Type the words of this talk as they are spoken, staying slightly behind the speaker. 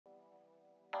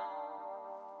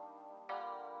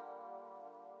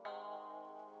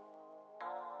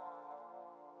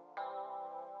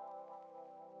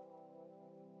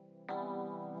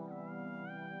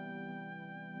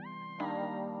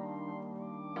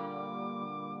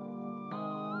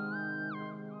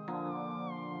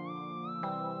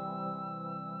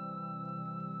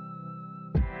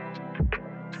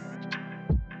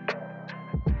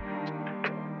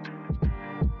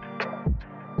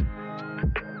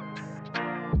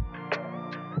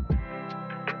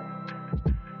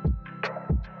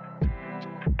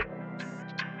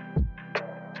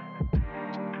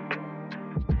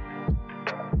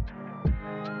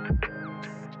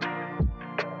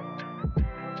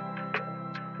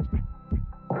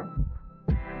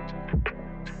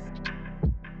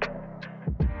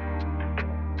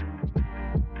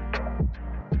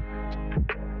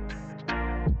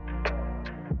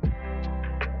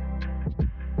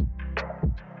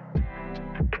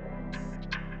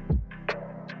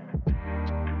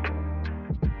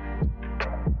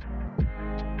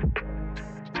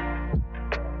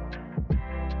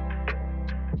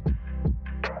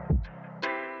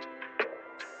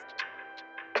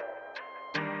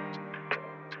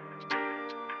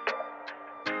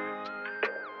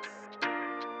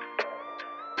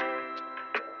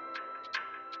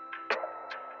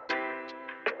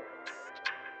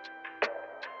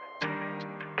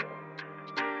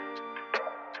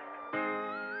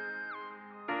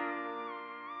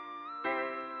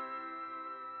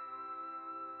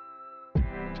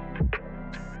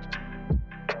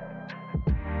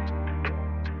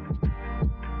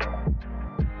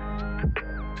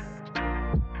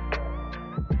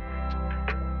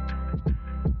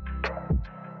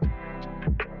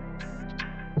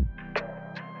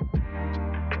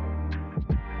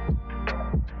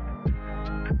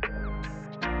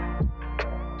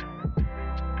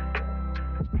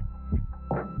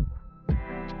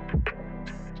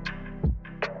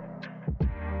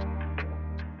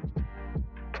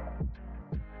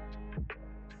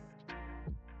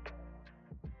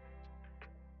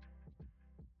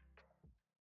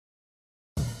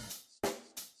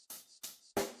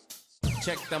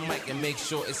Check the mic and make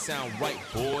sure it sound right,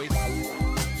 boys.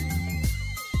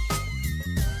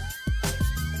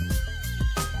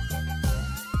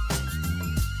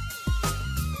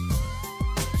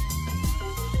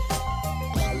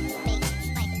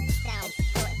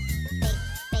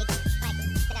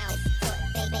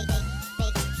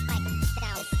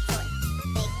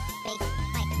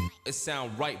 It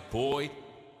sound right, boy.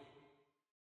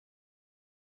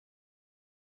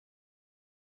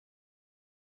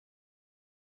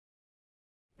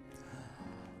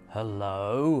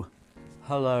 Hello.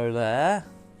 Hello there.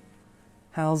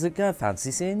 How's it going? Fancy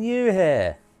seeing you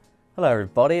here. Hello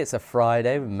everybody, it's a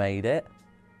Friday, we made it.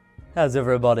 How's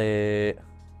everybody?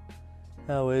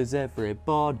 How is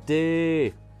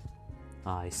everybody?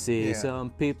 I see some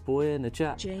people in the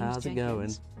chat. James How's it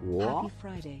Jenkins. going? What? Happy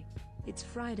Friday. It's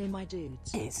Friday, my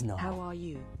dudes. It's not. How are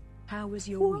you? How was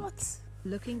your week?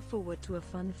 Looking forward to a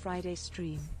fun Friday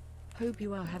stream. Hope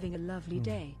you are having a lovely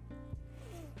day.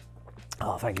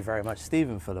 Oh, thank you very much,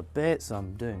 Stephen, for the bits.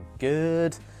 I'm doing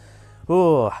good.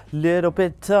 Oh, little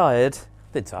bit tired.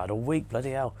 Been tired all week,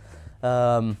 bloody hell.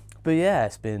 But yeah,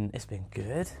 it's been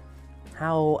good.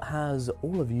 How has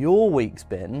all of your weeks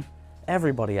been?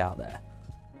 Everybody out there.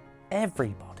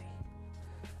 Everybody.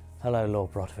 Hello,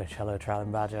 Lord Brotovich. Hello,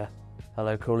 Trowling Badger.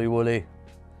 Hello, Cooley Woolly.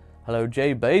 Hello,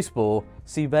 Jay Baseball.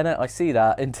 See, Bennett, I see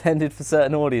that. Intended for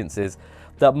certain audiences.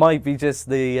 That might be just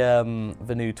the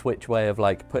new Twitch way of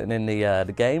like putting in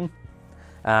the game.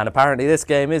 And apparently this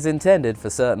game is intended for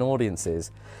certain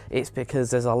audiences. It's because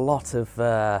there's a lot of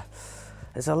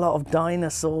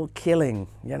dinosaur killing,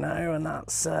 you know, and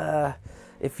that's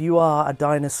if you are a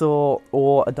dinosaur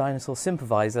or a dinosaur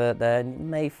sympathizer, then you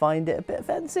may find it a bit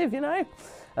offensive, you know.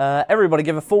 Everybody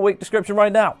give a full week description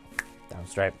right now. Damn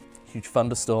straight. Huge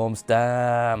thunderstorms,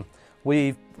 damn.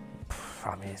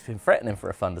 I mean, it's been threatening for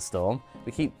a thunderstorm.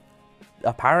 We keep,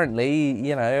 apparently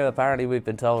we've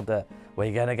been told that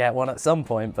we're going to get one at some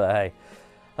point, but hey.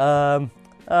 Oh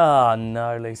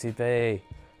no, Lucy B.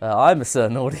 I'm a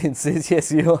certain audiences,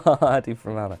 yes you are, Addy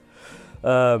from Anna.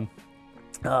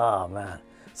 Oh man.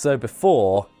 So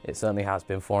before, it certainly has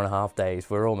been 4.5 days,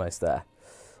 we're almost there.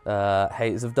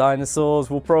 Haters of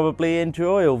dinosaurs will probably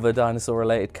enjoy all the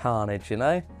dinosaur-related carnage, you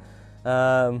know?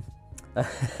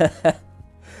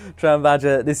 Tram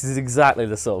Badger, this is exactly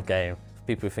the sort of game for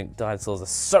people who think dinosaurs are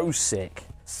so sick.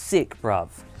 Sick, bruv.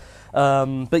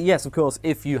 But yes, of course,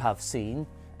 if you have seen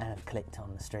and have clicked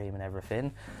on the stream and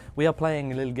everything, we are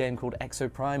playing a little game called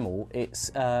Exoprimal. It's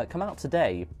come out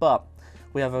today, but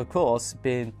we have, of course,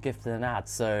 been gifted an ad,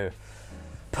 so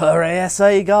per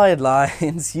ASA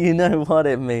guidelines, you know what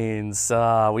it means.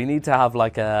 We need to have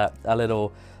like a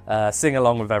little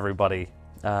sing-along with everybody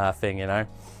thing, you know.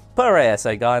 Per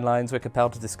ASA guidelines, we're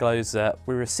compelled to disclose that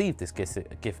we received this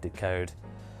gifted code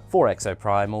for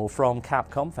Exoprimal from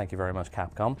Capcom. Thank you very much,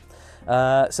 Capcom.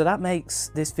 So that makes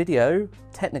this video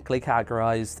technically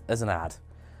categorized as an ad.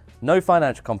 No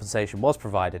financial compensation was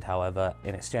provided, however,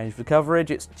 in exchange for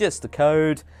coverage. It's just the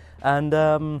code. And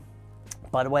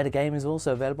by the way, the game is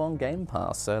also available on Game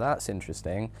Pass, so that's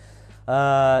interesting.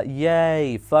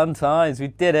 Yay, fun times. We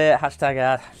did it. Hashtag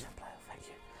ad. Thank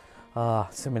you. Ah,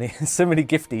 so many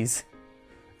gifties.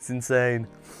 It's insane.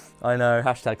 I know.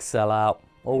 Hashtag sellout.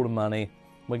 All the money.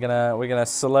 We're gonna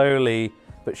slowly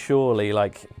but surely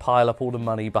like pile up all the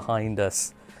money behind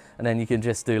us, and then you can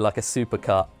just do like a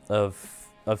supercut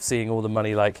of seeing all the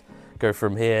money like go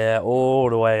from here all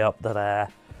the way up to there,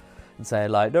 and say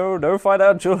like no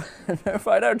financial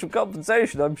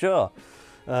compensation, I'm sure.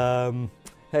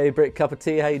 Hey Brick Cup of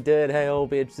Tea, how you doing? Hey, I'll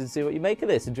be interested to see what you make of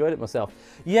this. Enjoyed it myself.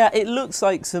 Yeah, it looks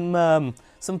like some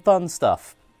fun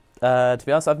stuff. To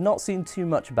be honest, I've not seen too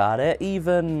much about it.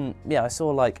 Even, yeah, I saw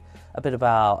like a bit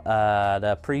about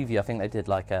the preview. I think they did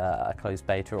like a closed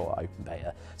beta or open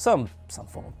beta, some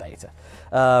form of beta,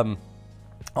 on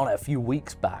it a few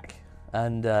weeks back.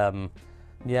 And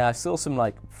yeah, I saw some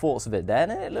like thoughts of it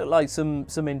then, and it looked like some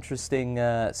interesting,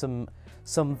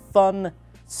 some fun,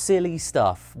 silly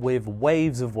stuff with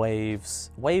waves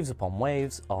upon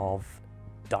waves of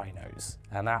dinos,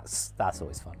 and that's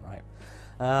always fun,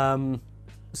 right?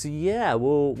 So yeah,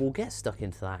 we'll get stuck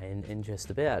into that in just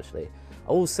a bit. Actually,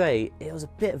 I will say it was a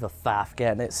bit of a faff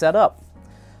getting it set up,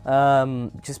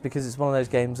 just because it's one of those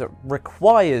games that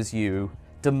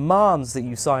demands that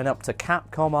you sign up to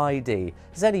Capcom ID.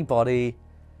 Has anybody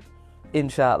in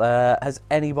chat there, has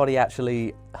anybody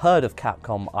actually heard of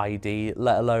Capcom ID,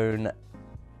 let alone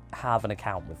have an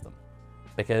account with them?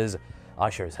 Because I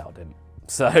sure as hell didn't.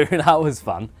 So that was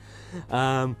fun.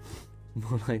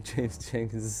 More like James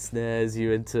Jenkins snares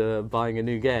you into buying a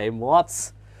new game.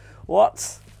 What?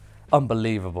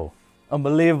 Unbelievable.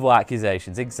 Unbelievable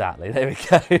accusations, exactly. There we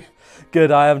go.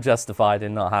 Good, I am justified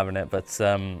in not having it, but,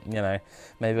 you know,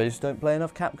 maybe I just don't play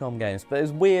enough Capcom games. But it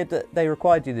was weird that they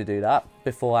required you to do that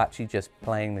before actually just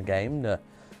playing the game that,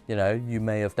 you know, you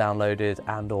may have downloaded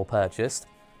and or purchased.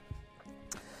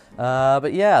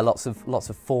 But yeah, lots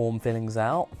of form fillings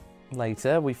out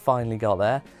later. We finally got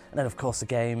there. And then, of course, the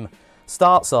game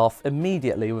starts off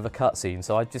immediately with a cutscene.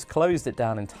 So I just closed it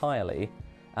down entirely.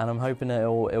 And I'm hoping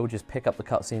it'll just pick up the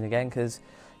cutscene again because,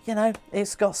 you know,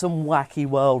 it's got some wacky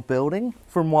world building,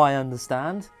 from what I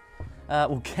understand.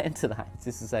 We'll get into that in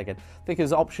just a second. I think it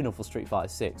was optional for Street Fighter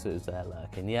 6, it was there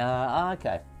lurking. Yeah,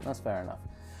 okay, that's fair enough.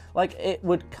 Like, it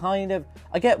would kind of...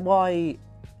 I get why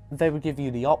they would give you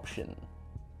the option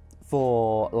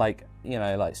for, like, you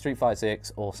know, like Street Fighter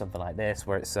 6 or something like this,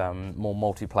 where it's more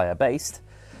multiplayer based.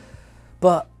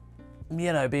 But,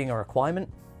 you know, being a requirement...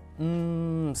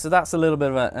 so that's a little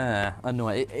bit of a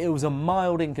annoying. It was a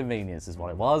mild inconvenience is what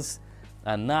it was,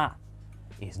 and that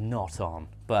is not on.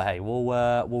 But hey,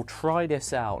 we'll try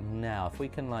this out now. If we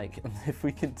can if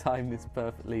we can time this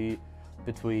perfectly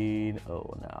between,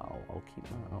 oh no, I'll keep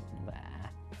that up there,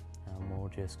 and we'll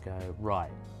just go right.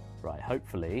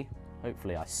 Hopefully,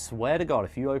 I swear to God,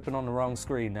 if you open on the wrong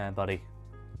screen there, buddy,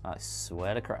 I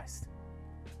swear to Christ,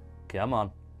 come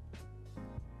on.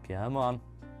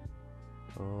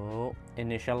 Oh,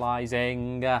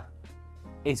 initializing.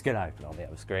 It's going to open on the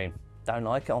other screen. Don't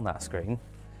like it on that screen.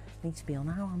 It needs to be on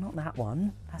that one, not that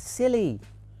one. That's silly.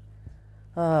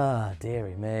 Ah,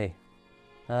 dearie me.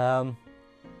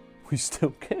 We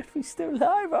still good? We still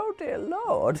live? Oh, dear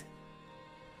Lord.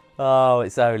 Oh,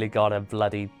 it's only got a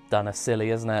bloody done a silly,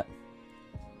 isn't it?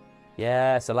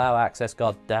 Yes, allow access,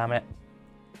 god damn it.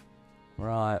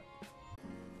 Right.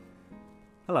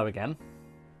 Hello again.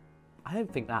 I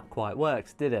don't think that quite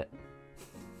works, did it?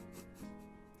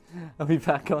 Are we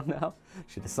back on now?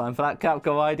 Should have signed for that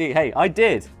Capcom ID. Hey, I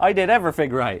did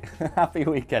everything right. Happy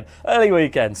weekend. Early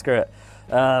weekend, screw it.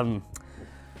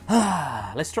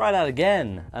 Let's try that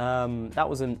again. That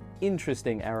was an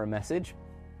interesting error message.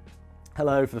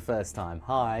 Hello for the first time.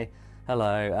 Hi.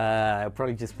 Hello. It'll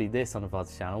probably just be this on the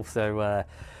VODs channel. So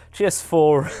just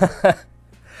for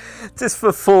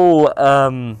full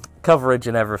coverage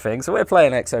and everything. So we're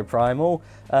playing Exoprimal,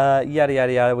 yada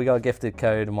yada yada. We got a gifted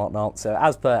code and whatnot. So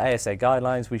as per ASA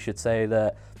guidelines, we should say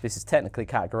that this is technically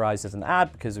categorized as an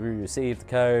ad because we received the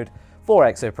code for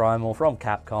Exoprimal from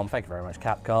Capcom. Thank you very much,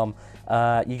 Capcom.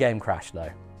 Your game crashed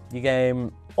though. Your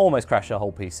game almost crashed our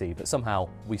whole PC, but somehow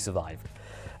we survived.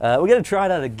 We're going to try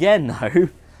that again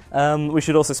though. We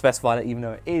should also specify that even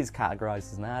though it is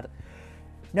categorized as an ad,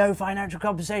 no financial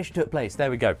compensation took place.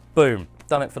 There we go. Boom.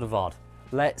 Done it for the VOD.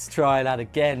 Let's try that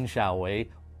again, shall we?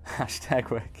 Hashtag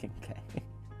working game.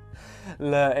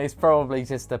 Look, it's probably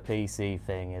just a PC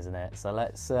thing, isn't it? So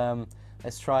let's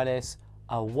try this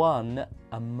one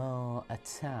more a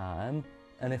time.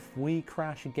 And if we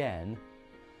crash again,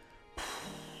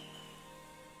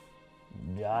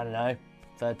 I don't know,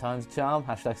 third time's a charm.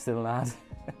 Hashtag still an ad.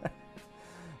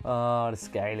 Oh, the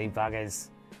scaly buggers.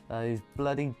 Those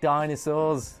bloody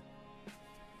dinosaurs.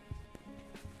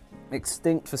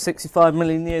 Extinct for 65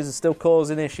 million years are still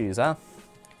causing issues, huh?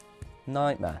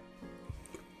 Nightmare.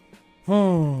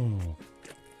 Oh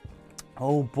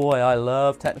boy, I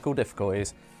love technical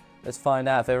difficulties. Let's find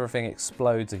out if everything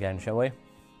explodes again, shall we?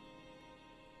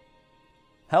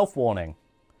 Health warning.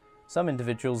 Some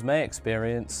individuals may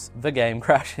experience the game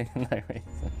crashing for no reason.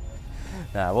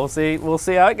 Nah, we'll see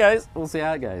how it goes. We'll see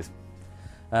how it goes.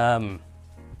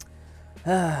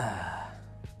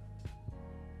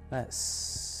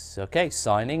 Okay,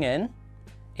 signing in.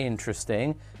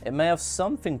 Interesting. It may have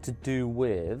something to do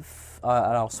with...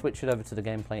 and I'll switch it over to the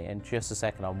gameplay in just a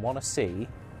second. I want to see...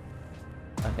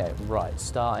 Okay, right.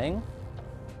 Starting.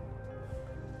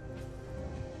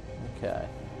 Okay.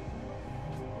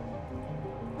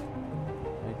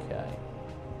 Okay.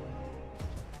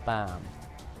 Bam.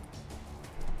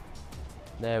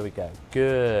 There we go.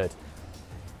 Good.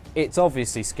 It's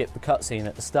obviously skipped the cutscene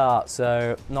at the start,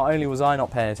 so not only was I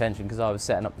not paying attention because I was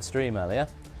setting up the stream earlier,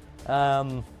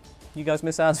 you guys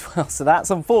missed out as well, so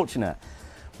that's unfortunate.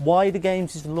 Why do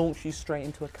games just launch you straight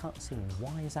into a cutscene?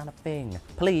 Why is that a thing?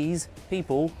 Please,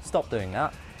 people, stop doing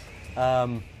that.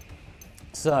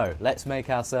 So, let's make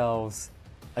ourselves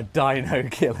a dino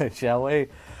killer, shall we?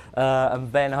 And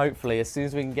then hopefully, as soon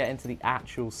as we can get into the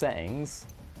actual settings,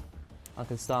 I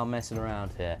can start messing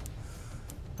around here.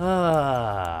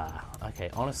 Okay,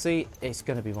 honestly, it's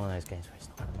going to be one of those games where it's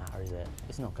not going to matter, is it?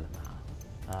 It's not going to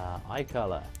matter. Eye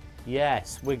colour.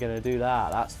 Yes, we're going to do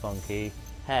that. That's funky.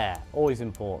 Hair, always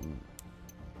important.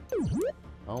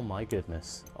 Oh my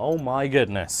goodness. Oh my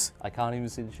goodness. I can't even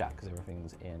see the chat because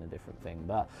everything's in a different thing.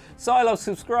 But Silo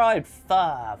subscribed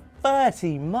for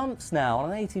 30 months now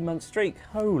on an 18-month streak.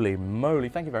 Holy moly.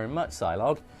 Thank you very much,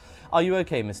 Silog. Are you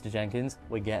okay, Mr. Jenkins?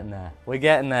 We're getting there. We're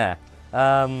getting there.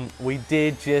 We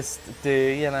did just do,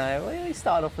 you know, we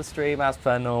started off the stream as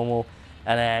per normal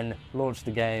and then launched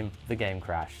the game. The game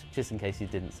crashed, just in case you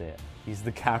didn't see it. Use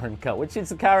the Karen cut, which is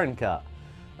the Karen cut.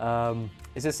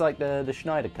 Is this like the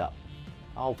Schneider cut?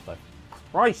 Oh, for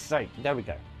Christ's sake. There we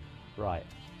go. Right.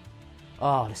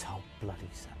 Oh, this whole bloody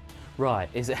set. Right.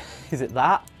 Is it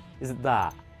that? Is it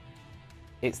that?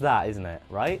 It's that, isn't it?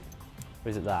 Right?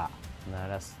 Or is it that?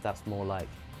 No, that's more like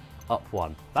up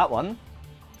one. That one?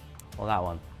 Or that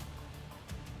one?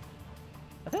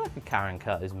 I feel like a Karen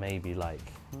cut is maybe like...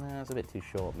 Nah, it's a bit too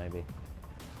short, maybe.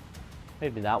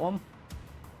 Maybe that one?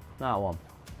 That one.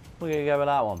 We're going to go with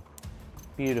that one.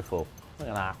 Beautiful. Look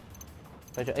at that.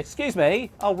 Excuse me?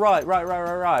 Oh, right.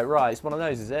 It's one of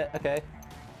those, is it? Okay.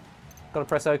 Gotta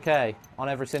press OK on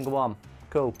every single one.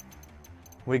 Cool.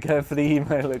 We're going for the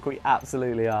emo look. We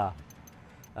absolutely are.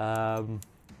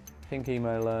 Pink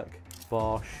emo look.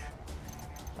 Bosh.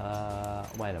 Wait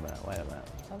a minute.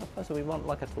 Is that the person we want?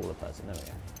 Like a taller person. There we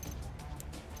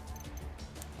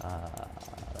go.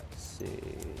 Let's see.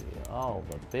 Oh,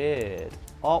 the beard.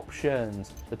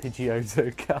 Options. The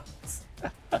Pidgeotto cuts.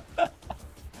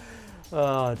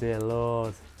 Oh, dear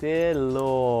Lord. Dear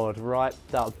Lord. Right,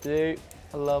 that'll do.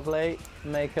 Lovely.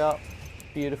 Makeup.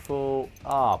 Beautiful.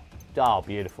 Oh,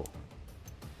 beautiful.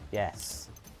 Yes.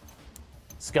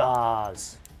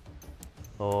 Scars.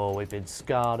 Oh, we've been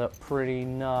scarred up pretty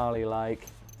gnarly, like.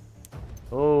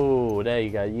 Oh, there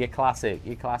you go. Your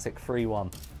classic free one.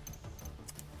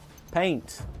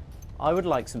 Paint. I would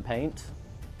like some paint.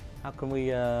 How can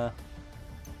we,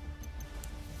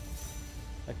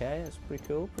 Okay, that's pretty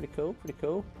cool.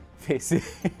 This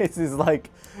is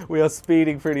like, we are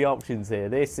speeding through the options here.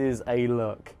 This is a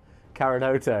look.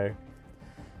 Karadoto.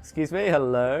 Excuse me,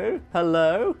 hello?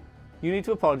 Hello? You need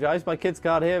to apologise, my kids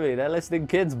can't hear me. They're listening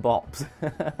kids bops.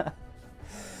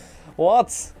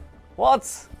 What?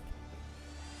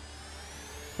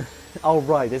 Oh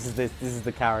right, this is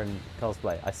the Karen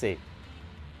cosplay, I see.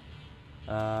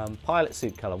 Pilot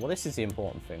suit colour, well this is the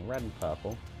important thing. Red and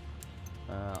purple.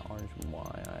 Orange and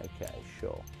white, okay,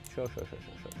 sure, perfect.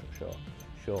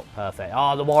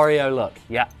 Oh, the Wario look,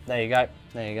 yeah, there you go.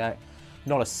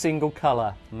 Not a single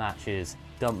colour matches,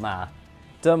 don't matter,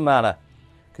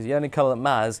 because the only colour that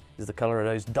matters is the colour of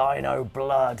those dino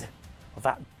blood,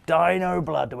 that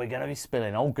we're going to be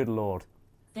spilling, oh good lord.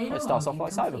 It starts off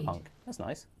like Cyberpunk, that's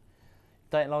nice.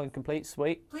 Data login complete,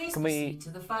 sweet. Please proceed to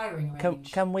the firing range.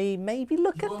 Can we maybe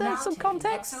look at some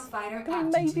context? Can we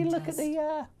maybe look at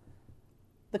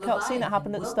the cutscene that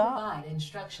happened at the start? Provide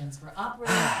instructions for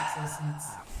operating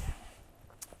exosuits.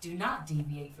 Do not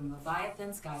deviate from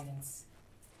Leviathan's guidance.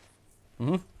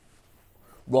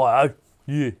 Righto.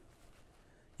 Yeah,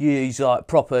 he's like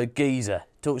proper geezer.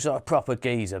 Talks like a proper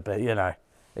geezer, but you know,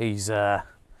 he's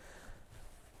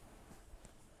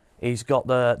got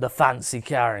the fancy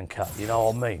Karen cut, you know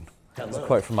what I mean? That's a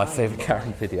quote from my favourite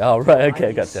Karen video. Oh, right,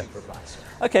 okay, gotcha.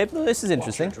 Okay, well, this is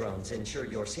interesting. Drones ensure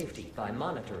your safety by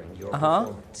monitoring your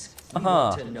performance. We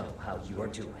want to know how you are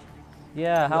doing.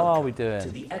 Yeah, how are we doing? To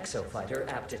the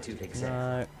Exofighter aptitude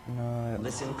exam. No.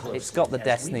 Listen closely. It's got the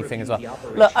Destiny thing as well.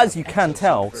 Look, as you can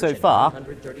tell so far,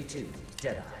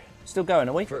 still going,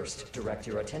 are we? First, direct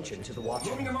your attention to the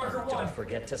watcher. Don't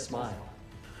forget to smile.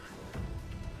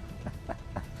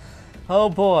 Oh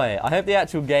boy, I hope the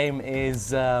actual game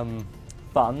is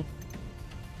fun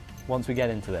once we get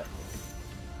into it.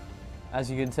 As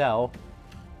you can tell,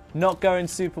 not going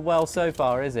super well so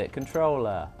far, is it?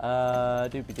 Controller,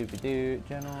 doopy-doopy-doo,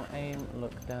 general aim,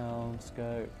 look down,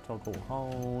 scope, toggle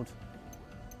hold,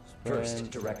 sprint.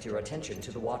 First, direct your attention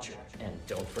to the watcher, and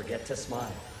don't forget to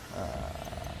smile.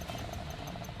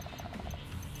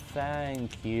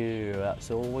 Thank you,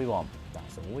 that's all we want.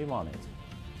 That's all we wanted.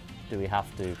 Do we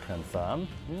have to confirm?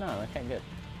 No, okay, good.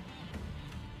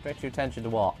 Direct your attention to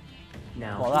what?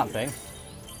 Now what, that thing?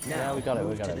 Now yeah, we got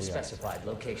it, to the specified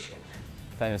location.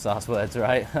 Famous last words,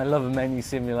 right? I love a menu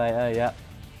simulator, yeah.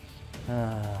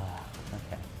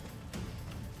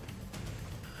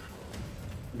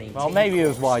 Okay. Well, maybe it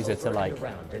was wiser to like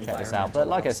check this out, but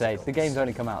like I say, the game's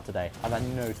only come out today. I've had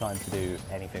no time to do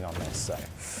anything on this, so.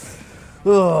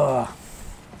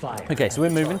 Okay, so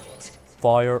we're moving.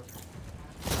 Fire.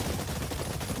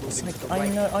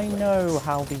 Like, I know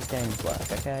how these games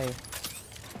work, okay?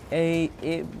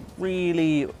 It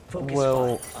really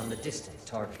will on the distant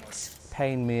targets.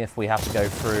 Pain me if we have to go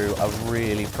through a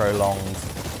really prolonged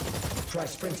Try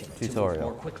sprinting to move Tutorial.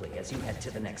 more quickly as you head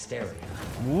to the next area.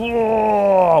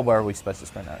 Whoa! Where are we supposed to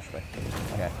sprint, actually?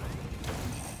 Okay.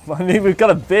 I mean, we've got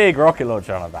a big rocket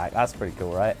launcher on our back. That's pretty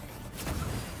cool, right?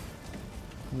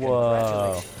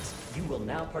 Whoa. Congratulations. You will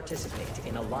now participate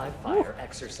in a live fire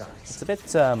exercise. It's a bit,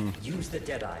 Use the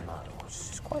Deadeye model.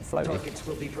 it's quite floaty. Targets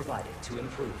will be provided to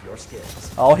improve your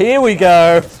skills. Oh, here we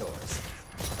go! Dinosaurs.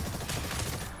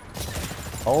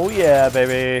 Oh, yeah,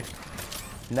 baby.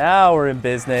 Now we're in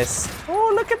business.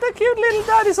 Oh, look at the cute little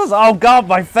dinosaurs. Oh, God,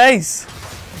 my face.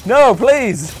 No,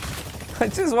 please. I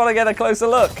just want to get a closer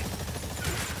look.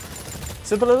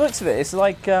 So, by the looks of it, it's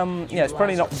like, yeah, it's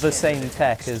probably not the same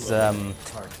tech as,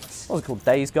 what was it called,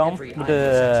 Days Gone? With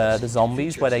the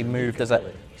zombies, where they moved as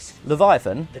a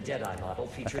Leviathan. The Deadeye model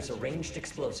features a ranged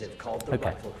explosive called the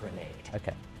rifle grenade,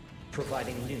 Okay,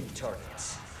 providing new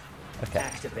targets. okay.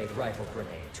 Activate rifle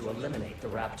grenade to eliminate the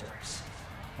raptors.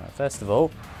 Right, first of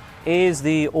all, is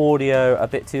the audio a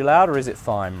bit too loud, or is it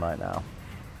fine right now?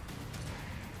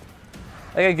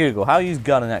 Okay, Google, how to use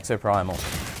gun in Exoprimal?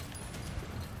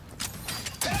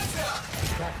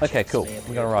 Okay, cool.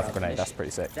 We got a rifle grenade. That's pretty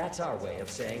sick. That's our way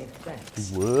of saying thanks.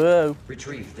 Whoa.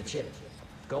 Retrieve the chip.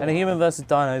 Go And a on. human versus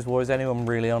dinos war, is anyone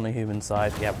really on the human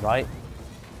side? Yeah, right.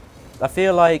 I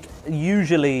feel like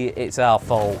usually it's our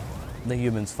fault, the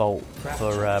humans' fault,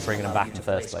 for bringing them back in the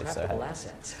first place. So, hey.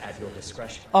 Assets at your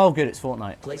discretion. Oh, good, it's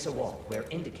Fortnite. Place a wall where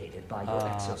indicated by your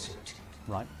exosuit.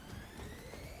 Right.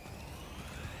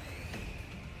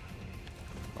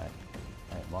 Wait,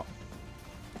 what?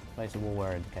 Place a wall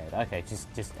where indicated. Okay, just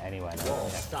anywhere. No,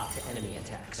 Walls yeah. stop enemy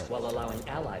attacks while allowing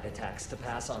allied attacks to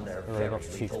pass on their Oh, very that's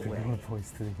cheap. lethal way,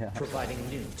 providing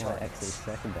new targets.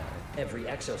 Secondary. Every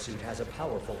exosuit has a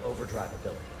powerful overdrive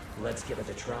ability. Let's give it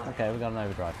a try. Okay, we got an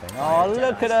overdrive thing. Fire Oh, look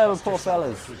Deadeye's at them, cluster poor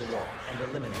solid fellas. through the wall and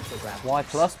eliminate the raptors. Y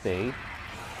plus B.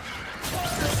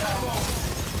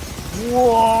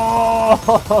 Whoa!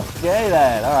 Okay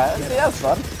then. All right. See, that's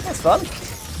fun. That's fun.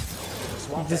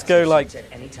 Swap just go, like, exosuits at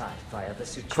any time via the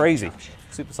suit change Crazy. option.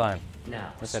 Super Saiyan.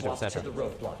 Now etc., swap etc. to the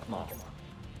roadblock model.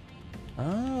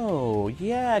 Oh,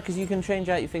 yeah, because you can change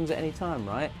out your things at any time,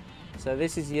 right? So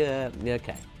this is your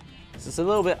okay. So it's a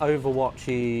little bit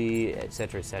Overwatchy,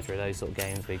 etc., those sort of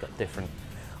games where you've got different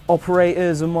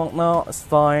operators and whatnot. It's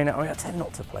fine. I mean, I tend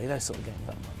not to play those sort of games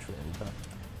that much, really.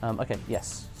 But okay,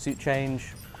 yes, suit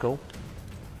change, cool.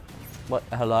 What?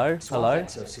 Hello, Swap hello.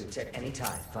 exosuits at any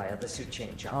time via the suit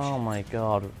change option. Oh my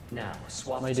God. Now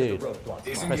swap My to dude. the roadblock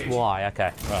Press model. Y.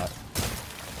 Okay, right.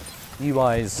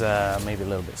 UI is maybe a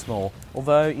little bit small.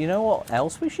 Although, you know what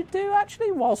else we should do,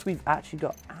 actually, whilst we've actually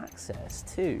got access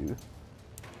to...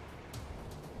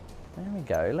 There we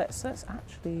go. Let's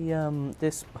actually...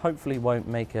 this hopefully won't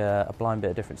make a blind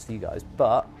bit of difference to you guys,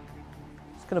 but...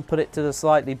 Just going to put it to the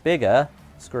slightly bigger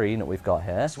screen that we've got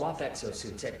here. Swap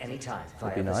exosuits at any time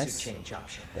via be the nice. suit change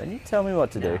option. Don't you tell me what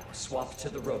to do. Now swap to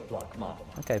the roadblock model.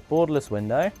 Okay, borderless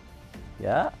window.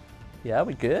 Yeah. Yeah,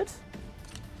 we good?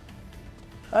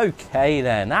 Okay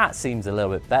then, that seems a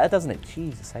little bit better, doesn't it?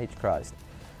 Jesus H Christ.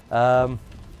 Right,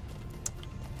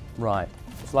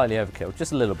 slightly overkill,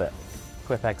 just a little bit.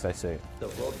 Equip exosuit. The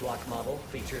roadblock model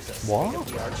features a What?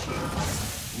 state-of-the-art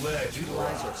shield.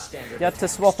 Utilize your standard You have to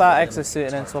attacks swap out eliminate exosuit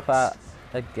and then swap out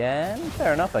targets. again?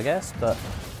 Fair enough, I guess, but...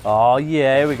 Oh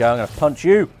yeah, here we go, I'm gonna punch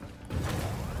you!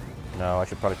 No, I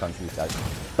should probably punch you guys.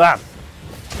 Bam!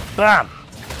 Bam!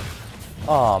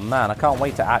 Oh man, I can't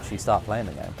wait to actually start playing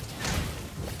the game.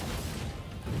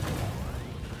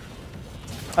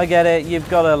 I get it, you've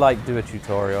got to like do a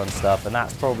tutorial and stuff, and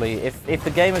that's probably, if the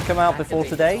game had come out before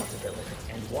today, Activate taunt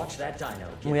ability and watch that dino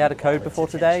and give we had a you code all its before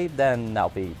attention. today, then that'll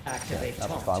be Activate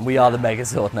taunt. fine. We are the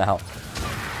Megazord now.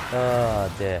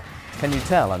 Oh dear. Can you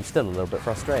tell I'm still a little bit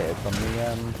frustrated from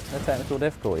the technical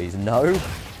difficulties? No?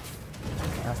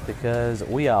 That's because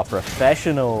we are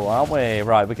professional, aren't we?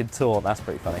 Right, we can taunt, that's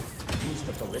pretty funny. Use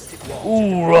the ballistic wall.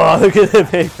 Ooh, right, look at the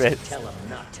big bit. Tell them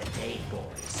not today,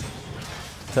 boys.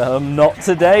 Not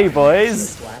today,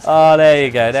 boys. Oh, there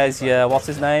you go. There's your, what's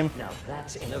his name? Now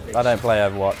that's innovation. I don't play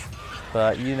Overwatch,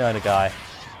 but you know the guy.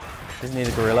 Isn't he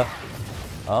the gorilla?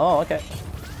 Oh, okay.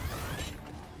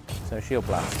 So shield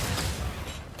blast.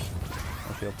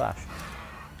 Or shield bash.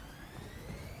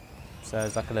 So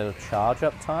it's like a little charge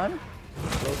up time.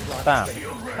 Roadblocks Bam. ready.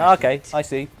 Okay, I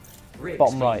see. Rigs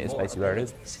Bottom mean right is more basically where it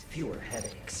is. abilities, fewer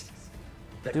headaches.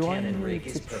 The Do I cannon rig need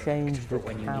is to perfect change for the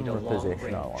when you need a camera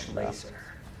position? I long-range wonder. laser.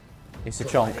 It's a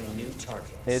chonk. Providing new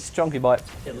targets. It's chonky boy.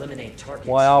 Eliminate targets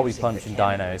Why are we using the punching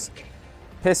cannon dinos? rig.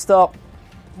 Pissed up.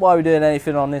 Why are we doing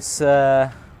anything on this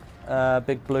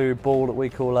big blue ball that we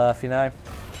call Earth, you know?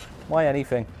 Why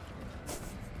anything?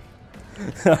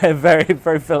 A very,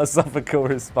 very philosophical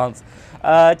response.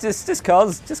 Just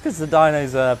cause the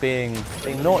dinos are being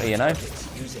naughty, you know.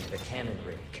 Using the cannon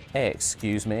rig.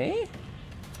 Excuse me.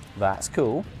 That's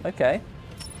cool. Okay.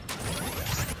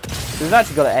 So we've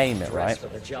actually got to aim it, Dress right? for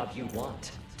the job you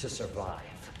want to survive.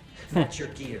 Match your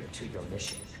gear to your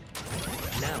mission.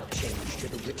 Now change to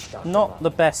the witch doctor. Not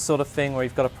the best sort of thing where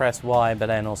you've got to press Y, but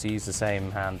then also use the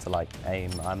same hand to like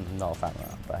aim. I'm not a fan of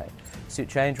that, but hey. Suit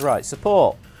change, right?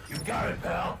 Support. You got it,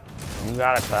 pal. You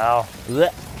got it, pal.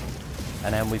 Blech.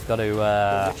 And then we've got to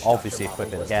obviously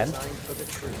equip it again.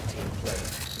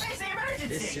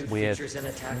 Weird.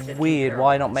 Weird.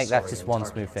 Why not make that just one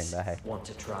smooth thing? But hey. Want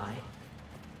to try?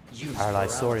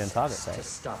 Paralyzed Saurian target to save.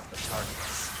 stop the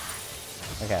targets.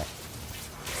 Okay.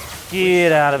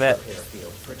 Get out of it. Repair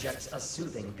field projects a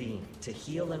soothing beam to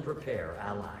heal and repair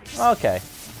allies. Okay.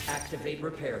 Activate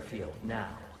repair field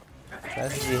now. So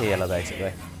this is your healer,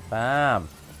 basically. Bam.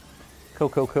 Cool,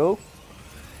 cool, cool.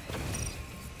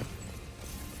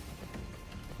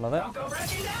 Love it.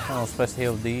 Oh, I'm supposed to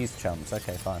heal these chumps.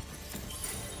 Okay, fine.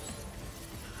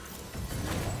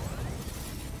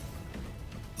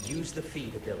 Use the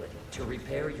feed ability to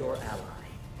repair your ally.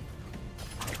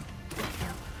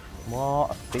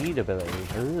 What a feed ability.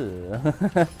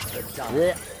 The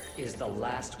Dominator is the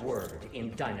last word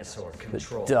in dinosaur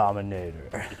control.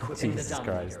 Dominator. Equipping Jesus the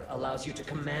Christ. Dominator allows you to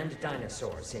command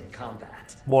dinosaurs in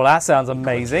combat. Well, that sounds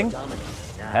amazing. Dominator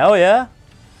now. Hell yeah.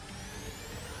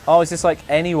 Oh, it's just like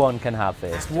anyone can have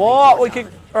this. What? We can.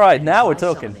 All right, now we're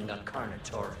talking. Summoning a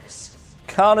Carnotaurus.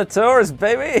 Carnotaurus,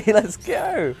 baby. Let's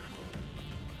go.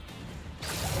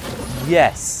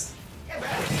 Yes.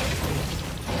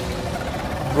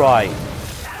 Right.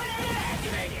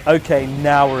 Okay,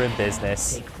 now we're in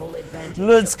business. Take full advantage.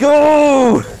 Let's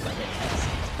go!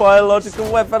 Biological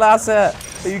weapon asset.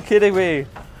 Are you kidding me?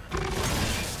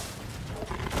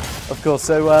 Of course,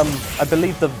 so I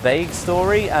believe the vague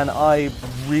story, and I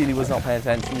really was not paying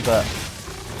attention, but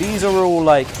these are all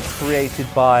like created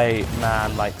by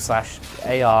man, like slash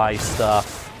AI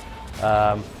stuff.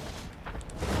 Oh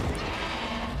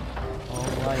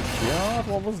my god,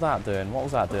 what was that doing? What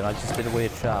was that doing? I just did a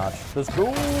weird charge. Let's go!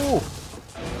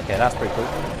 Okay, that's pretty cool.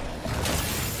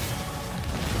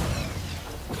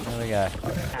 There we go.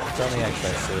 Tell me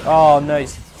Exo. Oh no,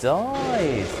 he's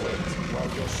died!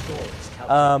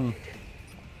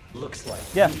 Looks like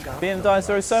Yeah, being a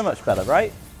dinosaur is so much better,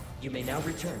 right? you may now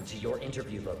return to your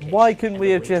interview location. Why couldn't we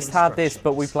have just had this,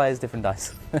 but we play as different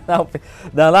dice? Now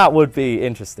that would be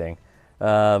interesting.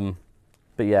 But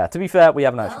yeah, to be fair, we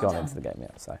haven't actually gone into the game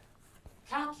yet, so.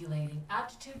 Calculating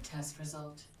aptitude test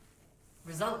result.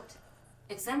 Result.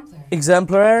 Exemplary.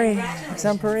 Exemplary? Congratulations.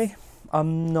 Exemplary?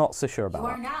 I'm not so sure You about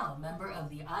are that. now a member of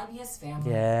the IBS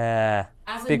family. Yeah.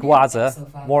 As a Big new Wazza,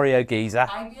 exofighter, Wario Geezer.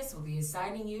 IBS will be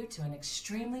assigning you to an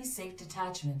extremely safe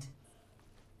detachment.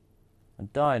 A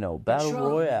Dino Battle Patrol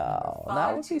Royale. number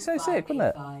That would be so sick, wouldn't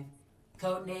it? 52585.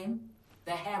 Codename,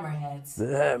 the Hammerheads. The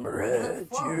We look Hammerhead,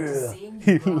 forward to yeah. seeing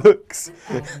He you grow looks,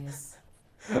 with IBS.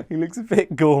 he looks a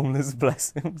bit gormless,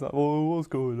 bless him. He's like, oh, what's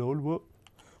going on? What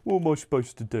am I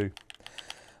supposed to do?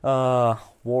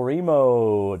 War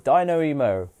Emo, Dino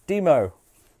Emo, Demo.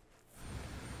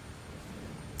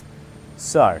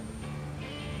 So,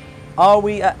 are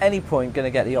we at any point going to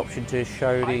get the option to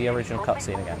show the original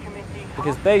cutscene again?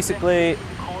 Because basically,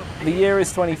 the year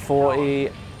is 2040.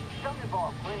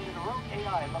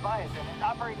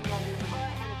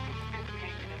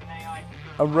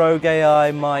 A rogue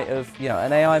AI might have, you know,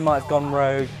 an AI might have gone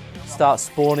rogue, start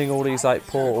spawning all these like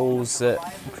portals that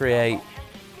create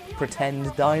pretend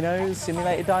dinos,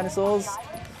 simulated dinosaurs.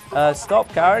 Stop,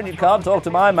 Karen, you can't talk to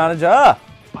my manager.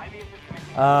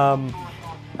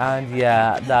 And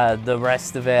yeah, the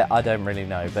rest of it, I don't really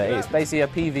know. But it's basically a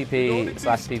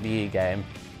PvP/PvE game.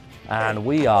 And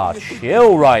we are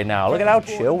chill right now. Look at how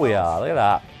chill we are. Look at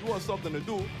that. You want something to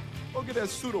do? Go get that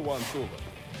suit of one's over.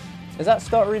 Is that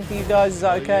stuttering for you guys? Is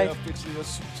that okay? Yeah, fixing your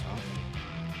suits, huh?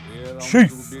 Well, I'm Chief.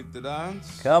 too big to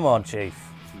dance. Come on, Chief.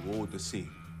 Too old to see.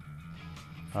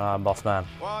 Boss man.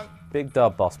 What? Big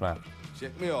dub, boss man.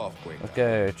 Check me off quick. Let's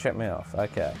go. Check me off.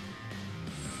 Okay.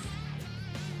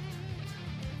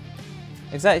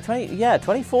 Exactly.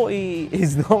 2040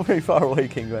 is not very far away,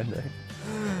 King Gwendo.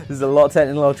 There's a lot of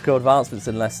technological advancements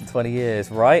in less than 20 years,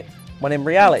 right? When in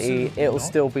reality, it'll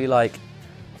still be like,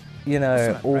 you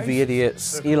know, all the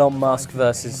idiots, Elon Musk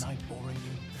versus...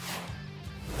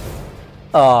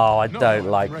 Oh, I don't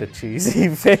like the cheesy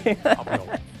thing.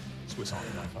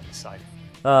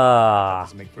 Well,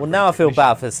 now I feel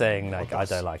bad for saying, like, I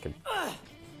don't like him.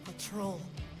 Patrol.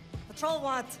 Patrol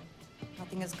what?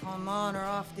 Nothing has come on or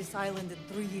off this island in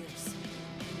 3 years.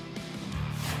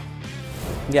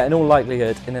 Yeah, in all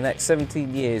likelihood, in the next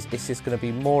 17 years, it's just going to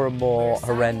be more and more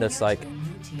horrendous, like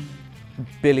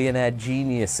billionaire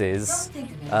geniuses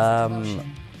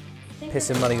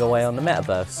pissing money away on the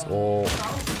metaverse or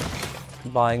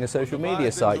buying a social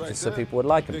media site just so people would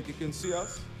like them. Think you can see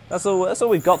us? That's all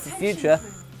we've got for the future.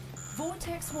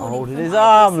 Holding his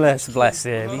armless, bless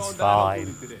him, he's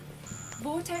fine.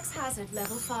 Vortex hazard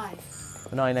level 5.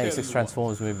 The 1986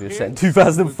 Transformers movie was set in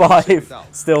 2005.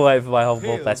 Still waiting for my whole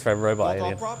best friend robot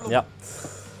alien. Yep.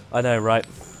 I know, right?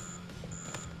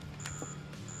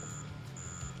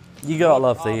 You gotta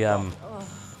love the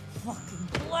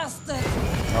Fucking blast it!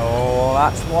 oh,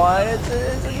 that's why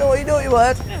it's a naughty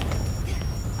word.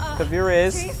 Cover your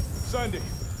ears. Sunday,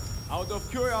 out of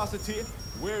curiosity,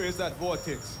 where is that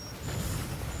vortex?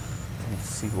 Let's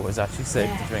see what was actually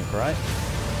safe to drink, right?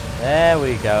 There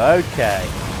we go. Okay.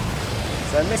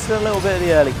 So I missed a little bit of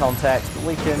the early context, but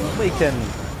we can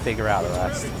figure out the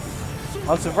rest.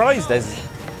 I'm surprised there's a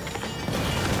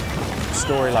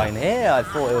storyline here. I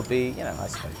thought it would be, you know, I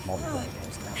suppose modern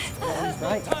games now. Stories,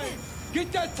 right?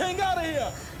 Get that thing out of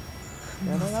here!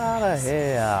 Get it out of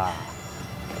here.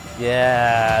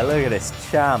 Yeah, look at this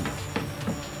champ.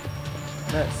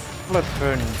 Let's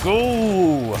flippin'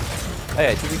 go.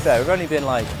 Okay, to be fair, we've only been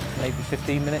like maybe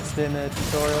 15 minutes doing the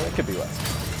tutorial. It could be worse.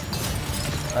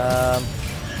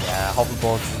 Yeah,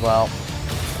 hoverboards as well.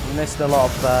 We missed a lot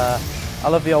of. I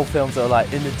love the old films that are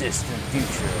like in the distant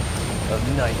future of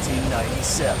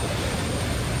 1997.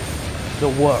 The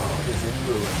world is in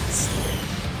ruins.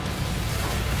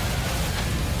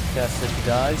 Just if he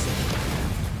dies.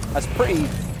 That's pretty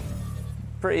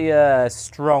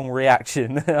strong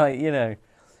reaction. Like, you know,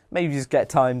 maybe just get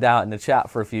timed out in the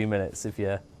chat for a few minutes if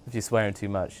you're swearing too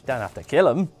much. You don't have to kill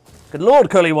him. Good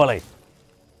lord, Cully Wally.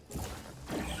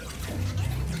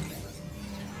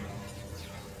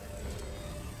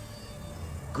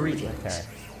 Greetings. Okay.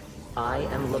 I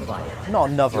am Leviathan. Not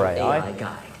another your AI.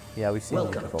 guide. Yeah, we've seen him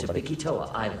Welcome before, to buddy. Bikitoa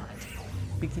Island.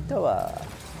 Bikitoa.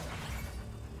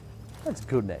 That's a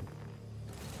good name.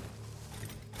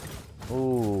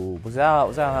 Ooh, was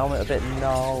our helmet a bit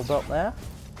gnarled up there?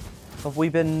 Have we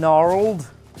been gnarled?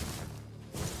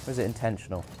 Or is it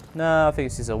intentional? No, I think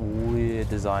it's just a weird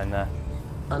design there.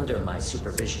 Under my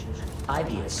supervision,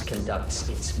 IBS conducts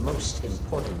its most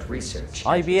important research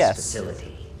at IBS? this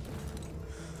facility.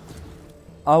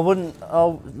 I wouldn't.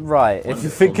 Oh, right. If you're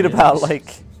Wonderful thinking about news.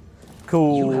 like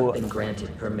cool You have been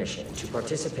granted permission to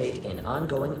participate in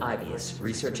ongoing IBS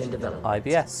research and development.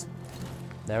 IBS,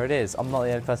 there it is. I'm not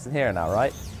the only person here now,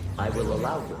 right? I will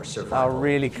allow your survival. Our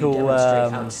really if you cool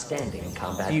demonstrate outstanding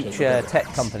combat future capabilities. tech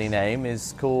company name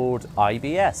is called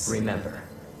IBS. Remember,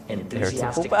 Irritable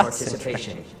enthusiastic bastard.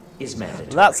 participation is mandatory.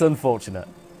 That's unfortunate,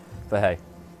 but hey.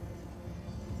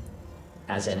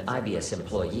 As an IBS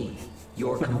employee,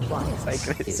 your compliance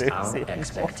Taking it is our seriously.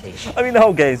 expectation. I mean, the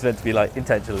whole game's meant to be like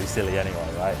intentionally silly anyway,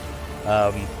 right?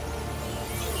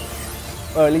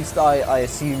 Or at least I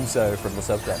assume so from the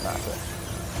subject matter.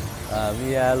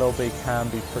 Yeah, lobby can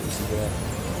be pretty severe.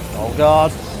 Oh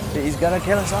god, he's gonna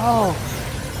kill us all!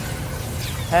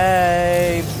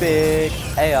 Hey, big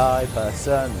AI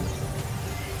person.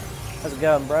 How's it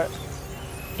going, bro?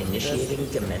 Initiating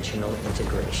dimensional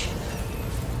integration.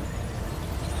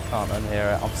 Can't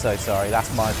unhear it. I'm so sorry.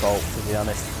 That's my fault, to be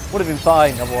honest. Would have been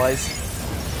fine otherwise.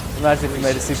 Imagine if we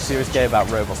made a super serious game about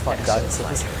robots fighting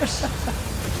dinosaurs.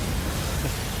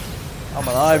 I'm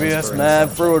an IBS man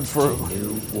through and through.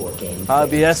 New war game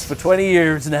IBS for 20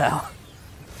 years now.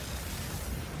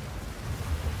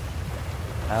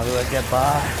 How do I get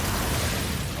by?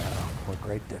 Well, with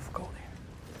great difficulty.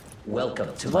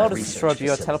 Welcome to The my world is research destroyed, but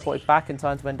you are facility. teleported back in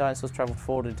time to when dinosaurs traveled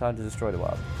forward in time to destroy the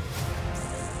world.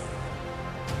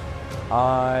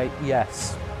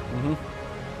 Yes.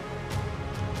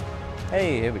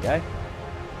 Hey, here we go.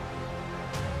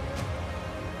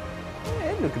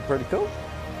 Yeah, looking pretty cool.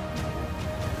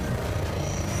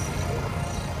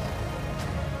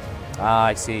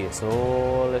 I see, it's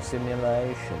all a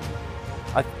simulation.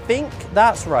 I think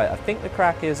that's right. I think the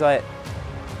crack is like...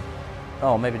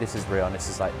 Oh, maybe this is real and this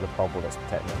is like the bubble that's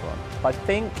protecting everyone. But I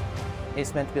think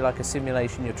it's meant to be like a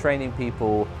simulation. You're training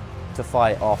people to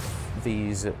fight off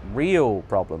these real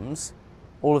problems.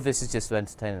 All of this is just to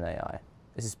entertain an AI.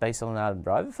 Is this based on an Adam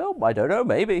Driver film? I don't know,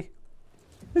 maybe.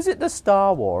 Is it the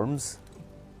Star Worms?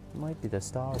 It might be the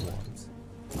Star Worms.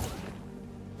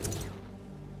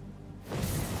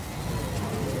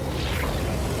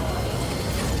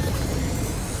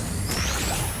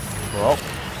 Well,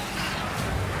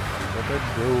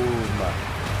 doom.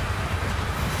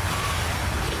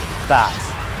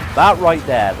 That right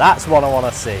there, that's what I want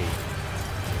to see.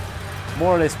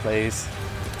 More of this, please.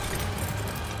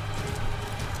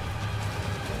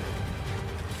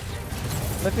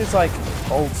 Look at this like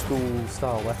old school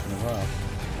style weapon as well.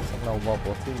 It's like an old World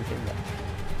War II thing there.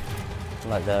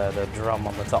 Like the drum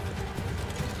on the top.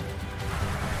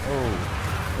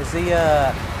 Oh, is the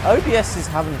OBS is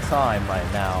having time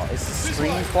right now? Is the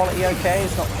screen quality okay?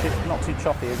 It's not too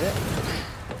choppy, is it?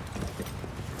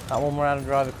 That one where Adam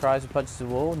Driver cries and punches the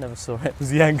wall. Never saw it. Was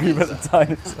he angry about the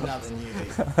dinosaur? Nothing new.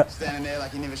 Standing there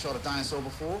like you never shot a dinosaur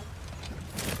before.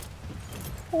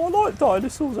 Oh, I like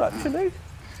dinosaurs actually.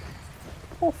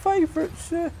 My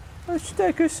favourite's a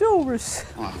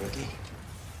Stegosaurus. Alright, Ricky.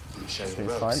 Let me show you the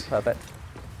It's ropes. fine, perfect.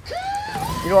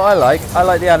 You know what I like? I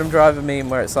like the Adam Driver meme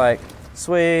where it's like,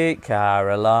 Sweet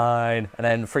Caroline, and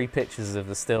then 3 pictures of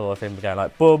the still of him going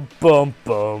like, boom, boom,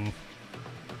 boom.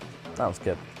 That was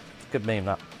good. Good meme,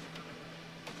 that.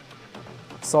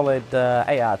 Solid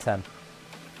 8 out of 10.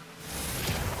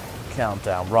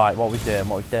 Countdown. Right, what are we doing?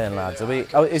 What are we doing, lads? Are we?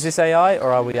 Oh, is this AI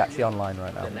or are we actually online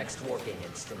right now? The next working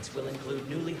instance will include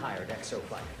newly hired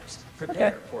exofighters.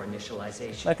 Prepare for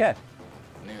initialization. Okay.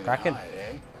 Cracking.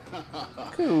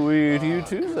 Cool with you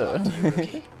too, sir.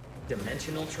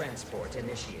 Dimensional transport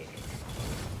initiated.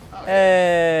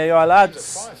 Hey, you alright, lads?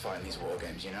 It's a firefight in these war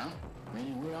games, you know? I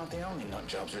mean, we aren't the only nut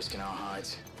jobs risking our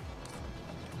hides.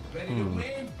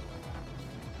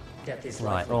 Death is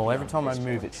Right, likely oh, every beyond time I this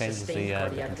move it point. changes Sustained the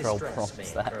cardiac control distress prompts may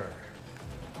there. occur.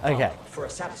 Okay, For a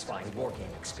satisfying war game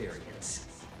experience.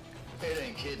 It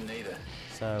ain't kidding either.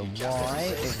 so You just why have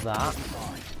to say is it's that?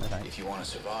 fine. Okay. If you want to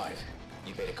survive,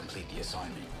 you better complete the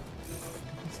assignment.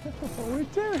 What are we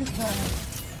doing now?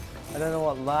 I don't know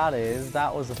what that is.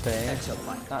 That was a thing.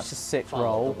 That's a sick Follow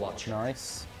roll. the watcher.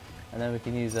 Nice. And then we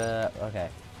can use a. Okay.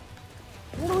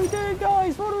 What are we doing,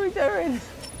 guys? What are we doing?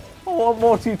 I want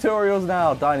more tutorials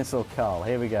now. Dinosaur Carl.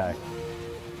 Here we go.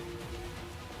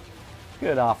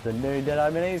 Good afternoon, Dead Eye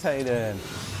Minis. How you doing?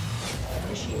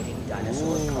 Initiating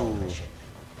dinosaur call mission.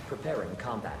 Preparing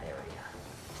combat area.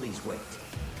 Please wait.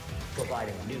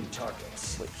 Providing new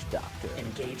targets. Which doctor?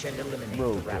 Engage and eliminate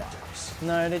Rogue the raptors.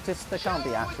 No, they can't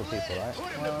be actual people, right?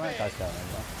 Well, that guy's going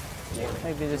in there.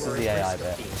 Maybe this is the AI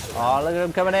bit. Oh, look at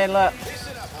him coming in, look.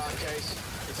 Listen up, hard case.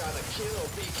 It's either kill or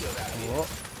be killed out here. Oh.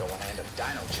 Don't want to end up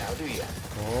dino chow, do you?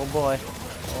 Oh boy.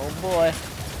 Oh boy.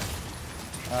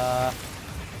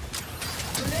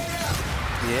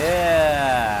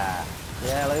 Yeah.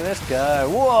 Yeah, look at this go.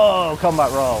 Whoa,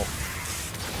 combat roll.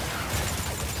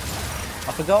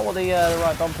 I forgot what the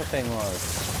right bumper thing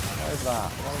was. What is that?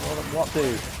 What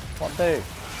do? What do?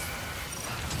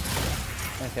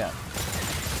 Okay.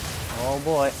 Oh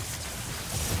boy.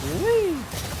 Whee!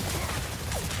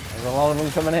 There's a lot of them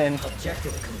coming in.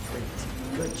 Objective complete.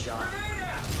 Good job.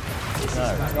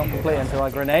 No, it's not complete until I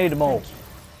grenade them all.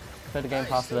 So the Game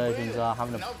Pass versions are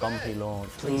having a bumpy launch.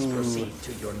 Please Ooh, proceed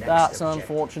to your next that's objective.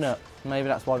 unfortunate. Maybe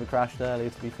that's why we crashed earlier,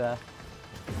 to be fair.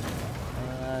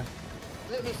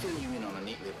 Let me fill you in on a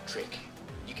neat little trick.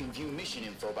 You can view mission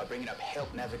info by bringing up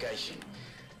help navigation.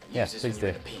 Yes, Use this please when do.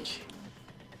 you're in a pinch.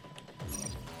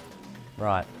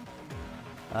 Right.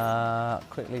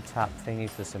 Quickly tap thingy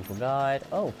for simple guide.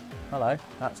 Oh, hello.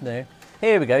 That's new.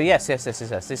 Here we go. Yes. This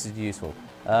is useful.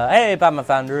 Hey, Batman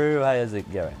fan Drew. How's it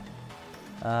going?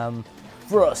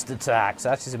 Thrust attacks.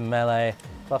 That's just a melee.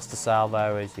 Cluster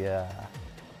salvo is your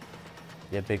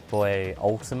big boy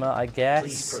ultimate, I guess.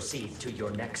 Please proceed to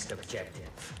your next objective.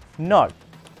 No.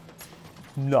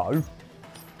 No.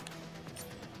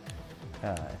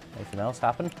 Okay. Anything else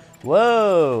happen?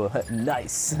 Whoa!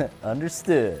 Nice.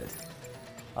 Understood.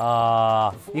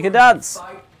 You can dance.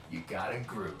 You gotta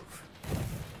groove.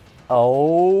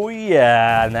 Oh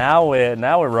yeah! Now we're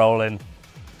rolling.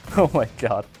 Oh my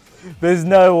god. There's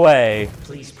no way.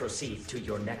 Please proceed to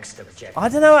your next objective. I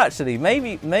don't know actually.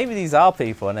 Maybe these are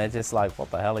people and they're just like, what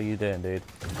the hell are you doing, dude?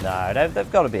 No,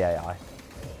 they've got to be AI.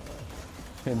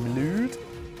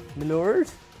 Milord.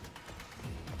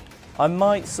 I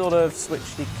might sort of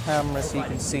switch the camera so you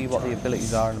can see what the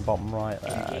abilities are in the bottom right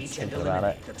there. Engage Just and thinking about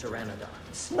it. eliminate the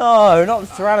pteranodons. No, not the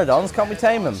pteranodons. Can't we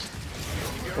tame them?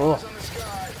 Oh.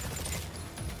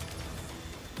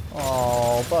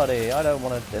 Oh, buddy, I don't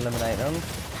want to eliminate them.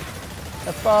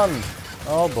 Have fun.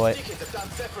 Oh boy.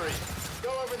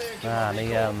 Man,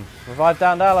 the revive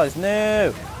downed allies.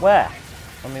 No. Where?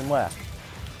 I mean, where?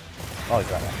 Oh,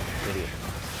 he's right there. Idiot.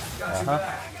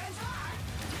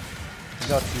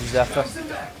 Got you, Zephyr.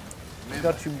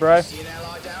 Got you, bro.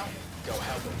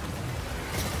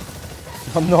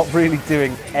 I'm not really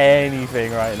doing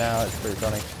anything right now. It's pretty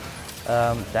funny.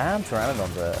 Damn,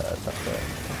 Pteranodons are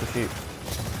tough to shoot.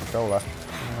 Controller.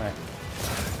 Alright.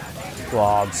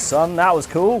 God, son, that was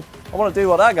cool. I want to do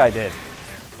what that guy did.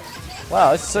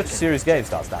 Wow, this is such a serious game,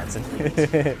 starts dancing.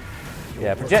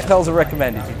 Yeah, projectiles are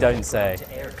recommended, you don't say.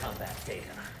 To air combat data.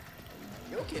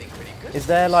 Is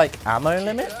there like ammo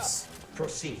limits?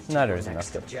 Proceed No, to there your isn't. next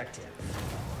That's good. objective.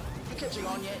 You catching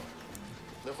on yet?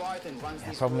 Leviathan runs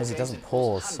these Problem is it wargames doesn't and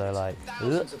pause, pulls so hundreds, like.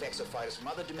 thousands of exofighters from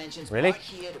other dimensions Really? right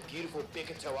here to beautiful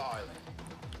Bickertoe Island.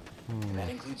 And that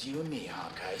includes you and me,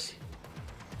 hardcase.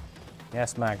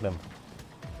 Yes, Magnum.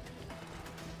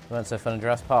 It weren't so fun in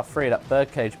Jurassic Park 3. That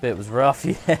birdcage bit was rough.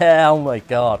 Yeah, oh my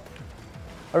god.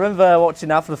 I remember watching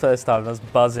that for the first time and I was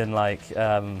buzzing like,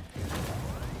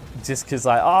 just because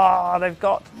like, oh, they've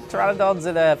got pteranodons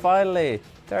in there, finally.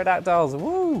 Pterodactyls,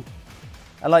 woo.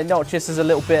 And like not just as a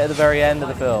little bit at the very end of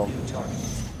the film.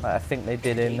 Like, I think they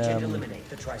did in Eliminate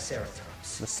the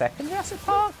Triceratops. the second Jurassic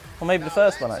Park? Or maybe the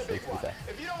first one actually, to be fair.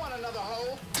 If you don't want another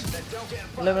hole, then don't get in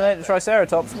front Eliminate the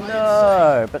Triceratops?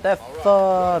 No, but they're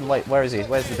fun. Wait, where is he?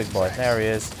 Where's the big boy? There he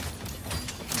is.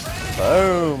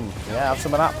 Boom. Yeah, have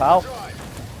some of that, pal.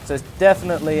 So it's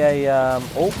definitely a,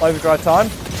 oh, overdrive time.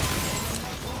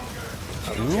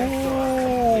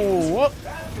 Ooh, whoop.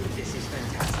 This is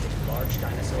fantastic large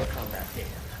dinosaur combat data.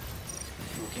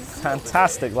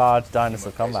 Fantastic large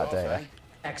dinosaur combat data.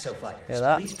 Exofighters, Hear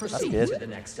that? please That's proceed good. to the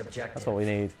next objective. That's what we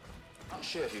need. I'm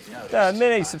sure if you've noticed. Dan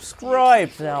Mini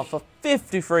subscribed now for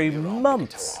 53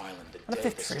 months. And a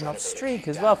 53-month streak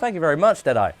as well. Thank you very much,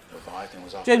 Deadeye.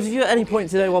 James, if you at any point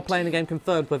today while playing the game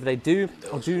confirmed whether they do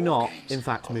or do not, in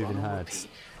fact, move in herds?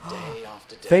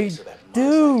 They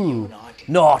do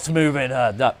not move in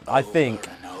herds. That, I think.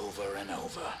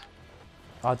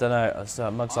 I don't know. So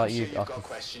mugs like you, I can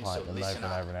fight them over and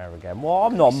over and over again. Well,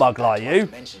 I'm not a mug like you.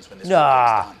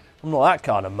 Nah, I'm not that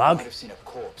kind of mug.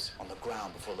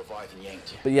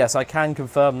 But yes, I can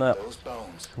confirm that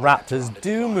raptors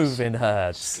do move in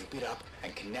herds.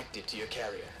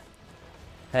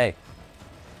 Hey.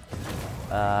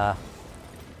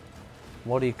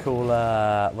 What do you call,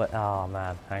 what, oh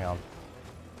man, hang on.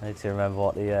 I need to remember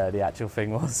what the actual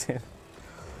thing was.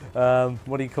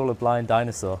 What do you call a blind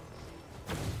dinosaur?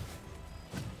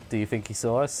 Do you think he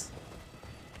saw us?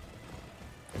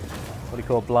 What do you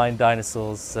call blind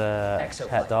dinosaurs'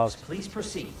 pet dog? Please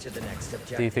proceed to the next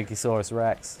objective. Do you think he saw us,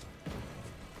 Rex?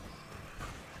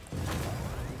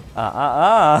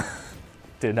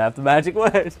 Didn't have the magic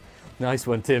word. Nice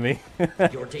one, Timmy.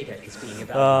 Your data is being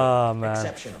evaluated. Oh man,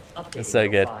 Exceptional. Updating that's so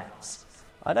your good. files.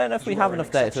 I don't know if we You have are an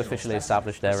enough data to exceptional officially specimen.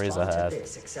 establish there is a Respond to herd.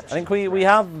 this I exceptional think we threat.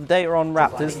 have data on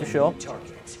raptors Providing for a sure. new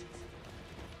target.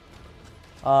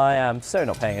 I am so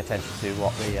not paying attention to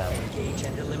what Engage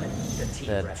and eliminate the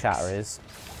the T-Rex. chatter is.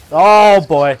 Oh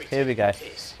boy, here we go.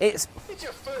 It's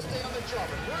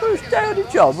first day on the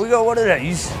job. We got one of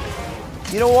these.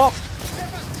 You know what?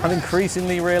 I've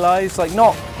increasingly realised, like,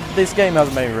 not this game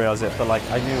hasn't made me realise it, but like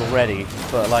I knew already.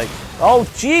 But like,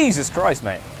 oh Jesus Christ,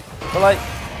 mate! But like,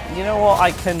 you know what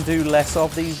I can do less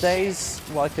of these days?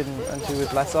 What I can do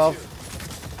with less of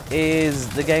is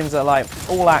the games that are like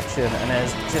all action and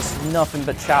there's just nothing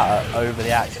but chatter over the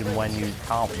action when you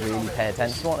can't really pay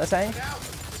attention to what they're saying.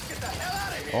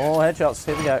 Oh, headshots,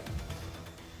 here we go.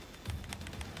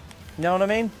 You know what I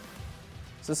mean?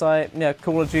 It's just like, you know,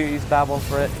 Call of Duty's a bad one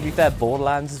for it. To be fair,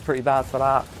 Borderlands is pretty bad for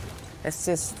that. It's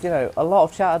just, you know, a lot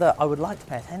of chatter that I would like to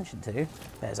pay attention to.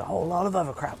 There's a whole lot of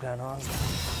other crap going on.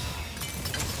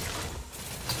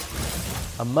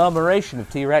 A murmuration of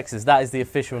T-Rexes, that is the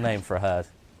official name for a herd.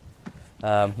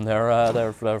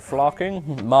 They're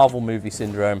flocking. Marvel movie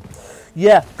syndrome.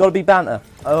 Yeah, gotta be banter.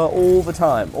 All the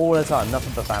time,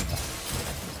 nothing but banter.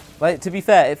 Like, to be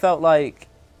fair, it felt like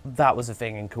that was a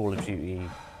thing in Call of Duty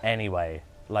anyway.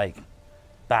 Like,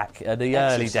 back at the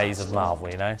early days of Marvel,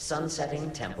 you know?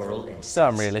 Sunsetting temporal instance. So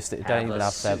unrealistic, don't even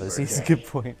have feathers. super He's a day. good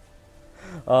point.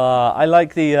 I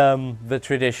like the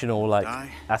traditional, like,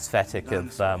 aesthetic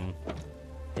of,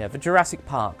 yeah, the Jurassic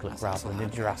Park look rather than the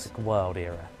Jurassic World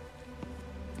era.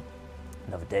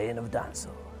 Another day, another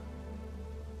dinosaur.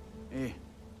 Hey,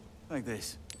 like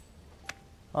this.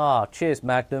 Ah, cheers,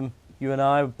 Magnum. You and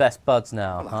I are best buds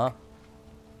now, huh?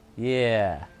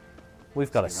 Yeah.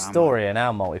 We've got a story in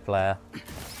our multiplayer.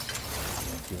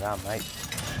 Do that, mate.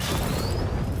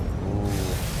 Ooh.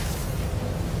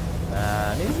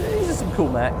 Man, these are some cool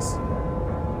mechs.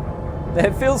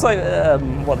 It feels like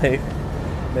what they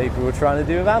maybe were trying to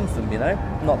do with Anthem, you know?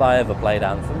 Not that I ever played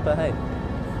Anthem, but hey.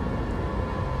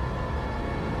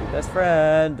 Best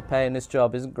friend, the pay in this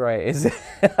job isn't great, is it?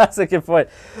 That's a good point.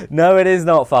 No, it is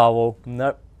not, Farwell.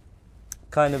 Nope.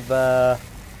 Kind of,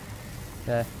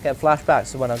 yeah, get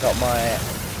flashbacks to when I got my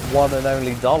one and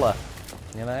only dollar,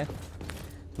 you know?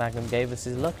 Magnum gave us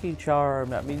his lucky charm.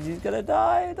 That means he's gonna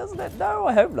die, doesn't it? No,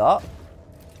 I hope not.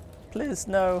 Please,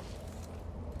 no.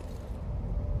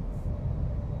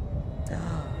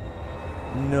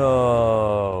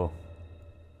 No.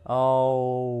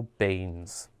 Oh,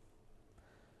 beans.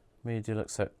 Media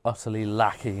looks so utterly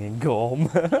lacking in Gorm.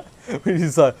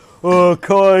 He's like, oh,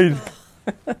 kind.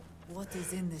 What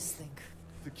is in this thing?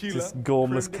 Tequila. Just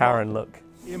Gormless creme de Karen menthe, look.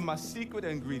 In my secret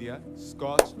ingredient,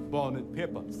 Scotch bonnet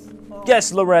peppers.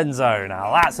 Yes, Lorenzo.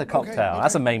 Now that's a cocktail. okay.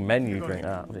 That's a main menu Go drink.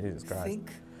 ahead. That Jesus Christ.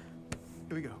 Think.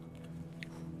 Here we go.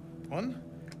 1,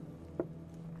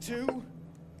 2,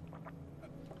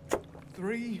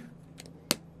 3.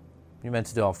 You meant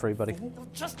to do all three, buddy.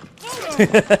 Just.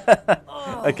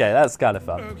 Okay, that's kind of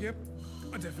fun. Yep,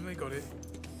 I definitely got it.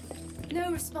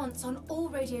 No response on all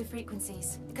radio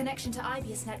frequencies. Connection to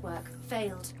IBS network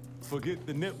failed. Forget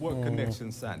the network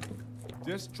connection, Sandy.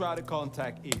 Just try to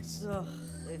contact Ace. Ugh,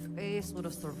 if Ace would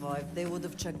have survived, they would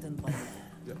have checked in by now.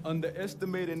 You're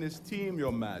underestimating this team,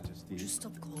 Your Majesty. Just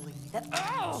stop calling me that.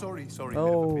 Sorry, bit of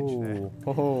a pitch there.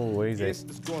 Oh, easy. Ace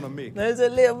is gonna make it. There's a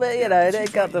little bit, you know, they She's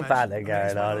got the right, banner Madge.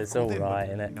 going on. I It's may all as well right,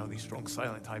 call innit? You know these strong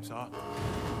silent types are.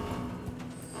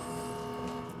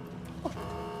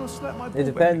 Well, slap my It ball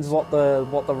depends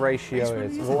bearings. what the ratio Ace, what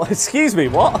is. do you Well, excuse me,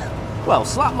 what? Well,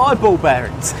 slap my ball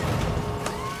bearings.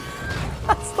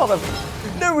 That's not a.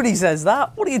 Nobody says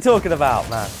that. What are you talking about,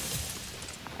 man?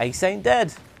 Ace ain't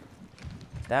dead.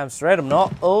 Damn straight I'm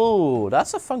not. Oh,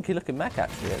 that's a funky looking mech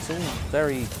actually. It's all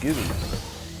very gooey.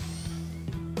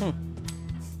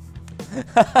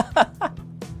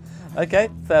 Okay,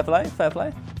 fair play, fair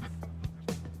play.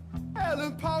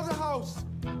 Ellen Powderhouse!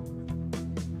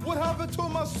 What happened to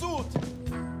my suit?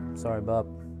 Sorry, bub.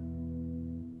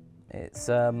 It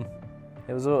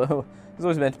was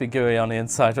always meant to be gooey on the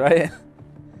inside, right?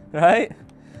 Right?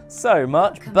 So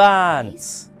much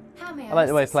bands. How may I like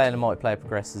the way assist playing the you? multiplayer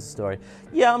progresses the story.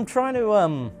 Yeah, I'm trying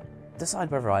to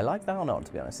decide whether I like that or not,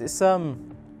 to be honest.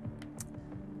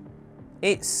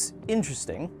 It's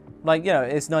interesting. Like, you know,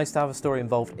 it's nice to have a story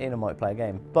involved in a multiplayer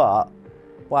game, but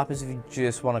what happens if you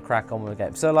just want to crack on with the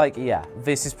game? So, like, yeah,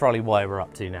 this is probably why we're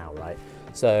up to now, right?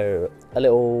 So, a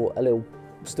little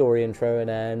story intro, and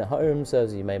then home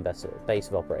serves as your main base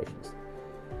of operations.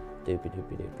 Doopy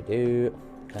doopy doopy doo.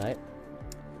 Okay.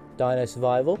 Dino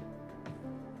survival.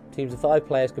 Teams of 5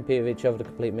 players compete with each other to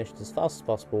complete missions as fast as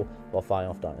possible while fighting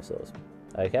off dinosaurs.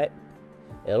 Okay.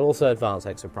 It'll also advance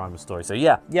Exoprimal story. So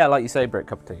yeah, like you say, Brick,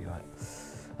 cup of tea, right?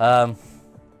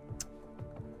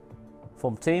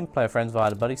 Form a team, play with friends via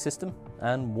the buddy system,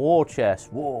 and war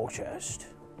chest. War chest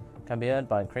can be earned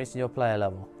by increasing your player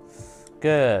level.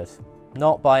 Good.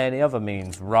 Not by any other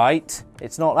means, right?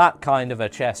 It's not that kind of a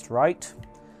chest, right?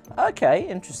 Okay,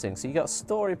 interesting. So you got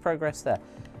story progress there.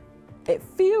 It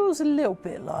feels a little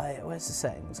bit like, where's the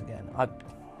settings again?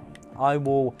 I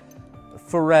will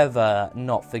forever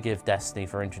not forgive Destiny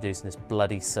for introducing this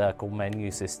bloody circle menu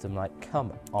system. Like,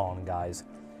 come on, guys.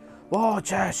 War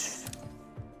chest.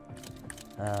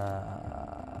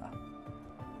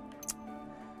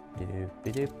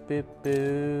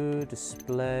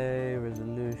 Display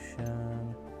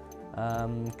resolution.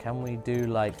 Can we do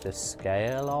like the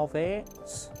scale of it?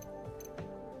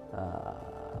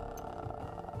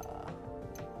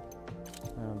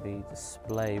 That'll be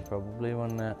display probably,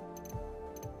 wouldn't it?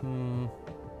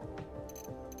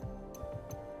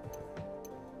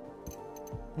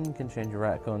 You can change your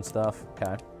reticle and stuff.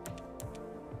 Okay.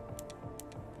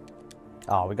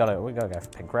 Oh, we gotta go for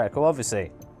pink reticle,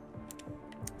 obviously.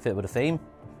 Fit with a theme.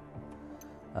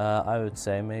 I would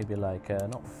say maybe like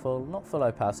not full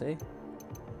opacity.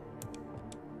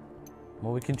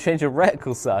 Well, we can change a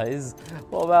reticle size.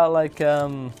 What about like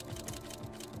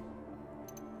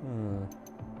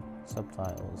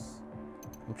subtitles?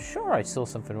 I'm sure I saw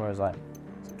something where it was like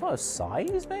subtitle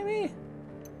size, maybe.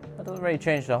 That doesn't really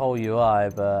change the whole UI,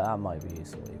 but that might be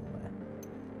useful either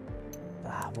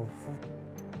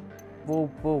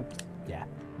way. Yeah,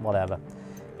 whatever.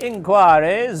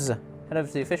 Inquiries. Head over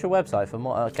to the official website for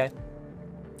more. Okay.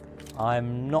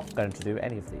 I'm not going to do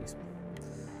any of these.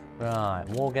 Right,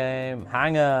 wargame,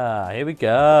 hangar. Here we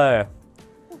go.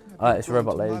 Alright, it's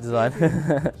robot lady design.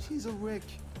 She's a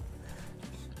witch.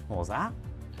 What was that?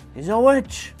 He's a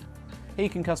witch. Here you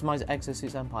can customize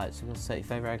exosuits and pilots. You can set your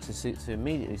favorite exosuits to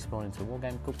immediately spawn into a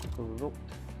wargame. Cool.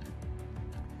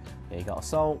 Here you got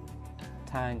assault,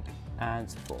 tank,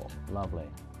 and support. Lovely.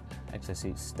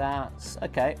 Exosuit stats.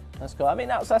 Okay, that's cool. I mean,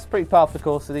 that's pretty par for the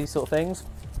course of these sort of things.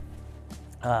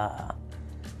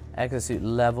 Exosuit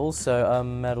levels, so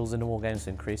medals in the war games to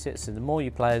increase it. So the more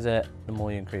you play as it, the more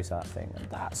you increase that thing, and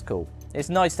that's cool. It's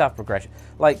nice to have progression.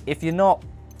 Like, if you're not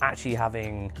actually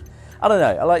having, I don't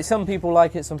know, like some people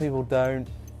like it, some people don't.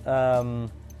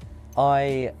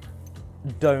 I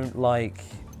don't like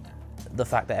the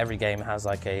fact that every game has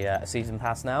like a season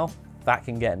pass now. That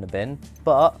can get in the bin,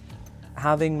 but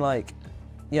having like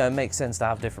you know, it makes sense to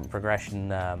have different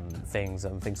progression things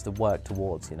and things to work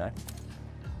towards, you know.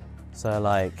 So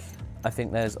like, I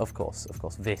think there's, of course,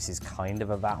 this is kind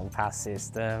of a battle pass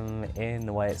system in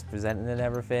the way it's presented and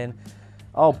everything.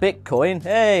 Oh, Bitcoin!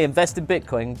 Hey, invest in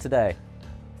Bitcoin today.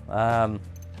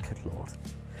 Good lord.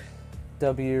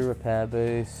 W repair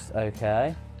boost.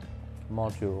 Okay.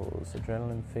 Modules,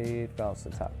 adrenaline feed, bounce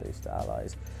attack boost to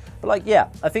allies. But like, yeah,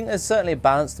 I think there's certainly a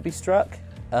balance to be struck.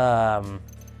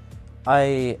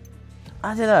 I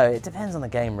don't know, it depends on the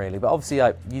game really, but obviously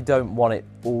like, you don't want it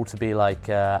all to be like,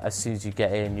 as soon as you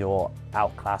get in, you're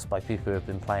outclassed by people who have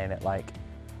been playing it like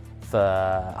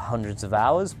for hundreds of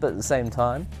hours, but at the same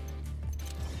time.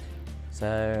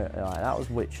 So, alright, that was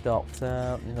Witch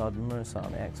Doctor, you got Mercer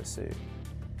on the exosuit.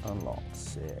 Unlocked,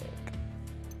 sick.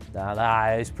 Now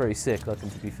that is pretty sick looking,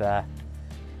 to be fair.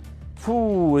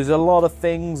 Ooh, there's a lot of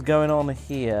things going on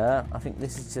here. I think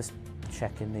this is just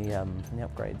checking the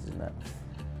upgrades, isn't it?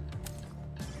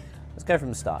 Let's go from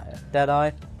the start here.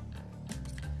 Deadeye.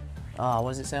 Ah,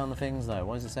 what does it say on the things though?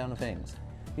 What does it say on the things?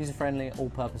 User-friendly,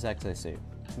 all-purpose exosuit.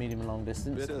 Medium and long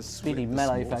distance. Speedy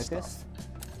melee focus.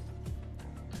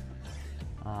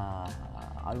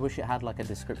 I wish it had like a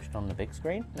description on the big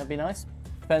screen. That'd be nice.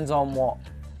 Depends on what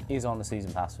is on the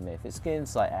season pass for me. If it's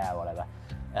skins, like whatever.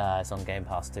 It's on Game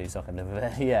Pass too, so I can do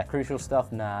it. Yeah, crucial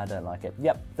stuff. Nah, I don't like it.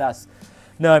 Yep, that's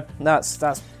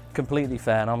completely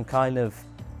fair, and I'm kind of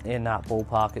in that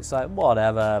ballpark. It's like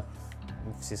whatever.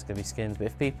 It's just gonna be skins, but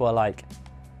if people are like,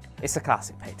 it's a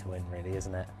classic pay to win, really,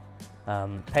 isn't it?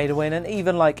 Pay to win, and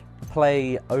even like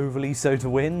play overly so to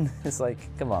win. It's like,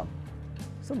 come on.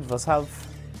 Some of us have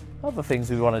other things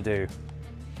we want to do.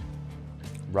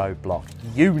 Roadblock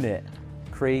unit.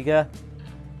 Krieger.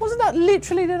 Wasn't that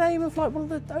literally the name of like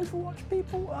one of the Overwatch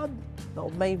people? Or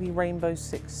maybe Rainbow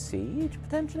Six Siege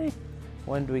potentially.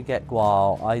 When do we get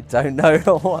Gual? I don't know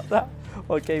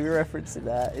what game you're referencing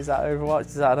there. Is that Overwatch?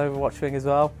 Is that an Overwatch thing as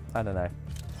well? I don't know.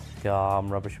 God, I'm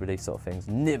rubbish with these sort of things.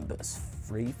 Nimbus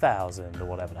 3000 or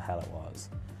whatever the hell it was.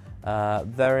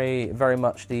 Very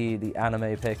much the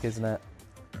anime pick, isn't it?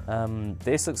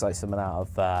 This looks like something out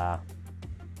of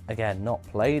again, not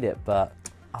played it, but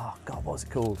oh god, what's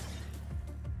it called?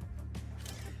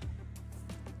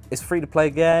 It's a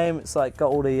free-to-play game. It's like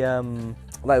got all the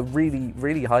like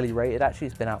really highly rated. Actually,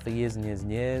 it's been out for years and years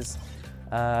and years.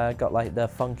 Got like the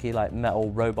funky like metal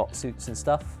robot suits and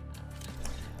stuff.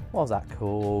 What was that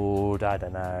called? I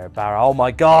don't know. Barra. Oh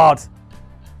my god!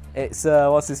 It's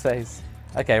what's his face?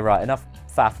 Okay, right. Enough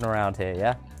faffing around here.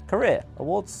 Yeah. Career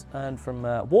awards and from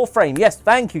Warframe. Yes,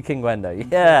 thank you, King Wendo.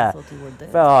 Yeah.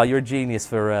 Oh, you're a genius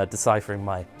for deciphering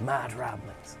my mad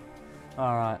ramblings.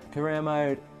 All right. Career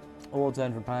mode. Awards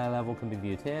earned from player level can be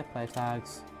viewed here. Player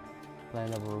tags, player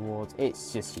level rewards.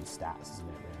 It's just your stats, isn't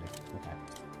it, really? Okay.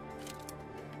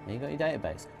 Now you got your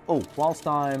database. Oh, whilst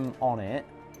I'm on it,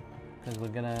 because we're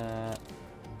gonna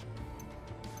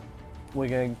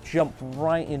jump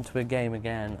right into a game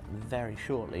again very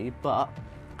shortly, but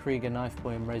Krieger, Knife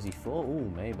Boy, and Resi 4.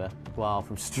 Ooh, maybe. Wow,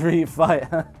 from Street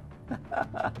Fighter.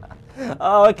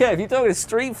 Oh, okay, if you're talking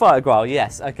Street Fighter, Gual,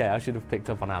 yes, okay, I should have picked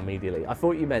up on that immediately. I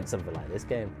thought you meant something like this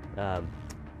game.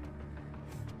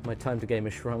 My time to game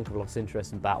has shrunk, I've lost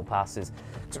interest in battle passes.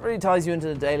 Because it really ties you into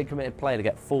the daily committed play to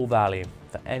get full value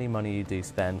for any money you do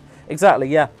spend. Exactly,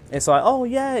 yeah. It's like, oh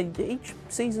yeah, each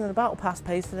season of the battle pass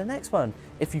pays for the next one.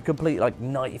 If you complete like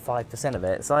 95% of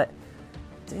it, it's like,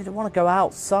 dude, I want to go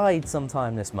outside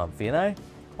sometime this month, you know?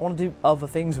 I want to do other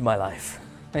things with my life.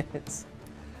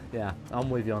 Yeah, I'm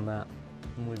with you on that.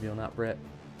 I'm with you on that, Brit.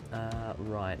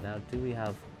 Right, now do we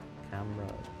have camera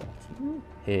bottom?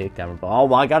 Here, camera bottom. Oh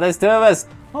my god, there's two of us!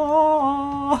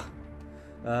 Oh!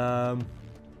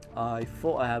 I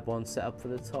thought I had one set up for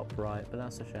the top right, but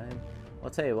that's a shame. I'll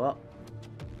tell you what.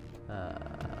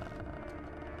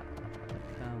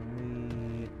 Can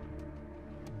we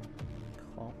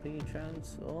copy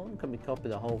transform? Can we copy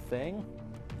the whole thing?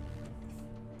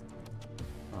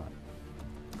 Right.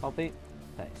 Copy.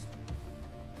 Paste.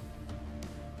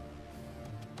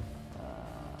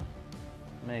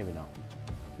 Maybe not.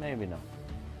 Maybe not.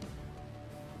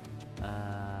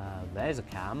 There's a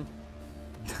cam.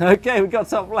 Okay, we got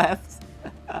top left.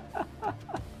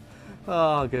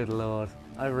 Oh, good lord.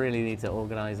 I really need to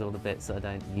organise all the bits that I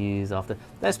don't use after.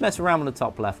 Let's mess around with the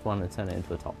top left one and turn it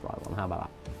into a top right one. How about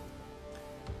that?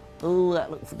 Oh,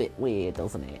 that looks a bit weird,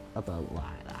 doesn't it? I don't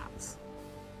like that.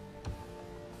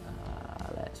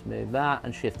 Let's move that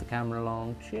and shift the camera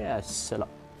along just slightly.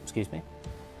 Excuse me.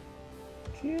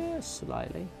 Just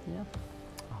slightly, yeah.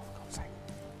 Oh, for God's sake.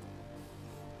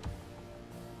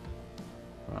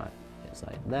 Right, it's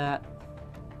like that.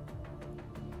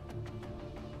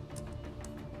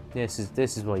 This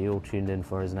is what you all tuned in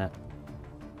for, isn't it?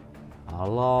 A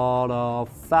lot of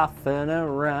faffing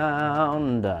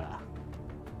around. There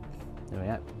we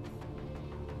go.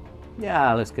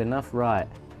 Yeah, looks good enough. Right.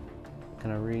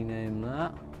 Can I rename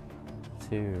that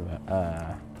to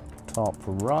top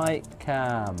right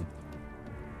cam?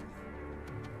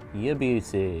 Your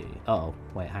beauty. Uh-oh,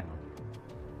 wait, hang on.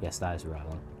 Yes, that is the right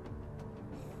one.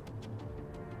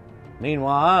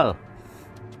 Meanwhile,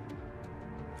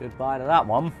 goodbye to that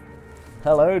one.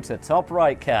 Hello to top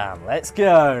right cam. Let's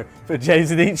go. Put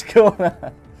James in each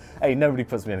corner. Hey, nobody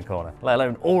puts me in a corner, let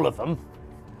alone all of them.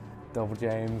 Double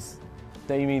James.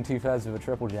 Damien 2/3 of a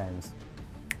triple James.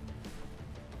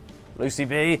 Lucy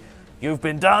B, you've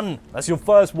been done. That's your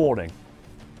first warning.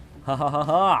 Ha ha ha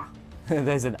ha.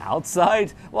 There's an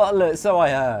outside? Well, look, so I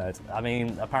heard. I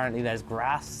mean, apparently there's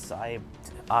grass. I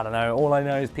don't know. All I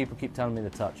know is people keep telling me to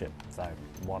touch it. So,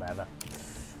 whatever.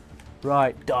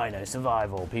 Right, Dino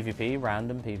Survival. PvP,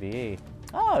 random PvE.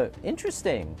 Oh,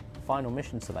 interesting. Final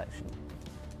mission selection.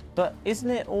 But isn't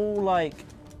it all like...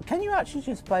 Can you actually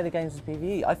just play the games as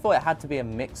PvE? I thought it had to be a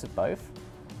mix of both.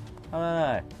 I don't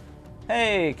know.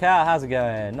 Hey, Cat, how's it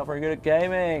going? Not very good at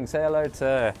gaming. Say hello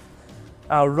to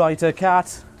our writer,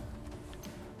 Cat.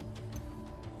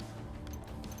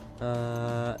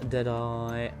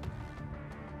 Deadeye.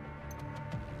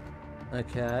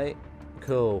 Okay,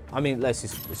 cool. I mean, let's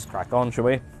just crack on, shall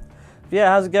we? Yeah,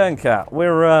 how's it going, Cat?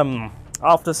 We're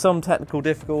after some technical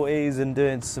difficulties and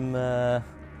doing some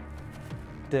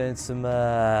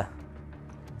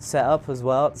setup as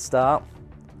well at the start.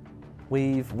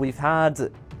 We've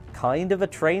had kind of a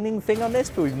training thing on this,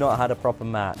 but we've not had a proper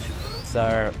match.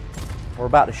 So we're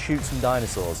about to shoot some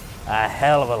dinosaurs. A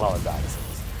hell of a lot of dinosaurs.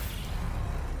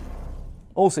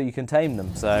 Also, you can tame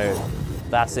them, so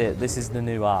that's it. This is the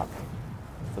new ARK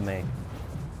for me.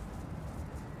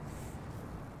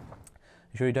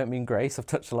 You sure you don't mean Grace? I've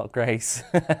touched a lot of Grace.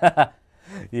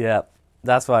 Yeah,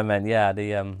 that's what I meant. Yeah,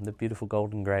 the beautiful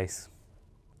golden Grace.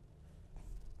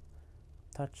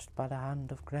 Touched by the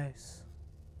hand of Grace.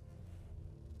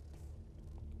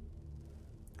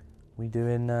 We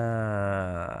doing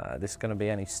this gonna be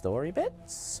any story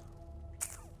bits?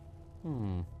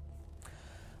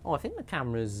 Oh, I think the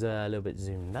camera's a little bit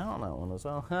zoomed out on that one as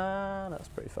well. That's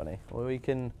pretty funny. Well, we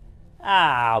can...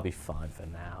 I'll be fine for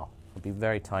now. It'll be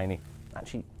very tiny.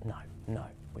 Actually, no.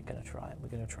 We're going to try it. We're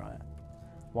going to try it.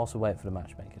 Whilst we wait for the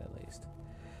matchmaking, at least.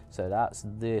 So that's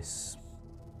this...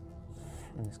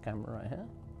 And this camera right here.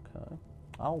 Okay.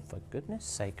 Oh, for goodness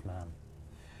sake, man.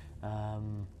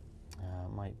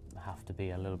 Might have to be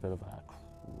a little bit of a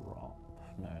crop.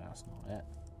 No, that's not it.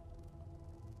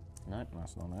 No,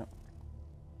 that's not it.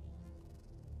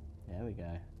 There we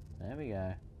go. There we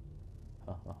go.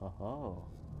 Ho ho ho ho.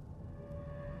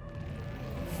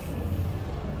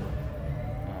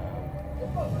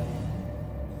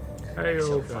 Hey,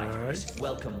 guys.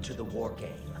 Welcome to the war game.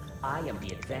 I am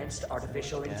the Advanced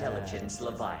Artificial Intelligence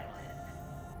Leviathan.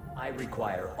 I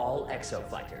require all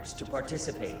exofighters to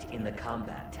participate in the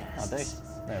combat tests.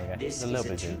 There we go. This is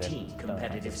a two-team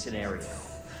competitive scenario.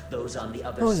 Those on the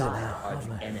other side are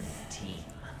the enemy team.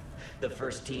 The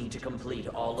first team to complete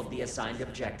all of the assigned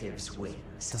objectives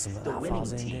wins. The winning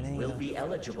team will be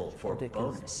eligible for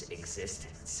bonus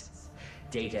existence.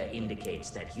 Data indicates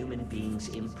that human beings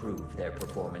improve their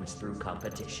performance through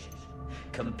competition.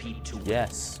 Compete to win,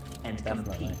 and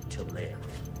compete to live.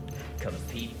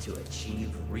 Compete to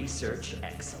achieve research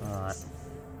excellence.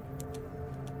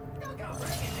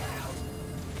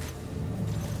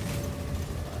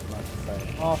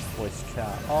 Microphone off, voice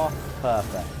chat off,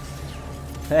 perfect.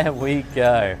 There we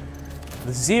go.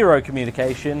 The zero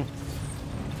communication.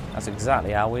 That's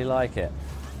exactly how we like it.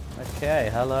 Okay,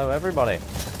 hello everybody.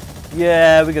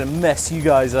 Yeah, we're gonna mess you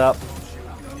guys up.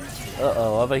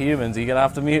 Uh-oh, other humans, you're gonna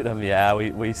have to mute them. Yeah,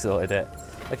 we sorted it.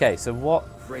 Okay, so what?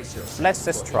 Let's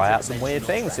just try out some weird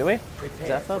things, shall we?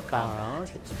 Zephyr,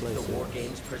 barrage, explosive. The war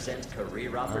games present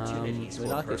career opportunities we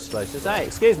like explosives. Hey,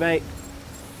 excuse me.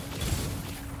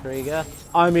 Krieger.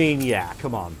 I mean, yeah,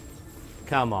 come on.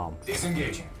 Come on.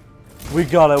 Disengaging. We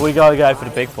gotta go for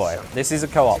the big boy. This is a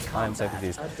co-op. I am so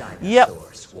confused. Yep.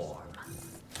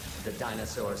 The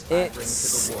dinosaurs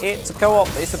it's a co-op.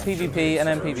 It's a PvP and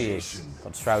MPVE.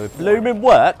 Got to try with blooming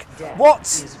work. What?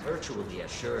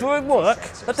 Doing work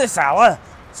at this hour?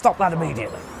 Stop that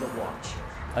immediately.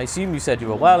 I assume you said you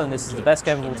were well, and this is the best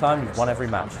game of all time. You've won every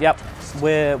match. Yep.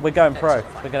 We're going pro.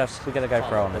 We're gonna go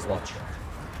pro on this one.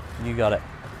 You got it.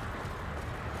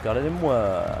 Got it in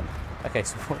one. Okay,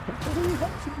 so what do we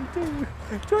actually do?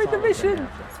 Join the mission!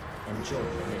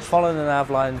 Follow the nav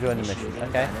line and join the mission.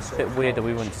 Okay, it's a bit weird that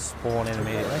we wouldn't spawn in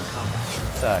immediately.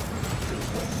 So,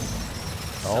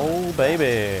 Oh,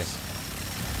 baby.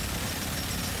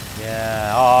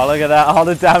 Yeah. Oh, look at that. Oh,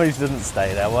 the damage doesn't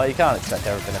stay there. Well, you can't expect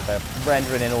everything if they're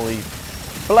rendering in all these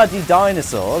bloody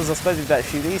dinosaurs. I suppose you better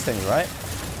shoot these things, right?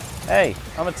 Hey,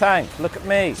 I'm a tank. Look at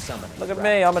me. Look at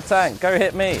me. I'm a tank. Go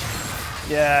hit me.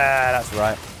 Yeah, that's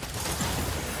right.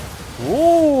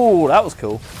 Ooh, that was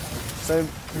cool. So,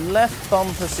 left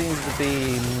bumper seems to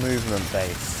be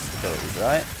movement-based abilities,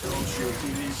 right?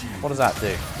 What does that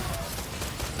do?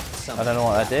 I don't know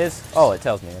what that is. Oh, it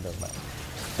tells me. It doesn't matter.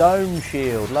 Dome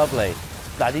shield, lovely.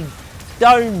 Bloody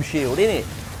dome shield, innit?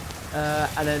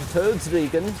 And then Turds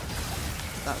Vegan.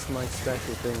 That's my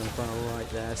special thing in front of right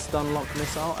there. Stun lock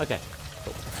missile. Okay,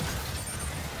 cool.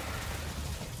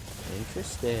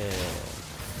 Interesting.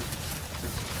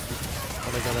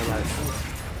 What have I got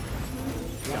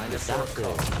to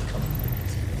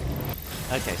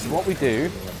Okay, so what we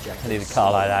do, I leave a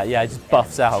car like that. Yeah, it just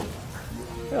buffs out.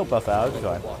 It'll buff out, it's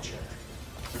fine.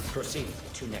 Proceed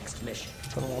to next mission. I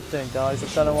don't know what I'm doing, guys. I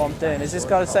don't know what I'm doing. Is this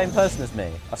guy the same person as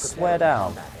me? I swear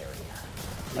down.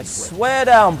 I swear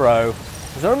down, bro.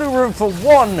 There's only room for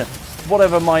one,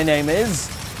 whatever my name is.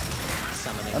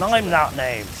 And I'm not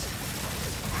named.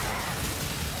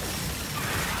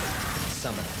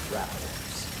 Summon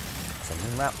raptors.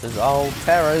 Summon raptors. Oh,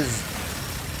 terrors.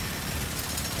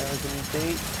 Terrors in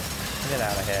deep. Get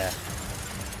out of here.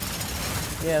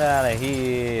 Get out of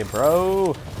here,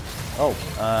 bro. Oh,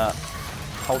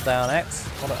 hold down X.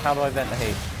 How do I vent the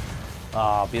heat?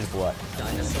 Ah, beautiful work.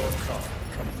 Dinosaur call.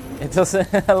 It doesn't.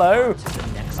 Hello?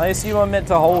 I assume I'm meant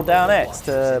to hold down X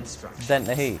to vent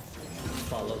the heat.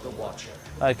 Follow the Watcher.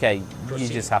 Okay, you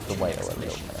just have to wait a little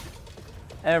minute.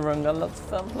 Everyone got lots of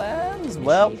fun plans?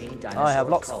 Well, I have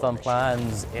lots of fun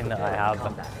plans in that I have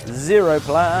 0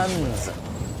 plans.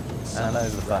 And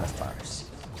those are the funnest plans.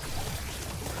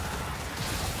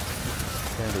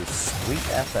 Gonna do sweet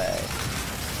FA.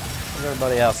 What's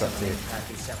everybody else up to?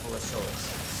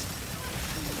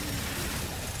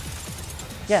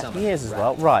 Yeah, he is as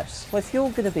well. Right. Well, if you're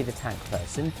going to be the tank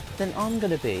person, then I'm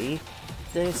going to be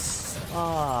this.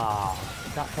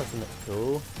 That person looks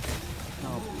cool.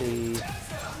 I'll be.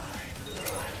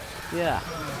 Yeah.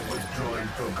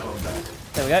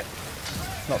 There we go.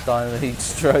 Not dying of a heat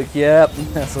stroke. Yep.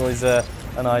 That's always an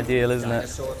ideal, isn't it?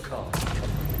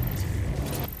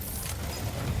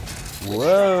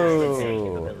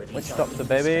 Whoa. Witch doctor,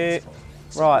 baby.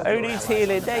 Right. Odie's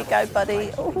healing. There you go,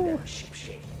 buddy. Ooh.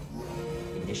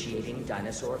 Initiating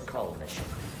dinosaur cull mission.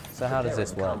 So how does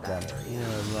this work then?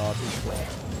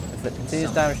 Inflict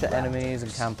continuous damage to enemies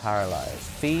and can paralyze.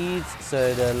 Feeds,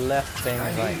 so the left thing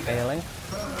is like healing.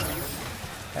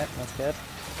 Okay, that's good.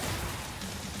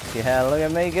 Yeah, look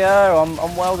at me go.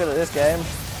 I'm well good at this game.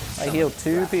 I healed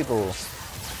 2 people.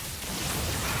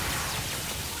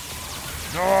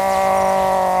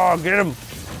 Oh, get him!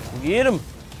 Get him!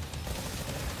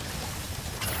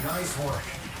 Nice work.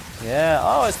 Yeah.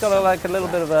 Oh, it's got like a little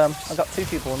bit of I got 2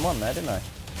 people in one there, didn't I?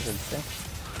 That's interesting.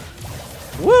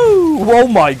 Woo! Oh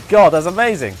my god, that's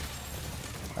amazing.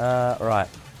 Right.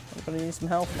 I'm gonna need some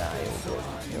help now.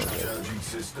 You're good.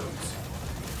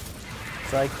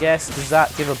 So I guess, does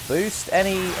that give a boost?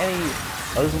 Any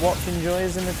Overwatch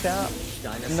enjoyers in the chat?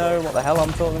 Know what the hell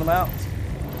I'm talking about?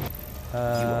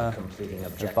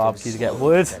 The barbecue to get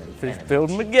wood. Finish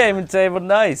building the gaming table,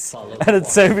 nice. And a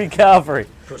Toby Cavalry.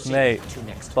 Mate,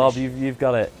 Bob, you've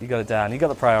got it. You got it down. You got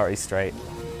the priorities straight.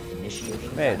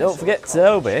 Mate, don't forget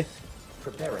Toby.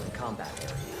 Preparing combat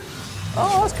area.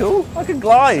 Oh, that's cool. I can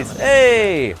glide.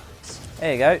 Hey!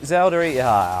 There you go. Zelda, eat your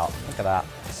heart out. Look at that.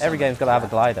 Every game's got to have a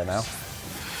glider now.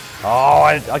 Oh,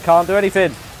 I can't do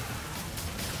anything.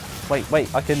 Wait.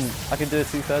 I can do a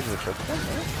 2/3 of the trick.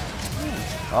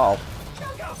 Uh oh.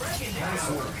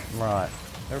 Right.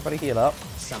 Everybody heal up.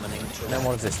 And then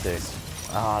what does this do?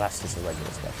 Ah, that's just a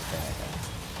regular special thing,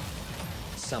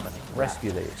 I think.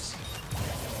 Rescue these.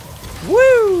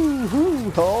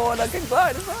 Woo! Oh, and I can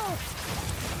glide as well.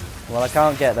 Well, I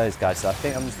can't get those guys, so I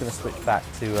think I'm just going to switch back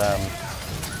to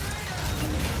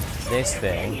this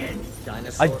thing.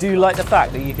 I do like the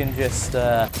fact that you can just.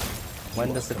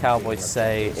 When does the cowboy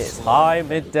say it's high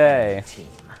midday?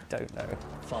 I don't know.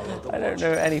 I don't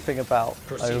know anything about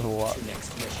Overwatch.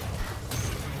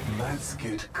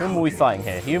 Whom are we fighting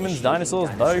here? Humans, dinosaurs,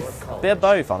 both? They're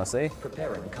both, honestly.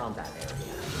 Preparing combat area.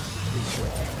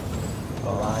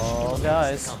 Oh,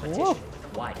 guys. Woo.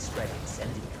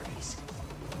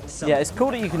 Yeah, it's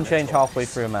cool that you can change halfway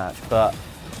through a match, but,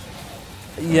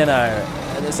 you know,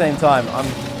 at the same time,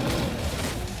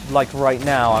 like right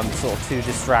now, I'm sort of too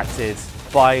distracted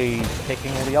by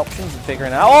picking all the options and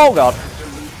figuring out, oh god!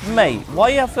 Mate, why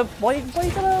you gotta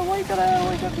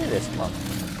do this? Come on.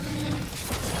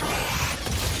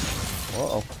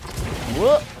 Uh-oh.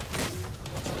 Whoop!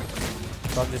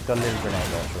 So I've just got a little grenade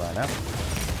launcher right now.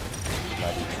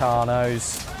 Bloody Carnos.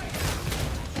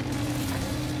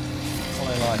 What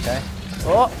do they like, eh?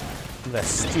 Oh! Their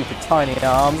stupid tiny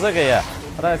arms. Look at you.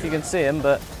 I don't know if you can see them,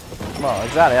 but... Well,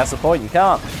 exactly, that's the point. You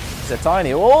can't. They're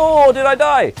tiny. Oh, did I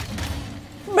die?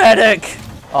 Medic!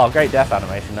 Oh, great death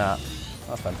animation, that.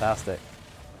 That's fantastic.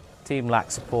 Team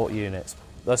lacks support units.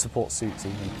 Those support suits,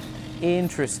 even.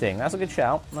 Interesting. That's a good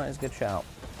shout. That is a good shout.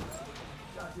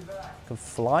 Can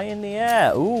fly in the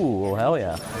air. Ooh, hell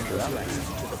yeah.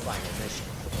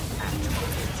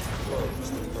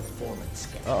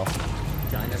 Uh-oh.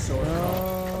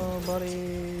 Oh,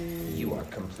 buddy. You are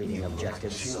completing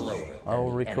objectives slower. I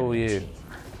will recall you.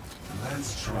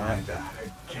 Let's try that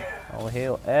again. I'll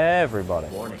heal everybody.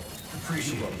 Warning.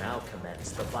 You will now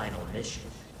commence the final mission.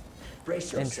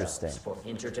 Brace yourselves for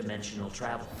interdimensional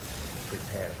travel.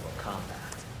 Prepare for combat.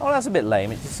 Oh, that's a bit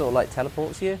lame. It just sort of like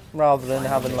teleports you, rather than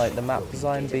having like the map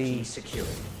design be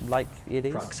like it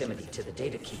is. Proximity to the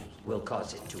data key will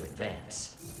cause it to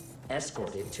advance.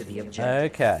 Escort it to the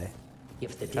objective. Okay.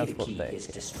 If the data key is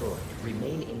destroyed,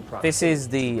 remain in proximity. This is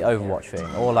the Overwatch thing,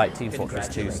 or like Team Fortress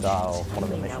 2 style, one of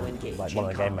the missions, like one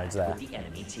of the game modes there.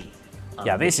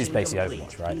 Yeah, this is basically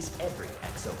Overwatch, right? Every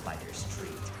exofighter's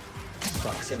treat.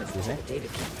 Proximity to the data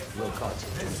key will cause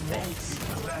it to advance.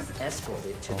 Escort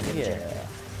it to the objective.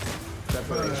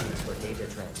 Preparations for data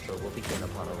transfer will begin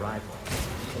upon arrival.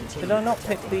 Did I not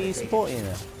pick the support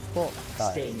unit?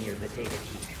 Stay near the data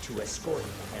key to escort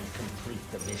and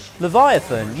complete the mission.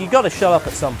 Leviathan, you got to shut up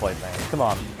at some point, mate. Come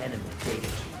on. Enemy data key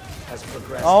has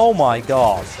progressed. Oh my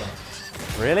god.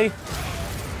 Really?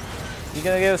 You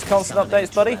gonna give us constant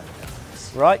updates, buddy?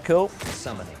 Right, cool.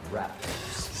 Summoning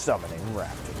raptors. Summoning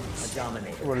raptors.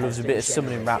 Dominator Everyone loves a bit of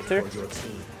summoning raptor.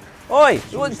 Oi!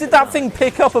 Did that thing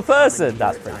pick up a person?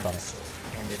 That's pretty funny.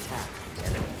 And attack the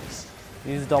enemies.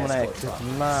 Use the Dominator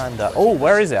Commander. Oh,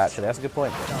 where is it actually? That's a good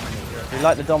point. Do you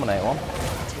like the Dominator one?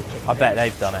 I bet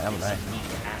they've done it, haven't they?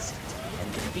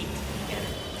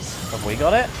 Have we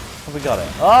got it? Have we got it?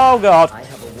 Oh god!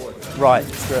 Right,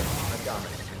 screw it.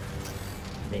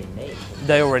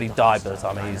 They already died by the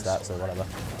time I used that, so whatever.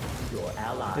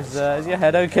 Is your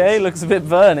head okay? Looks a bit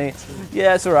burny.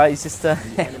 Yeah, it's alright. It's just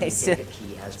it's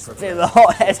a bit of a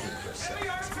hot head.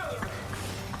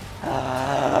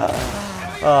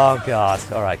 Oh god.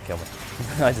 Alright, kill me.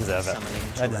 I deserve it.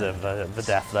 I deserve the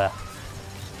death there.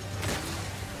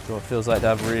 So it feels like to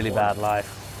have a really bad life.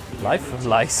 Life of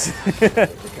lice.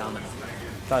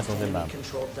 Dinosaurs in man.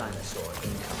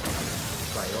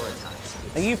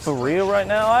 Are you for real right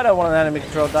now? I don't want an enemy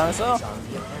controlled dinosaur.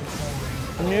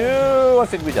 No, I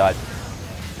think we died.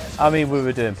 I mean, we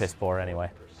were doing piss poor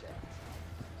anyway.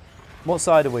 What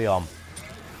side are we on?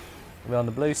 Are we on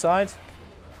the blue side?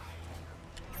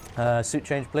 Suit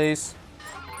change, please.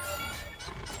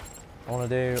 I want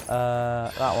to do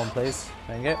that one, please.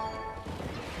 Thank you.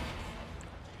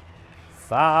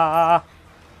 Far.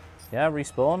 Yeah,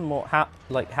 respawn. More.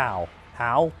 Like how?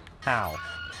 How? How?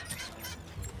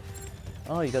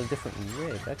 Oh, you got a different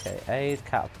rig. Okay. Aid,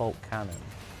 catapult, cannon.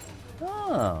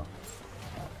 Oh.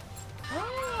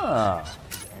 Ah.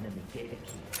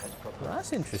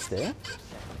 That's interesting.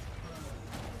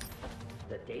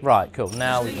 Right, cool.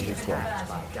 Now we can do squad.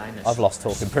 I've lost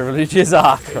talking privileges.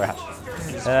 Ah, crap.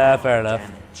 Fair enough.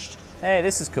 Hey,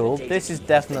 this is cool. This is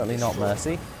definitely not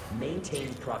Mercy.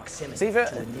 See,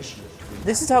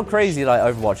 this is how crazy like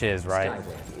Overwatch is, right?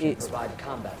 It's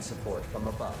combat support from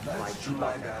above.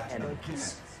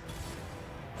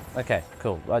 okay,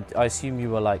 cool. I assume you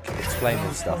were like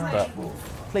explaining stuff, but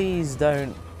please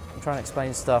don't try and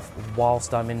explain stuff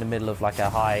whilst I'm in the middle of like a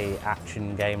high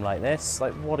action game like this.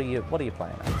 Like, what are you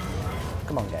playing at?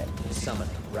 Come on, game.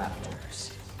 Summoning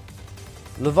raptors.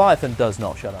 Leviathan does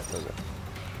not shut up, does it?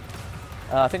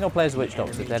 I think I'll play as a Witch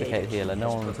Doctor, dedicated healer. No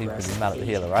one on the team can be mad at the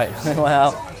healer, right?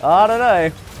 Well, I don't know.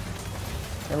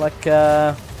 I like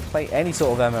play any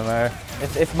sort of MMO.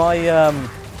 If my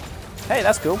hey,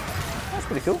 that's cool. That's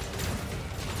pretty cool.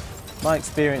 My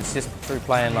experience just through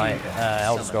playing like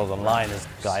Elder Scrolls Online has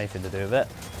got anything to do with it.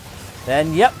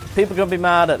 Then yep, people are gonna be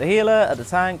mad at the healer, at the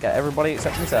tank, at everybody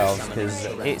except themselves, because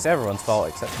it's everyone's fault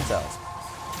except themselves.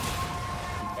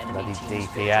 Bloody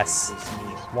DPS.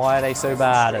 Why are they so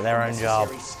bad at their own job?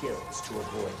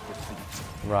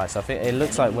 Right, so I think it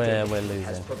looks like we're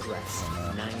losing.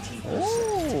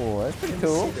 Ooh, that's pretty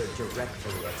cool.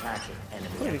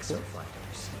 Pretty cool.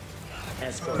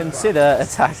 Consider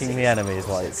attacking the enemy is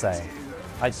what it's saying.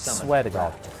 I swear to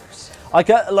God. I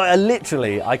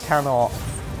cannot.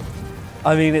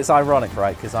 I mean, it's ironic,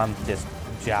 right? Because I'm just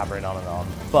jabbering on and on.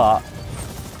 But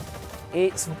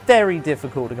it's very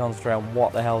difficult to concentrate on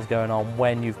what the hell's going on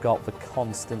when you've got the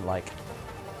constant, like,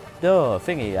 oh,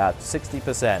 thingy at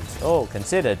 60%. Oh,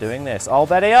 consider doing this. Oh,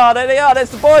 there they are, there's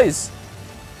the boys!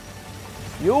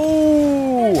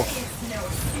 Yo!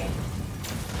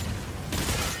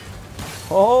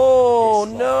 Oh,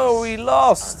 no, we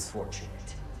lost!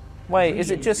 Wait,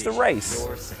 is it just a race?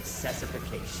 Your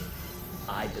successification.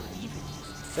 I believe in you.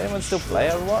 Does anyone still play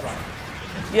Overwatch?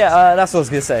 Yeah, that's what I was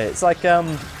gonna say. It's like, oh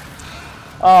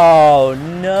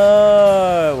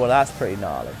no! Well, that's pretty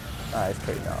gnarly. That is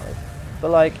pretty gnarly.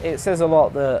 But like, it says a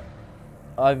lot that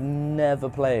I've never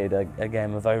played a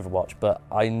game of Overwatch, but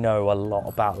I know a lot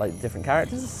about like different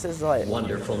characters. It says like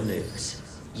wonderful news.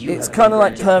 It's kind of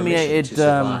like permeated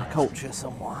culture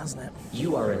somewhat, hasn't it?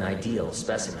 You are an ideal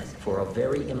specimen for a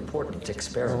very important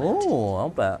experiment. Oh, I'll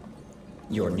bet.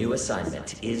 Your new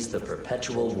assignment is the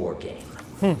perpetual war game.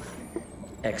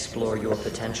 Explore your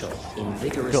potential in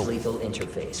vigorous lethal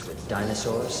interface with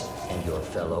dinosaurs and your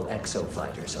fellow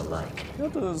exo-fighters alike.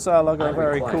 That doesn't sound like a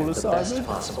very cool assignment.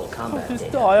 Possible combat I'll just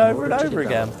data die in over order and to over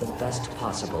again. develop the best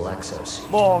possible exos.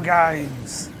 More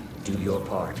games. Do your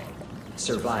part.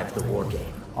 Survive the war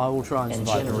game. I will try and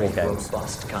survive the war generate games.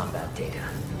 robust combat data.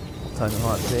 Don't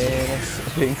like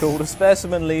being called a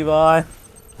specimen, Levi.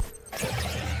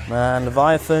 Man,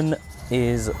 Leviathan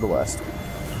is the worst.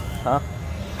 Huh?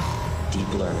 Deep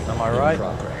learning. Am I right? In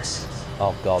progress.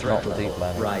 Oh god, Threat not the level deep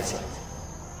learning. rising.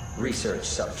 Research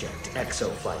subject exo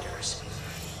fighters.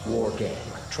 War game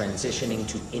transitioning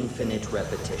to infinite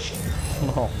repetition.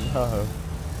 Oh no.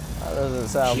 That doesn't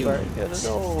sound very good at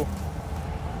all.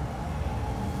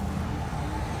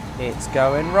 It's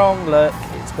going wrong, look.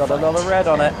 It's got a lot of red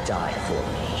on it. Die for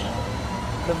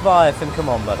me. Leviathan, come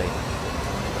on, buddy.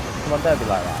 Come on, don't be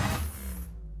like that.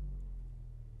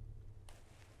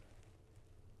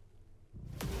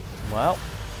 Well.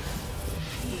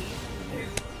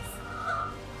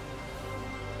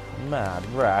 Mad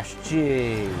Rash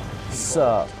G.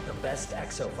 Sup. The best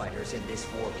exo fighters in this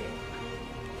war game.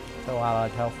 So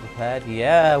allied health repaired?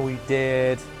 Yeah, we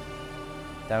did.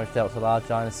 Damage dealt to large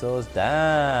dinosaurs?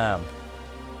 Damn.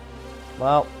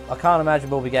 Well, I can't imagine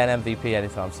we'll be getting MVP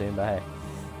anytime soon, but hey.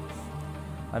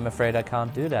 I'm afraid I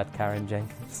can't do that, Karen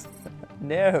Jenkins.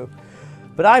 No.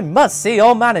 But I must see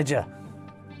your manager.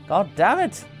 God damn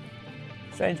it.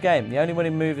 Strange game. The only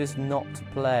winning move is not to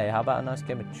play. How about a nice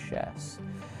game of chess?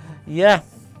 Yeah.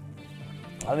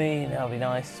 I mean, that'll be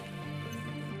nice.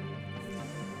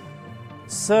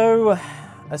 So,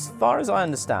 as far as I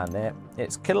understand it,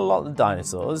 it's kill a lot of the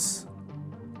dinosaurs,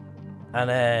 and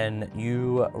then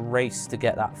you race to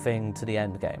get that thing to the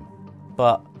end game.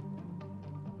 But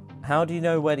how do you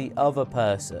know where the other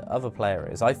player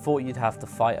is? I thought you'd have to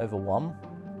fight over one,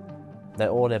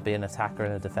 or there'd be an attacker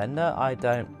and a defender. I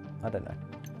don't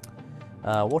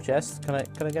know. War chest. Can I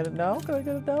get it now? Can I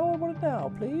get it now? I want it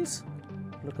now, please.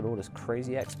 Look at all this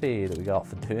crazy XP that we got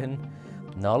for doing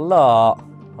not a lot.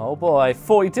 Oh boy,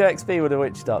 42 XP with a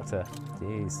witch doctor.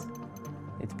 Jeez.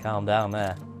 Need to calm down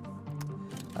there.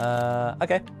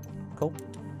 Okay, cool.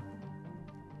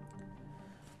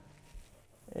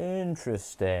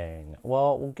 Interesting.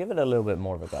 Well, we'll give it a little bit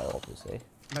more of a go, obviously.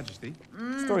 Majesty.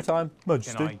 Story time.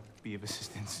 Majesty. Can I be of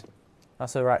assistance?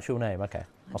 That's her actual name. Okay.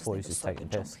 I thought he was just taking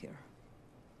the piss. Here.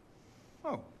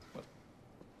 Oh.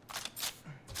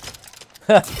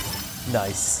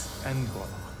 Nice. And voila.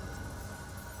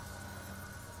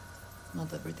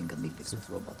 Not everything can be fixed with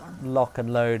robot arm. Lock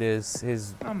and load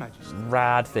his Oh, Majesty.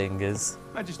 rad fingers.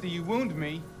 Majesty, you wound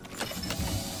me.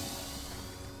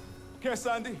 Okay,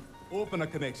 Sandy, open a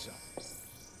connection.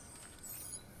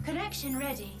 Connection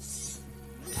ready.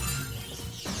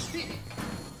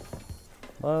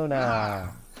 Oh no. I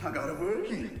got it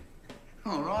working.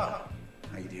 All right.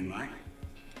 How you doing, mate?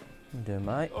 You doing,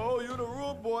 mate? Oh, you the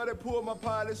rude boy that pulled my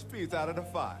pilot's feet out of the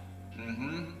fire.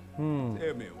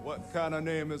 Tell me, what kind of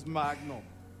name is Magnum?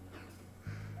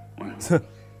 Well, let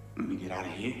me get out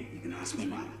of here. You can ask me,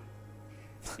 mate.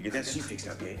 You get that suit fixed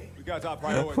up yet? We got our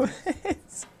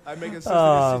priorities. I make sense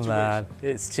Oh of this man,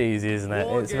 it's cheesy, isn't it?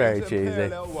 War It's very games and cheesy.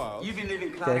 parallel worlds. You've been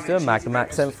living Can you do a Magnum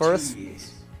accent for us?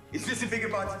 Is this a big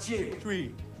about the chip?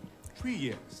 3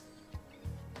 years.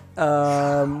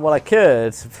 Well, I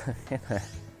could.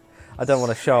 I don't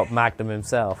want to show up Magnum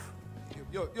himself.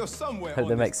 You're somewhere Hope on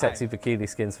they make this sexy island. bikini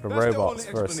skins for the That's the robots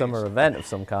only for a summer explanation. event of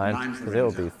some kind, because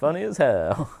it'll be funny as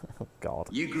hell. Oh, God.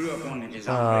 You grew up on the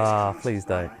design Ah, please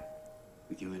don't.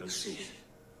 with your little sis.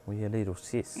 With your little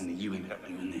sis. And then you ended up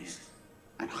doing this.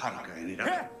 And Haruka ended Hey,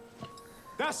 up...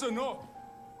 that's enough.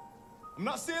 I'm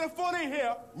not saying funny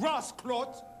here, Ross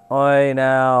Clot. Oi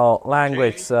now,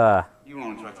 language, Jay? sir. You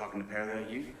want to try talking to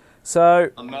parallel you? So,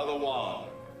 Another one.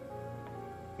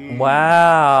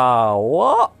 Wow,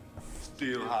 what?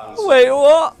 Still has. Wait,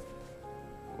 what?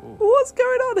 What's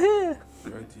going on here?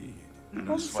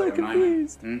 I'm so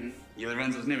confused. You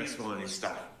Lorenzo's never swallow this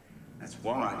stuff. That's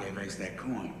why they raised that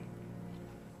coin.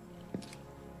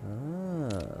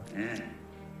 Yeah.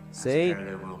 See? That's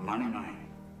their real money, mate.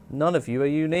 None of you are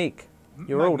unique.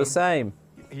 You're all the same.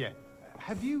 Yeah.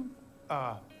 Have you,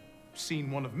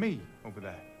 seen one of me over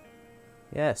there?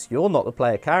 Yes, you're not the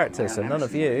player character, so none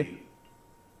of you.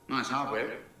 Nice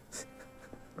hardware.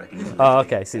 Oh,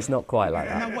 okay, so it's not quite like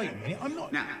that. Now, wait a minute, I'm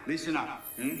not... Now, listen up.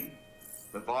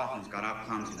 Leviathan's got our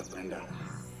plums in the blender.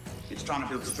 It's trying to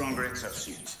build stronger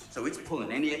exosuits, so it's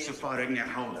pulling any exofighter it can get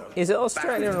hold of. Is it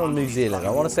Australia or New Zealand? I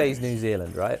want to say it's New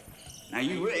Zealand, right? Now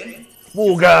you win.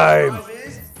 War game!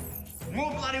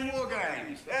 More bloody war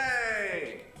games.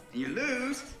 Hey! You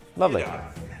lose. Lovely. You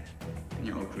die. And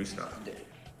your whole crew starts dead.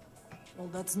 Well,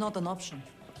 that's not an option.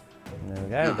 There we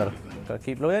go. Gotta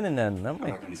keep learning then, haven't we?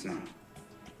 I reckon it's not.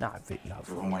 No, I think no.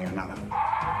 For one way or another.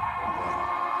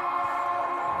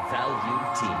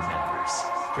 Valued team members,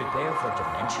 prepare for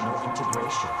dimensional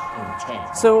integration in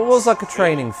 10. So it was like a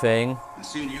training thing. And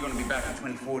soon you're going to be back in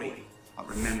 2040. But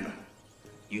remember,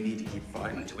 you need to keep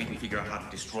fighting until we can figure out how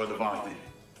to destroy Leviathan.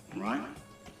 All right?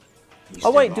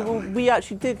 Oh wait, we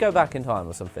actually did go back in time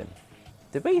or something?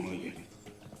 Did we?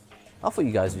 I thought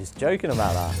you guys were just joking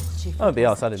about that. I'm gonna be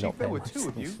honest, I did not pay much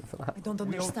attention for that. I don't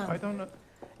understand. I don't know.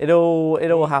 It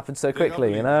all happened so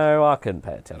quickly, you know. I couldn't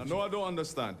pay I attention. know I don't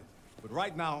understand it, but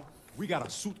right now, we got a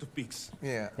suit to fix.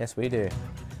 Yeah. Yes, we do.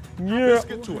 Let's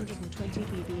get to it. 420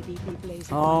 BBB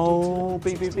blazing. Oh,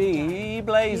 BBB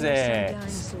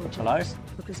blazes. Hello?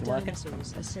 Because You working?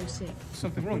 dinosaurs are so sick.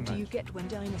 Something wrong, What do man? you get when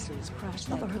dinosaurs crash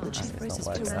their Never heard the cars? chief racist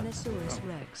working. Tyrannosaurus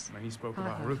Rex. When he spoke Ha,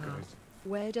 about ha, Haruka, ha. it's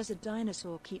Where does a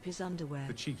dinosaur keep his underwear?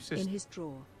 the chief's In sister. his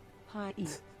drawer. Hi, E.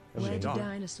 Does Where she do die?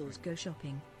 dinosaurs go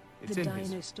shopping? It's The in his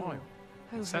dino store. file.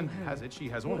 Ho, ho, Sandy ho. has it. She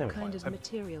has all What of kind it. of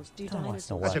materials do Oh, it's not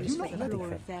dinosaurs working. use Have for you the not floor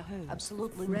read of their homes?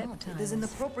 Absolutely not. It Reptiles. is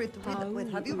inappropriate to read that. Wait,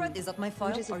 have you read? Is that my file?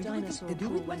 What is a Are you dinosaur Did you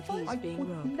called read my when file? he's being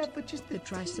robbed? Never just The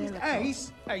Triceratops.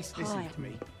 Ace, listen Hi. to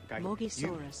me. Okay?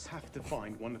 Mogisaurus. You have to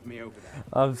find one of me over there.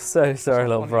 I'm so sorry,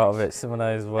 little Brovich. Some of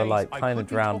those were like Ace, I kind of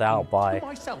could be drowned talking out by to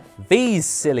myself. these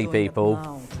silly Doing it people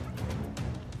now.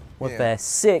 with their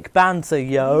sick banter,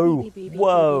 yo.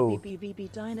 Whoa.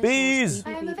 Bees.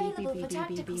 I am available for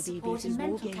tactical support and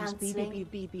mental counseling. Brilliant.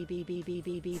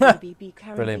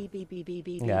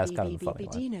 Yeah, it's kind of a funny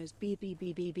one. Dinos.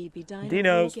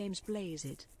 Dinos. Games blaze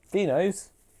it. Dinos.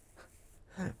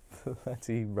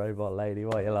 Bloody robot lady,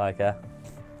 what you like her?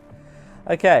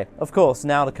 Okay, of course.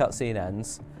 Now the cutscene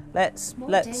ends. Let's More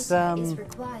data is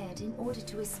required in order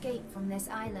to escape from this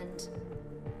island.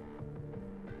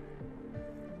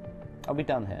 Are we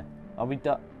done here? Are we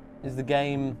done? Is the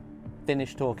game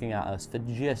finished talking at us for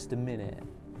just a minute?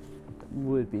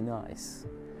 Would be nice.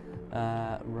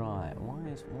 Right. Why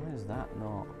is that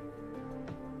not?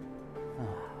 Ah,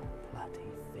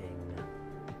 bloody thing.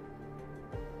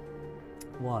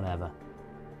 Whatever.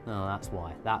 No, that's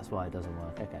why. That's why it doesn't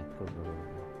work. Okay, cool.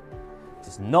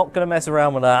 Just not gonna mess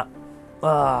around with that.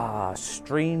 Ah,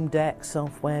 Stream Deck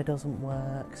software doesn't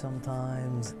work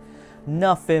sometimes.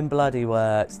 Nothing bloody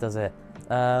works, does it?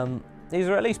 These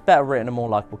are at least better written and more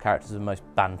likable characters than most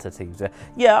banter teams.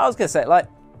 Yeah, I was gonna say, like,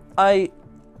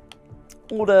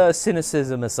 all the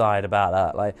cynicism aside about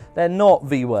that, like, they're not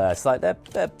the worst. Like, they're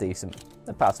decent.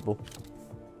 They're passable.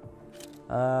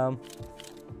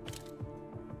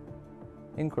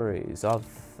 Inquiries. I've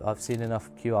seen enough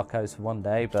QR codes for one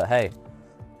day, but hey,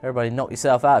 everybody knock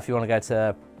yourself out if you want to go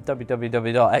to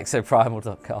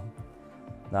www.exoprimal.com.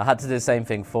 Now, I had to do the same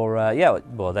thing for, yeah,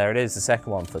 well, there it is, the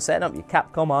second one, for setting up your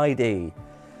Capcom ID.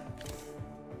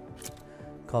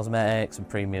 Cosmetics and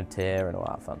premium tier and all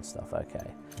that fun stuff, okay.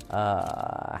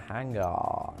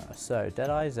 Hangar. So,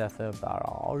 Deadeye Zephyr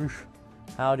Barrage.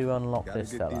 How do you unlock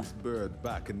this fella? This bird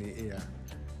back in the air.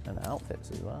 And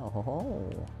outfits as well.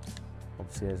 Oh.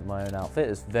 Obviously, there's my own outfit.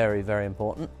 It's very, very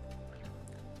important.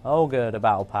 Oh, good, a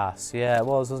battle pass. Yeah, it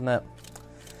was, wasn't it?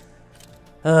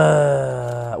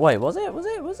 Wait, was it? Was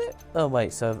it? Oh,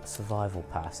 wait, so survival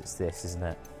pass. It's this, isn't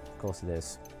it? Of course it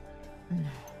is.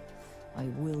 I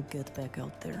will get back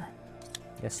out there.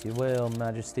 Yes, you will,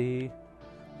 Majesty.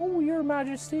 Oh, Your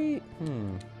Majesty.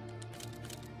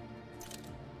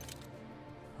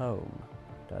 Home.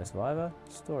 Die Survivor.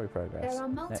 Story progress. There are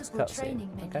Next multiple cutscene. training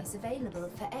menus Okay. available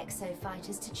for exo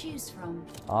fighters to choose from.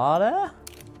 Are there?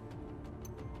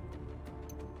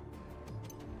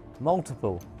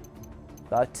 Multiple.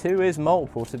 2 is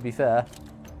multiple, to be fair.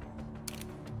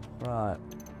 Right.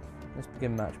 Let's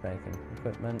begin matchmaking.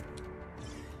 Equipment.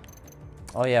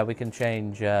 Oh yeah, we can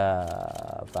change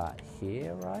that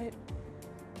here, right?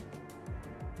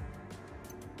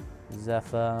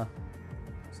 Zephyr.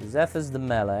 So Zephyr's the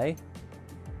melee.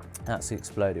 That's the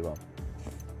explodey one.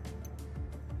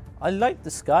 I like the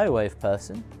Skywave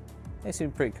person. They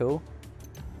seem pretty cool.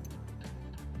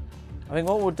 I think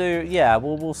what we'll do, yeah,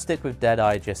 we'll stick with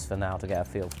Deadeye just for now to get a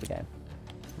feel for the game.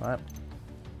 Right?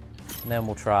 And then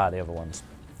we'll try the other ones.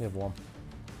 The other one.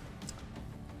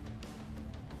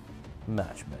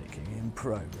 Matchmaking in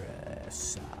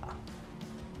progress.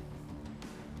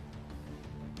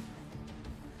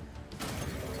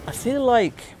 I feel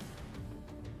like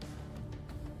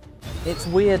it's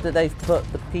weird that they've put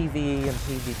the PvE and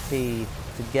PvP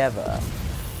together,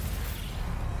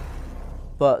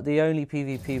 but the only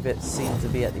PvP bits seem to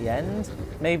be at the end.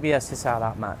 Maybe that's just how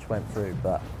that match went through,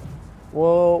 but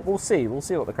we'll see. We'll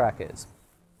see what the crack is.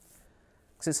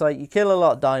 Because it's like you kill a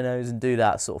lot of dinos and do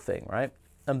that sort of thing, right?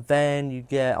 And then you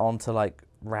get onto like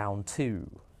round 2,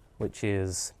 which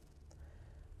is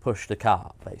push the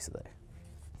cart, basically.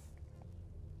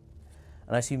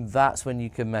 And I assume that's when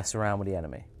you can mess around with the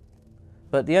enemy.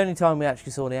 But the only time we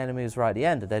actually saw the enemy was right at the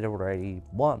end, and they'd already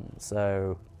won,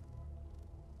 so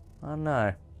I don't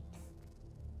know.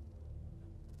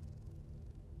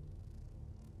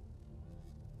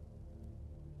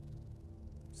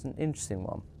 It's an interesting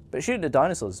one. But shooting the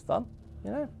dinosaurs is fun,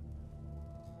 you know?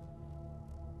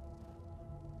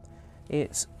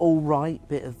 It's alright,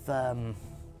 bit of,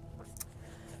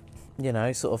 you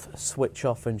know, sort of switch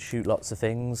off and shoot lots of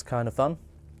things, kind of fun.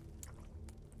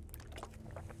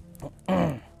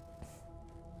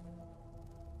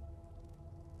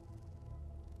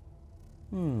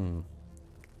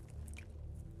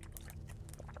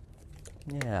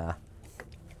 Yeah.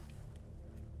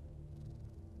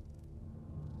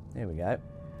 Here we go.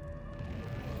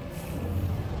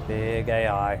 Big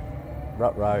AI.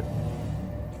 Ruh-roh.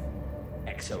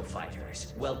 Exo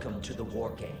fighters, welcome to the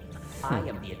war game. I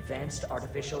am the advanced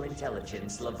artificial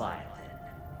intelligence Leviathan.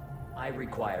 I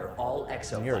require all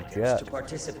exo fighters to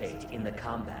participate in the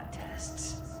combat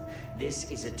tests. This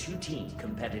is a 2-team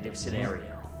competitive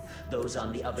scenario. Those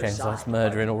on the other side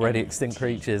murdering already extinct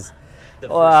creatures.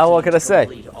 Wow, what can I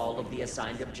say? All of the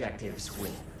assigned objectives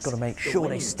wins. Got to make sure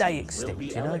they stay extinct, will be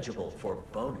you know? eligible for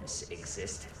bonus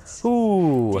existence.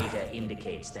 Ooh. Data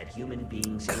indicates that human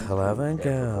beings Clever improve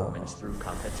their girl. performance through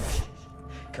competition.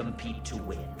 Compete to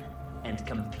win, and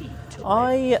compete to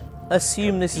I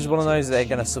assume this is one of those they're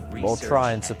going to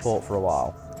try and support for a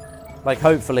while. Like,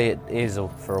 hopefully it is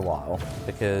for a while,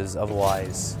 because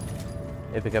otherwise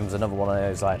it becomes another one of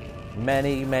those, like,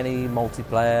 many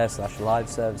multiplayer / live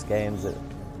service games that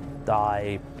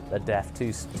die a death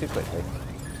too quickly.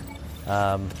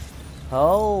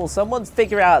 Oh, someone's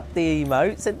figured out the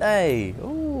emotes, didn't they?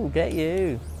 Ooh, get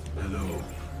you. Hello.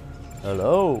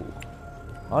 Hello.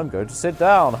 I'm going to sit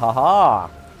down, haha.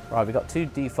 Right, we got 2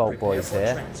 default boys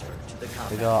here.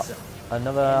 We got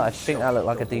another, I think that looked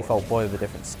like a default boy with a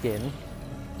different skin.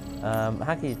 How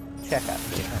can you check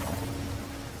actually?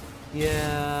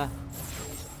 Yeah,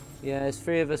 there's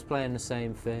 3 of us playing the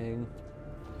same thing.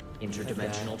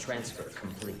 Interdimensional transfer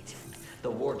complete.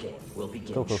 The war game will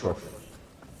begin Cool. shortly.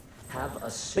 Have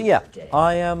a But yeah,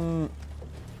 I am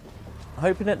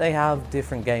hoping that they have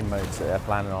different game modes that they're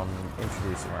planning on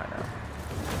introducing right now.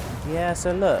 Yeah,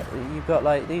 so look, you've got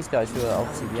like these guys who are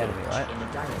obviously the enemy, right? In the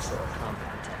dinosaur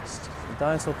combat test. The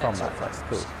dinosaur combat test,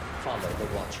 cool. Follow the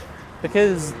Watcher.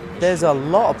 Because there's a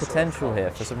lot of potential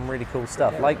here for some really cool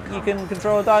stuff. Like, you can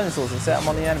control dinosaurs and set them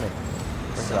on the enemy,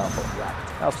 for example.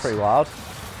 That was pretty wild.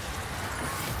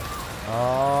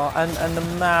 Oh, and the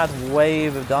mad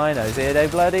wave of dinos. Here they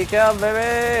bloody come,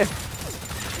 baby!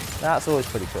 That's always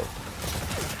pretty cool.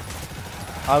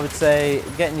 I would say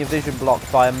getting your vision blocked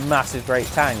by a massive great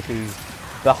tank who's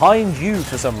behind you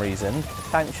for some reason.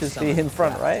 Tank should be in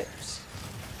front, right?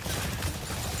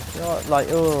 You know, like,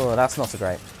 oh, that's not so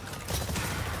great.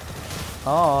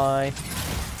 Hi.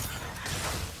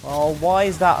 Oh, why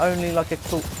is that only like a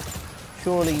cool...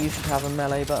 Surely you should have a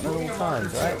melee button at all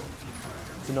times, right?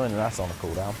 It's annoying that that's on a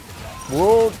cooldown.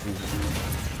 Whoa!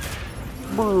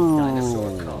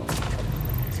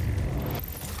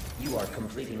 You are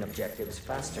completing objectives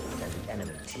faster than the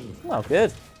enemy team. Oh,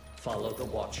 good. Follow the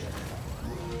Watcher.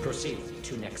 Proceed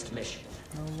to next mission.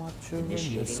 Watcher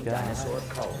Initiating dinosaur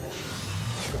call mission.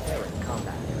 Preparing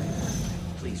combat area.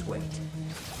 Please wait.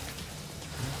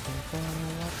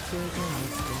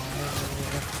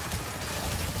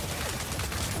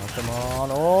 Oh, come on.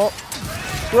 Oh!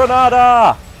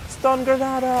 Granada! Stun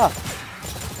Granada!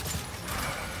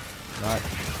 Right.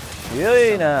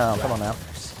 Yay now. Come on now.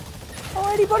 Oh,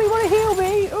 anybody want to heal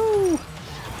me? Ooh!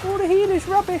 All the heal is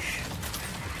rubbish.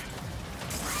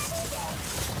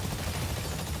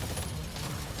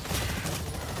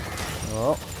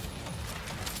 Oh.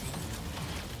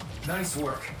 Nice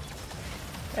work.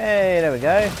 Hey, there we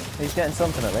go. He's getting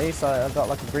something at least. I've got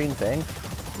like a green thing.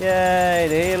 Yay,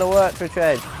 the healer worked for a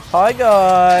change. Hi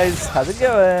guys, how's it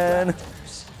going?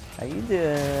 How you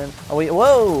doing? Oh wait,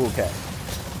 whoa, okay.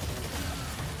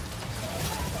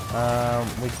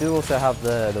 We do also have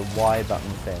the Y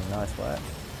button thing. Nice work.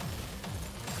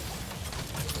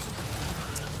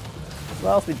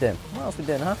 What else we doing? What else we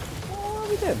doing, huh? What are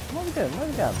we doing? What are we doing? What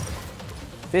are we doing?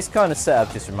 This kind of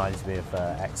setup just reminds me of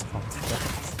XCOM.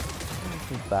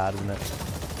 It's bad, isn't it?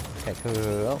 Okay,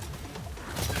 cool.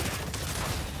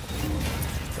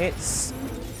 There's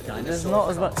not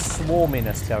as much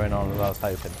swarminess going on as I was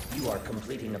hoping. You are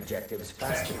completing objectives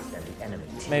faster than the enemy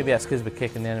team. Maybe that's because we're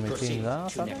kicking the enemy team's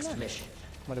ass. To next mission.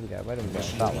 Where do we go? Where do we go?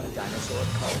 That way. Dinosaur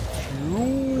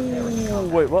Ooh,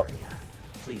 wait, what?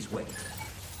 Please wait.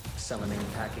 Summoning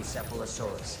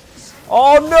Pachycephalosaurus.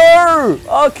 Oh no!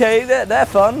 Okay, they're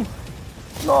fun.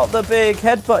 Not the big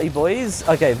headbutty boys.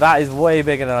 Okay, that is way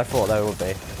bigger than I thought they would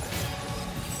be.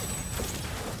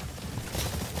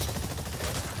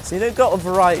 So they've got a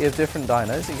variety of different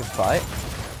dinos you can fight.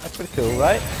 That's pretty cool,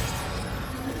 right?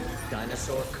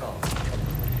 Dinosaur call.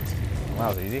 That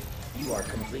was easy. You are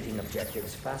completing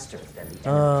objectives faster than the enemy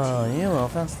Oh, you are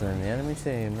faster than the enemy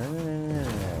team.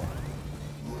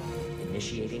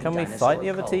 Initiating Can we fight the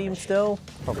other team still?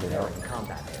 Probably not.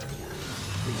 Combat area.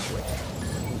 Please wait.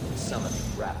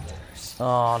 Summoning raptors.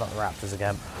 Oh, not the raptors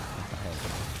again.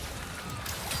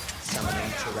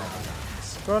 Summoning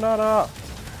pteranodons. Granada!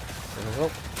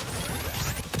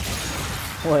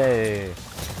 Way.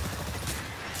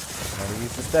 Gotta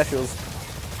use the specials.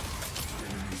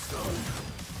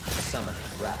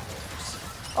 Summoning raptors.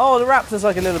 Oh, the raptors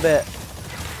like a little bit.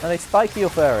 Are they spiky or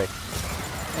furry?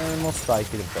 More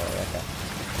spiky than furry, okay.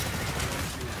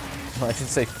 Well, I should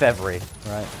say feathery,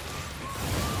 right?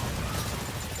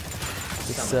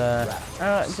 It's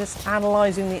just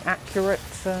analysing the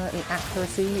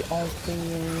accuracy of the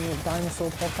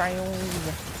dinosaur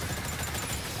portrayals.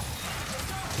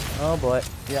 Oh boy,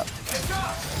 yep.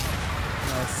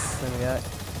 Nice, there we go.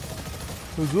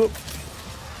 Who's up?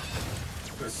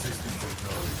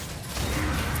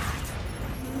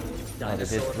 Oh,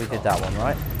 we did that one,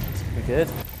 right? We good? I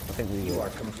think we... You are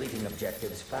completing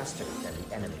objectives faster than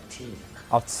the enemy team.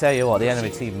 I'll tell you what, the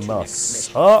enemy team must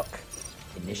suck.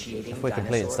 Initiating if we're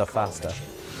completing stuff faster.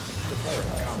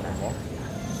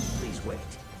 Please wait.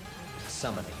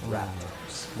 Summoning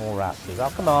raptors. More raptors. Oh,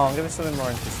 come on, give us something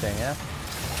more interesting, yeah?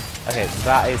 Okay,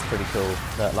 that is pretty cool.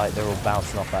 That like they're all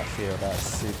bouncing off that shield. That's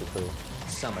super cool.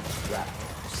 Summoning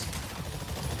raptors.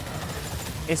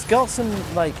 It's got some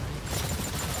like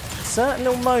certain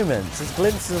little moments. There's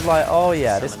glimpses of like, oh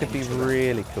yeah, this could be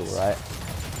really cool, right?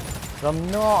 But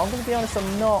I'm gonna be honest,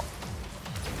 I'm not.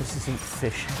 This isn't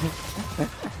fishing.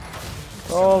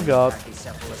 Oh god. Can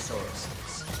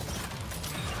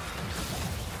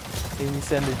you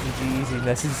send a GG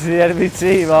message to the enemy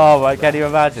team? Oh my, can you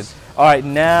imagine? Alright,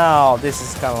 now this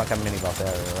is kind of like a mini boss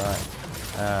area, right?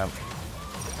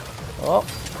 Oh.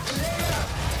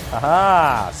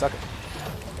 Aha! Suck it.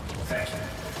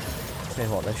 Tell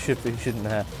you what, there should be, shouldn't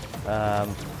there? How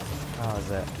is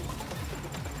it?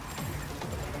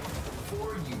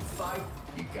 Before you fight,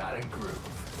 you gotta groove.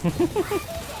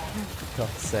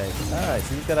 God's sake. Alright,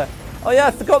 so you've got to... Oh yeah,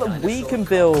 I forgot that we can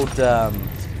build...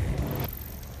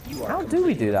 How do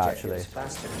we do that, actually?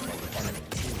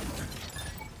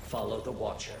 Follow the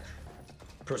Watcher.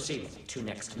 Proceed to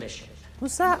next mission.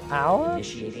 Was that our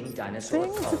Initiating dinosaur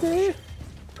thing to do?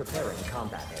 Preparing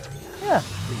combat area. Yeah.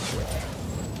 Please wait.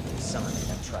 Summoning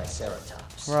a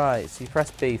Triceratops. Right, so you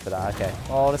press B for that, okay.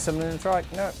 Oh, there's something in the trike.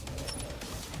 No.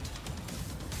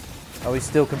 Are we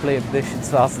still completing missions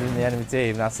faster than the enemy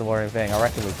team? That's the worrying thing. I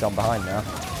reckon we've gone behind now.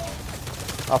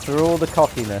 After all the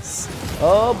cockiness.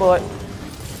 Oh boy.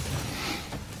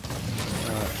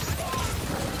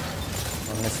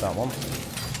 I missed that one.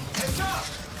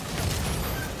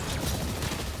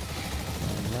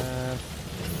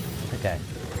 Okay.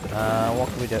 What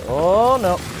can we do? Oh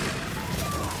no.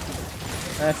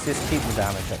 Let's just keep the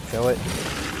damage up, shall we?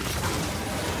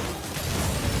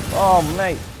 Oh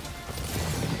mate.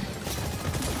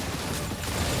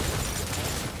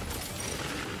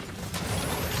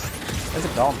 Where's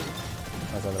it gone?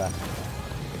 Oh, it's over there.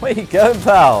 Where you going,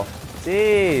 pal?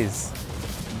 Jeez.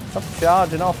 Stop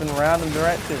charging off in random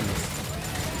directions.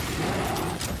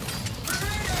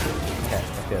 Okay,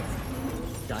 that's good.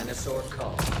 Dinosaur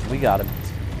call. We got him.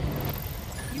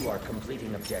 You are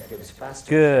completing objectives faster.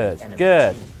 Good,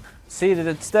 good. See that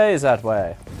it stays that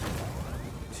way.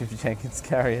 Chief Jenkins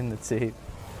carrying the team.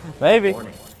 Maybe.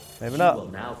 Warning. Maybe you not.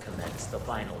 will now commence the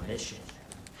final mission.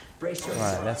 Brace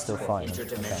yourself Right, they're still for fighting.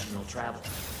 interdimensional travel.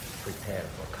 Prepare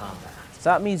for combat. So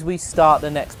that means we start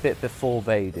the next bit before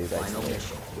they do, Final basically.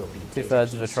 mission will be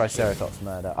 2/3 of a Triceratops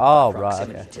murder. Oh, right,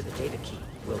 Proximity okay. to the data key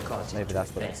will cause Maybe it that's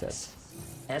to what it advance. says.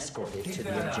 Escort it to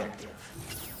the objective.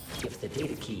 If the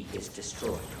data key is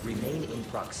destroyed, remain in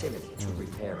proximity to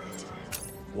repair it.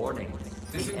 Warning,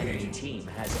 the enemy team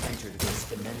has entered this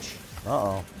dimension.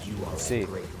 Uh-oh. You are See. at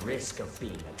great risk of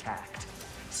being attacked.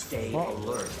 Stay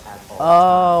alert at all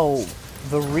Oh,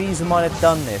 the reason why they've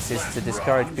done this is to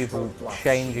discourage people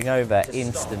changing over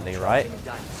instantly, right?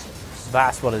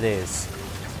 That's what it is.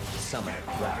 Summon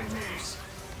raptors.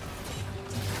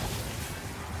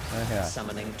 Okay.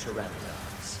 Summoning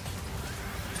pteranodons.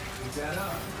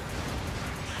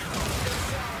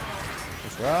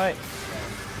 That's right.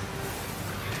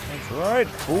 That's right.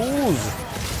 Fools.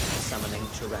 Summoning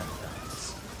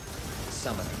pteranodons.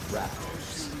 Summoning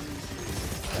raptors.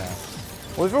 Yeah.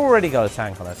 We've already got a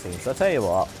tank on our team, so I'll tell you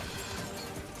what.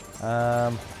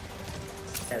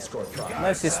 Escort progress.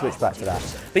 Let's just switch back to that.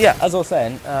 But yeah, as I was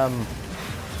saying, I don't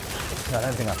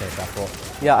think I finished that for.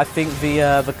 Yeah, I think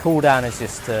the cooldown is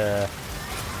just to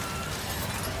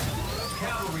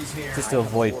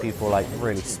avoid people like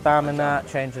really spamming that,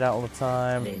 changing it out all the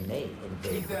time,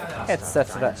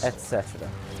 etc., etc.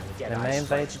 They may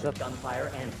invade the gunfire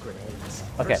and grenades.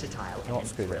 Okay, Versatile you know what, and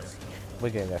screw this. brilliant. We're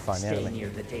gonna go find the Stay enemy. near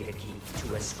the data key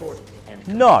to escort it and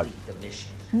No! complete the mission.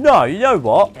 No, you know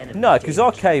what? The enemy No, because I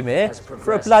data key came here has for a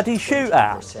progressed bloody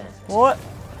shootout. 20%. What?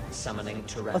 Summoning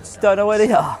I just don't know where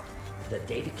they are. The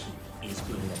data key is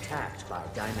being attacked by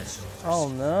dinosaurs. Oh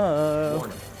no.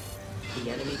 Warning.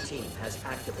 The enemy team has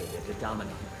activated the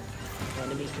dominant.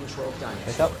 Enemy controlled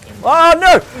dinosaur. Oh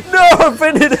no! No!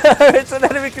 Offended her! It's an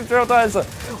enemy controlled dinosaur.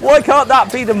 Why can't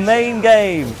that be the main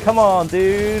game? Come on,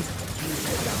 dude.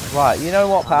 Right, you know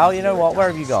what, pal? You know what? Where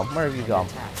have you gone? Where have you gone?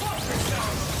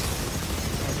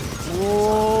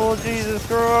 Oh, Jesus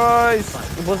Christ!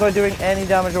 Was I doing any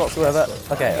damage whatsoever?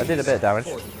 Okay, I did a bit of damage.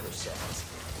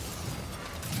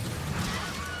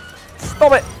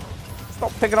 Stop it!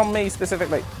 Stop picking on me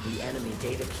specifically. The enemy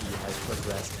data key has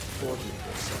progressed 40%.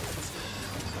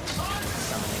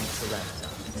 Summoning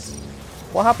pteranodons.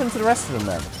 What happened to the rest of them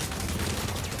then?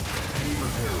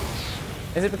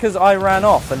 Is it because I ran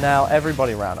off and now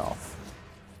everybody ran off?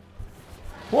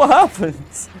 What happened?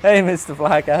 Hey, Mr.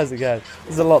 Flag, how's it going?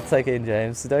 There's a lot to take in,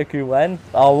 James. Sudoku when?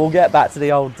 Oh, we'll get back to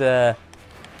the old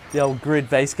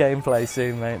grid-based gameplay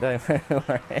soon, mate. Don't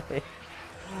worry.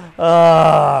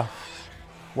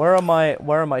 Where are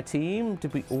my team?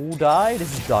 Did we all die?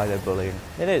 This is dino bullying.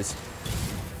 It is.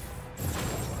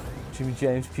 Jimmy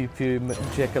James Pew Pew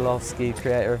Jekylovsky,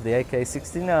 creator of the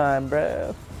AK-69,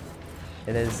 bro.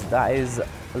 It is. That is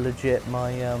legit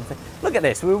my thing. Look at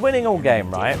this. We're winning all game,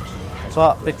 right?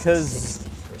 But because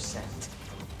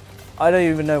I don't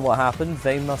even know what happened,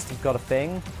 they must have got a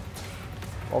thing.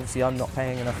 Obviously, I'm not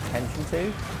paying enough attention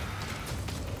to.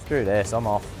 Screw this. I'm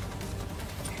off.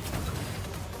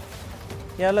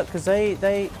 Yeah, look, because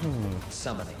they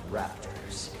Summoning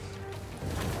raptors.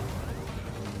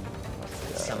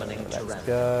 Summoning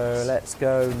Let's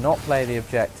go. Not play the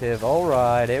objective. All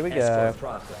right, here we go. Escort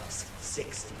progress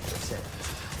 60%.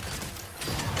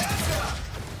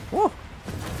 Woo!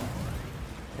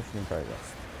 Mission in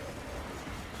progress.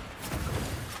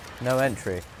 No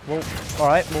entry. Well, all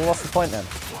right. Well, what's the point then?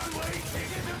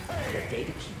 The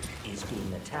data key is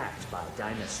being attacked by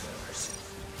dinosaurs.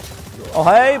 Oh,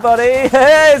 hey, buddy!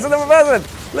 Hey, it's another person!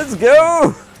 Let's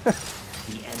go! The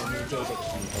enemy data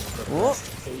key has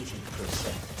progressed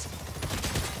 80%.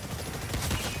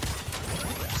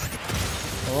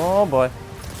 Oh, boy.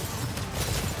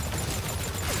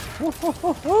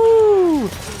 Woo-hoo-hoo-hoo.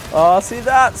 Oh, see,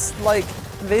 that's like,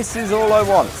 this is all I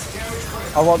want.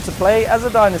 I want to play as a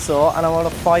dinosaur and I want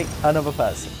to fight another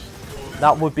person.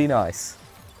 That would be nice.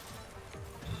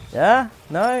 Yeah?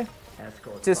 No?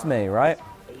 Just me, right?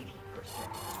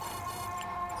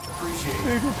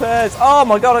 Who prepares? Oh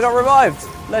my god, I got revived!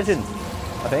 Legend,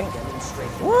 I think.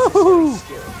 Woohoo!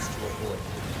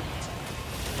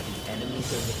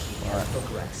 Right.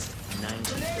 Progressed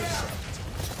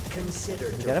 90%. Consider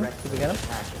Did we get him? Did we get him?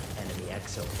 enemy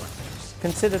exoplanets.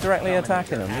 Consider directly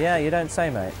attacking them. Yeah, you don't say,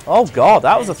 mate. Oh god,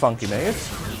 that was a funky move.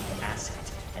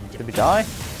 Did we die?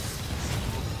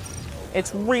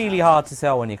 It's really hard to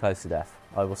tell when you're close to death.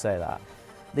 I will say that.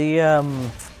 The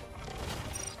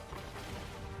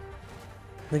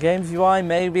game's UI,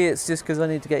 maybe it's just because I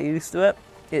need to get used to it.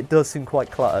 It does seem quite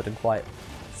cluttered and quite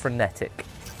frenetic.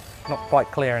 Not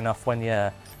quite clear enough when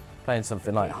you're playing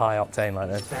something like high octane like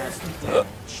this. I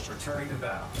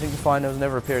think you find there was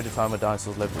never a period of time where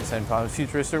dinosaurs lived at the same time as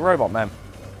futuristic robot men.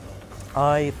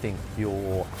 I think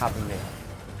you're having me.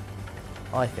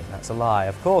 I think that's a lie.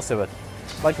 Of course it would.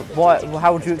 Like, what?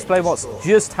 How would you explain what's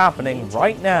just happening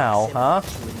right now, huh?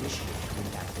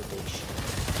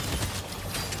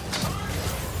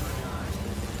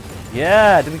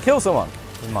 Yeah, did we kill someone?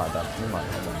 We might have done. We might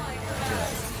have done.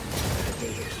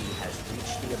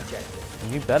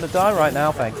 You better die right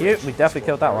now, thank you. We definitely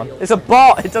killed that one. It's a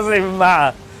bot! It doesn't even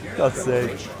matter! God's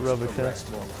sake. Rubbish.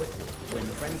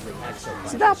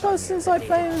 See, that person's like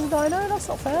playing as a dino? That's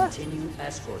not fair.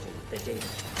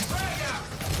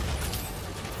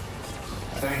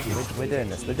 Thank you. We're doing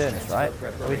this, right?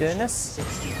 Are we doing this? I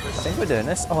think we're doing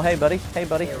this. Oh, hey, buddy. Hey,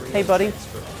 buddy. Hey, buddy.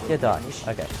 You die.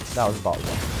 Okay, that was a bot.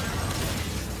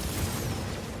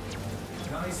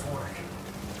 Nice work.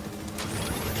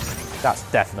 That's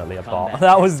definitely a bot.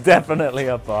 That was definitely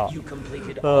a bot.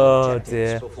 Oh,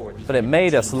 dear. But it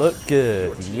made us look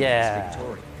good. Yeah.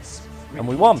 And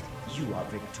we won.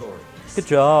 Good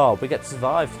job. We get to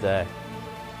survive today.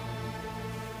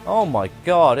 Oh my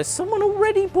god, has someone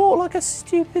already bought like a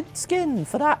stupid skin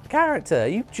for that character? Are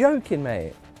you joking,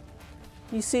 mate?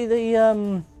 You see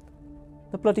the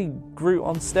bloody Groot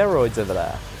on steroids over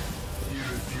there?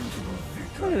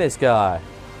 Look at this guy.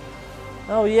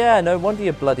 Oh yeah, no wonder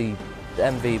you're bloody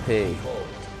MVP.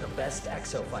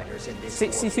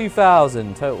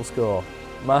 62,000 total score.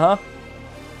 Uh-huh.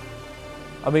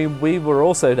 I mean, we were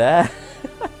also there.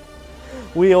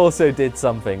 We also did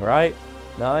something, right?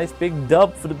 Nice big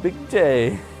dub for the big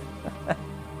J.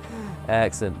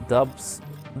 Excellent. Dubs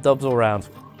all round.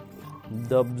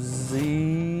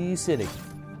 Dubsy City.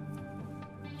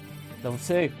 Level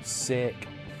 2. Sick.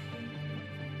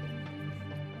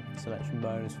 Selection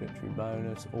bonus, victory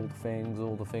bonus, all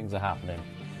the things are happening.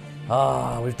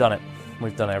 Ah, we've done it.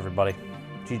 We've done it, everybody.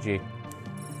 GG.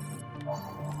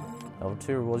 Level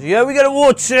 2 rewards. Yeah, we got a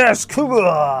war chest! Come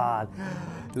on!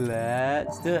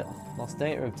 Let's do it. Lost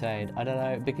data obtained. I don't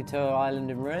know. Bikitoa Island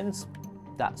in ruins?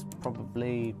 That's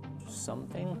probably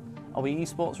something. Are we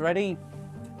esports ready?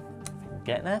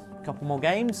 Getting there. A couple more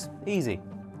games. Easy.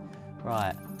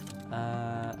 Right.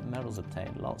 Medals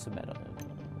obtained. Lots of medals.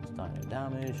 Dino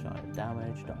damage,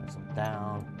 dinos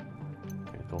down.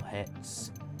 Critical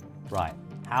hits. Right.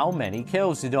 How many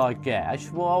kills did I get?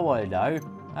 That's what I want to know.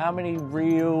 How many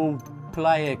real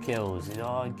player kills did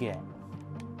I get?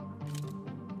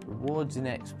 Rewards in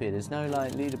XP. There's no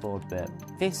like leaderboard bit.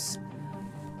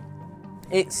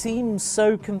 It seems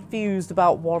so confused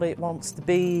about what it wants to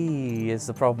be is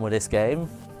the problem with this game.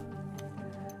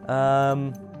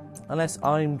 Unless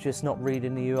I'm just not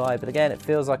reading the UI, but again, it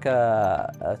feels like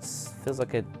a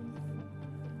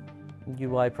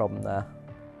UI problem there.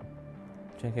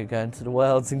 I think I'm going to the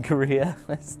Worlds in Korea.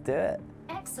 Let's do it.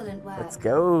 Excellent work. Let's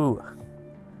go.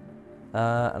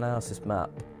 Analysis map.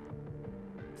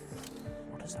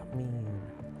 What does that mean?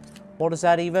 What does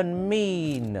that even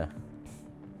mean?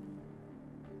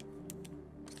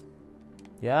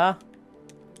 Yeah?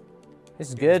 This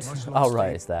is good. Oh,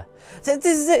 right, it's there. So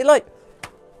this is it, like,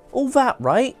 all that,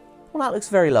 right? Well, that looks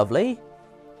very lovely.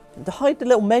 To hide the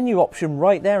little menu option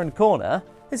right there in the corner,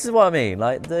 this is what I mean.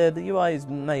 Like, the UI is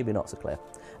maybe not so clear.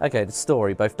 Okay, the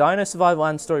story. Both dino survival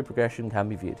and story progression can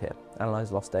be viewed here.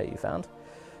 Analyze lost data you found.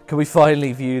 Can we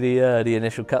finally view the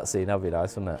initial cutscene? That'd be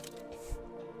nice, wouldn't it?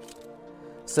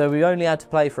 So we only had to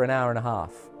play for an hour and a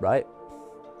half, right?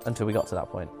 Until we got to that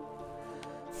point.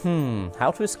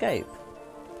 How to escape?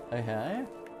 Okay.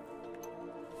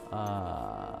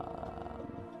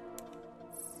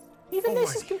 Even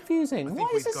this is confusing. Why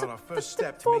is this what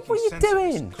are you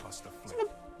doing?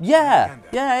 Yeah,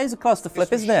 it is a cluster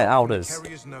flip, isn't it, Alders?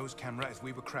 Carrier's nose camera as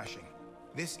we were crashing.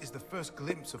 This is the first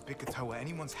glimpse of Bikitoa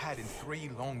anyone's had in 3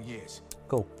 long years.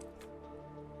 Cool.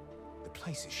 The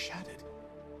place is shattered.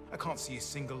 I can't see a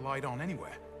single light on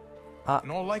anywhere.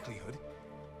 In all likelihood,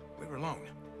 we're alone.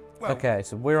 Well, okay,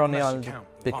 so we're on the island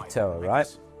of Bikitoa, right?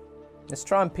 Let's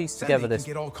try and piece together this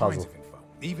puzzle.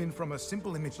 Even from a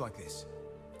simple image like this.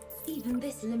 Even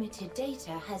this limited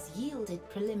data has yielded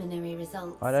preliminary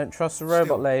results. I don't trust the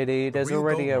robot lady. There's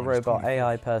already a robot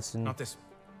AI person. Not this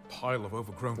pile of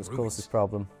overgrown that's caused this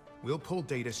problem. We'll pull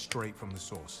data straight from the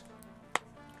source.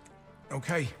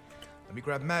 Okay, let me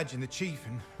grab Madge and the Chief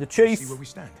and see where we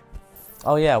stand.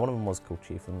 Oh yeah, one of them was called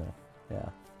Chief, wasn't it?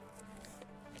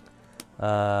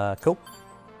 Yeah. Cool.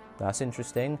 That's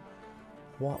interesting.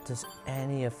 What does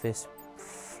any of this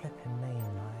flipping mean,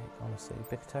 like, honestly?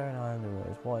 Bikitoa Island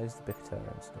ruins. What is the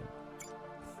Bikitoa incident?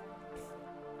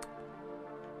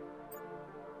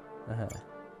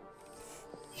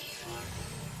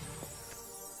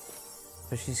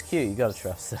 But she's cute, you gotta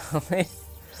trust her. I mean,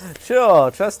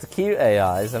 sure, trust the cute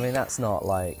AIs. I mean, that's not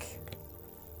like...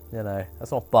 You know,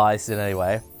 that's not biased in any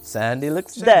way. Sandy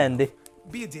looks dandy.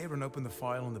 Be a dear and open the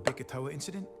file on the Bikatoa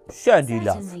incident. Sandy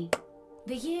love. Certainly.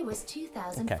 The year was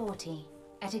 2040.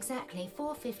 At exactly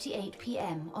 4:58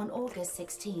 p.m. on August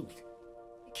 16th.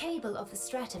 The cable of the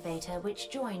stratovator which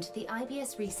joined the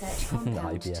IBS research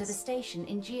compound to the station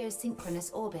in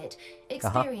geosynchronous orbit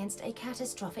experienced a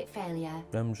catastrophic failure.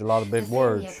 Them's a lot of big the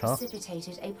words, failure huh?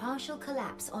 precipitated a partial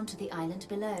collapse onto the island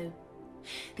below.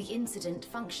 The incident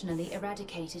functionally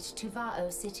eradicated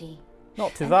Tuvalu City.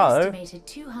 Not An Tuvalu. estimated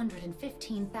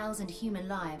 215,000 human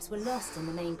lives were lost in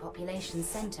the main population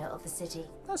centre of the city.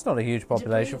 That's not a huge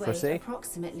population Debris for a weighed city.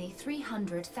 approximately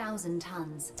 300,000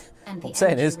 tons, and What I'm the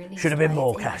saying energy is, released should have been by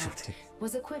more its impact casualties.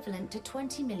 was equivalent to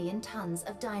 20 million tons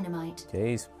of dynamite.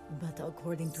 Jeez. But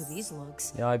according to these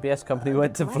logs, The IBS company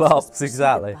went to the rise was flops, preceded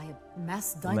exactly. by a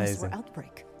mass dinosaur Amazing.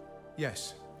 outbreak.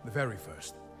 Yes, the very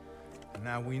first. And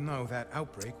now we know that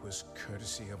outbreak was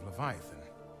courtesy of Leviathan.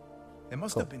 There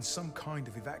must have been some kind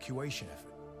of evacuation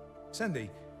effort.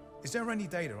 Sandy, is there any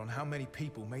data on how many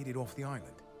people made it off the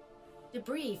island?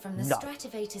 Debris from the No.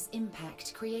 stratovator's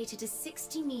impact created a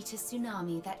 60-meter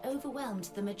tsunami that overwhelmed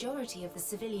the majority of the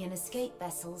civilian escape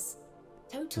vessels.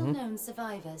 Total known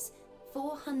survivors,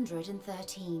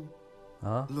 413.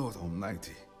 Huh? Lord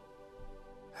Almighty.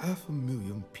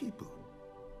 500,000 people.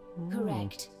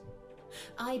 Correct.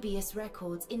 IBS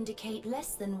records indicate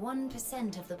less than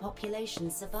 1% of the population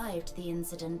survived the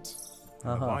incident.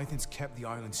 Leviathan's kept the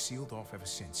island sealed off ever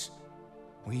since.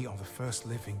 We are the first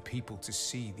living people to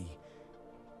see the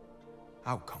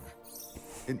outcome.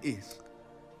 And is.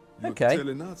 You're Okay.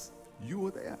 telling us you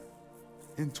were there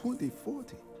in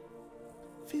 2040.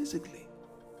 Physically,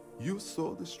 you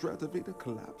saw the stratovator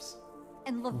collapse.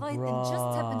 And Leviathan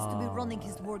just happens to be running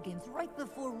his war games right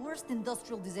before worst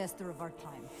industrial disaster of our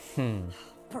time.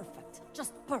 Perfect.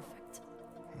 Just perfect.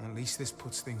 At least this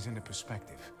puts things into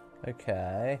perspective.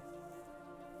 Okay.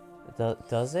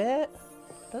 Does it?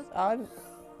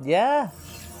 Yeah.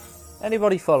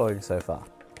 Anybody following so far?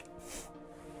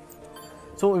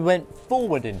 So we went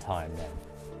forward in time then.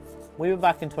 We were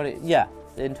back in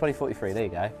in 2043. There you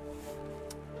go.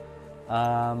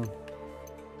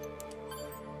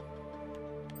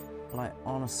 Like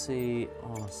honestly,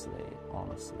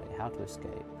 how to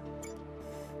escape?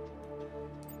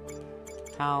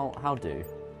 How do?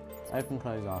 Open,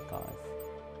 close archive.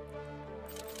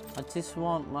 I just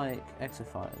want like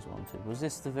Exofighters wanted. Was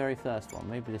this the very first one?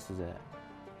 Maybe this is it.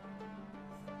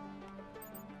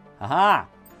 Aha!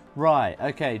 Right,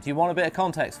 okay, do you want a bit of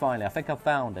context finally? I think I've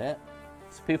found it.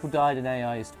 So people died and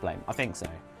AI is to blame. I think so.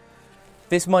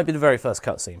 This might be the very first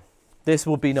cutscene. This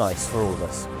will be nice for all of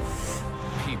us.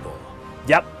 People.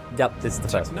 Yep, this is the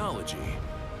first one. Technology.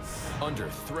 Under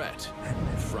threat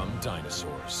from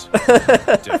dinosaurs.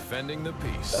 Defending the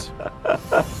peace.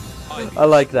 I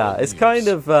like that. It's kind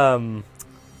of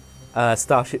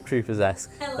Starship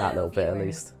Troopers-esque, that little bit at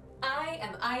least. I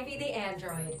am Ivy the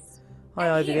Android.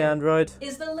 Hi, Ivy the Android.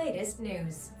 Is the latest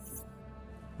news.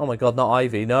 Oh my god, not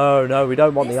Ivy. No, we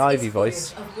don't want This the Ivy is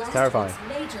voice. footage of It's last terrifying.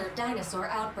 week's major dinosaur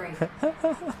outbreak.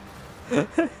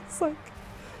 It's like...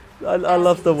 I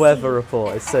love the weather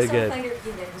report. It's so good.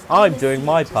 I'm doing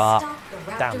my part.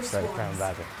 Damn straight, Crown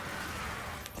Badger.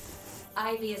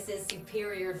 IBS's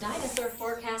superior dinosaur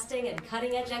forecasting and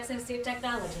cutting-edge exosuit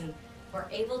technology were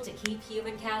able to keep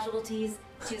human casualties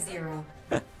to 0.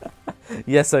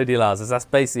 Yes, OD Lazarus, that's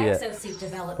basically it. Exosuit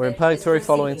development We're in purgatory is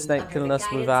following proceeding Snake under killing the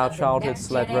us with guidance our of the childhood next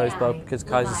sled gen Rosebud AI, because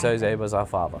Kaiser Leviathan. Soze was our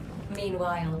father.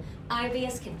 Meanwhile,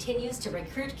 IBS continues to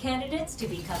recruit candidates to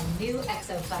become new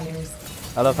exofighters.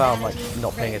 I love how I'm like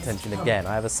not paying attention again.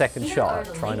 I have a second Here shot are at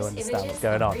the trying to latest understand what's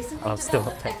images going of on, recently and I'm still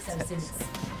not developed paying attention.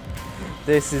 exosuits.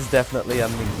 This is definitely a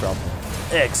me problem.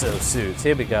 Exosuits,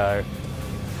 here we go.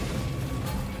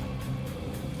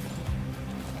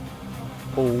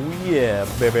 Oh yeah,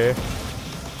 baby.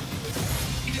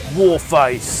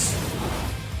 Warface.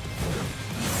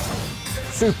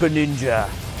 Super Ninja.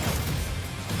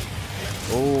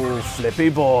 Oh, Flippy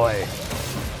Boy.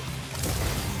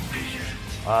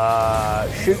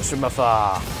 Shoots from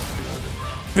afar.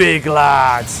 Big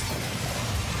lads.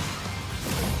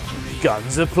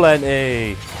 Guns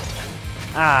aplenty.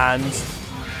 And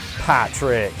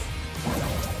Patrick.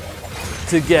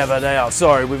 Together they are.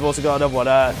 Sorry, we've also got another one.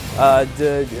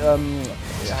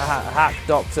 Hack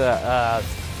Doctor.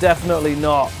 Definitely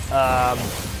not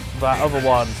that other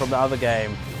one from the other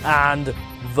game. And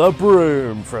the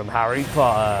Broom from Harry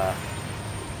Potter.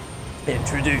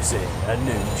 Introducing a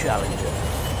new challenger.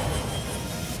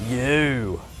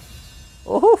 You.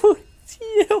 Oh, it's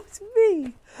you. It's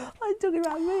me. I'm talking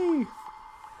about me.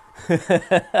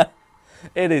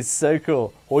 It is so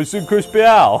cool. Hoist and crispy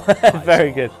Al.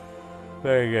 Very good.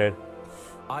 Very good.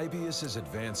 IBS's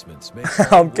advancements make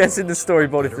I'm guessing the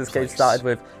storyboard of this game started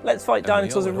with, let's fight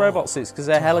dinosaurs in robot suits because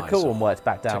they're hella cool, and worked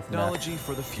back down from there. Technology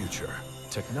for the future.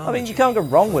 I mean, you can't go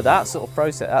wrong with that sort of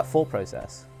process, that full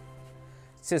process.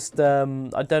 It's just, I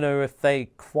don't know if they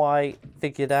quite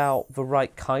figured out the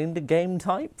right kind of game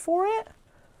type for it.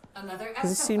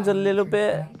 Because it seems a little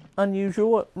bit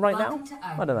unusual right now.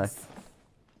 I don't know.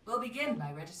 We'll begin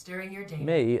by registering your data.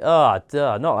 Me? Oh,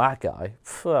 duh, not that guy.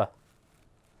 Phew.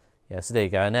 Yeah, so there you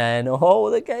go. And then, oh,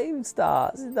 the game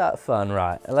starts. Isn't that fun?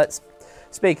 Right, let's,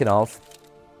 speaking of,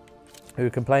 who were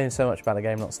complaining so much about the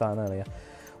game not starting earlier,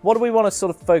 what do we want to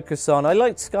sort of focus on? I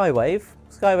liked Skywave.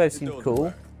 Skywave seemed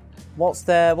cool. What's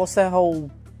their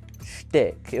whole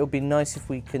shtick? It would be nice if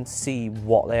we can see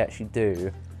what they actually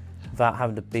do without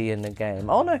having to be in the game.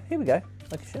 Oh no, here we go.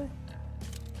 I can show you.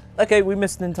 Okay, we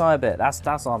missed an entire bit.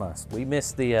 That's on us. We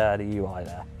missed the UI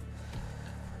there.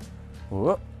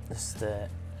 Whoop.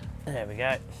 There we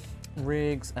go.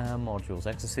 Rigs and modules.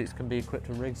 Exosuits can be equipped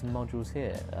with rigs and modules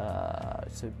here.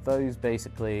 So those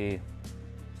basically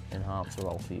enhance or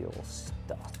alter your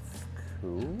stuff.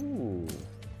 Cool.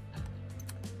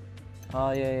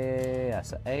 Oh yeah.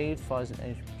 So aid fires an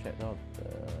energy projectile.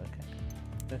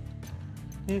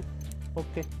 Okay.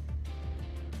 Okay.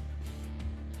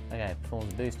 Okay,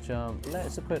 performs a boost jump.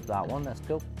 Let's equip that one. That's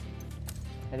cool.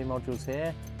 Any modules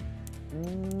here?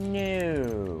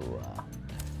 No.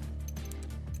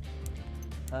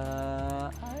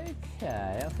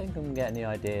 Okay, I think I'm getting the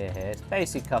idea here. It's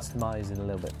basically customizing a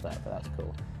little bit better, but that's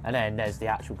cool. And then there's the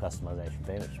actual customization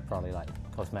bit, which is probably like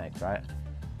cosmetics, right?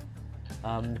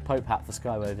 The Pope hat for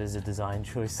Skywave is a design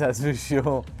choice, that's for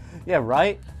sure. Yeah,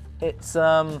 right? It's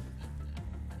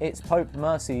Pope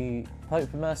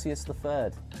Mercius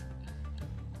III.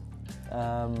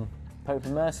 Pope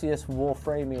Mercius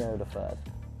Warframio III.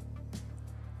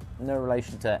 No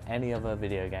relation to any other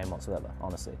video game whatsoever,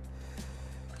 honestly.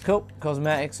 Cool,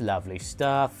 cosmetics, lovely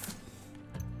stuff.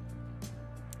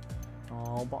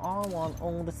 Oh, but I want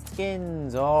all the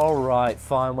skins. All right,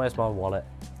 fine. Where's my wallet?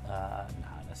 No,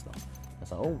 that's not.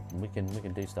 That's not. Oh, we can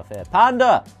do stuff here.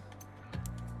 Panda,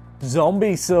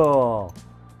 Zombie Saw,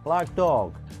 Black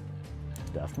Dog,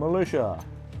 Death Militia,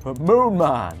 Moon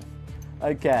Man.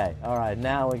 Okay, all right.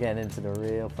 Now we're getting into the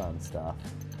real fun stuff.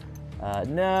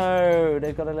 No,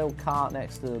 they've got a little cart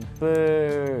next to them.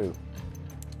 Boo.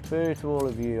 Boo to all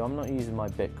of you. I'm not using my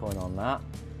Bitcoin on that.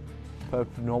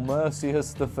 Pope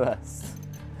Mercius the First.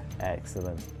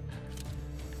 Excellent.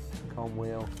 Con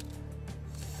wheel.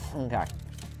 Okay.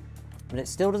 But it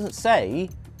still doesn't say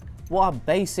what our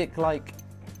basic, like,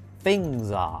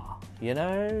 things are. You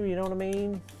know? You know what I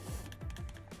mean?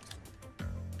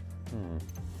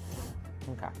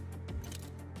 Okay.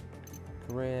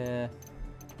 Career.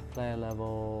 Player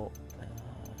level.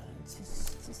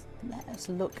 Just let us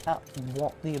look at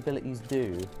what the abilities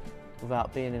do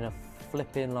without being in a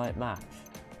flipping like match.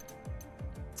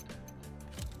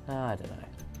 I don't know.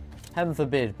 Heaven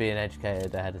forbid being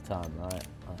educated ahead of time, right?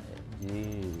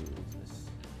 Jesus.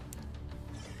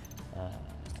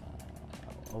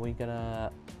 Are we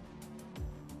gonna?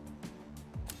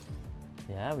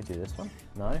 Yeah, we do this one.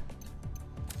 No.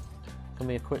 Can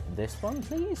we equip this one,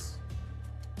 please?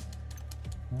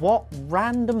 What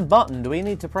random button do we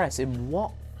need to press in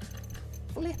what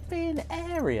flipping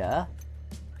area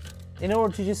in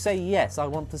order to just say, yes, I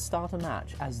want to start a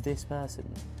match as this person?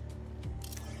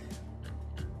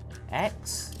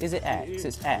 X? Is it X?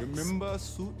 It's X. Remember,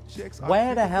 suit checks.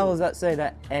 Where the hell does that say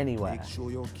that anywhere? Make sure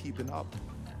you're keeping up.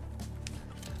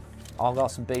 I've got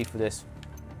some beef with this.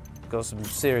 Got some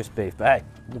serious beef. But hey,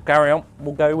 we'll carry on.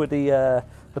 We'll go with the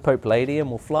Pope Lady and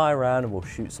we'll fly around and we'll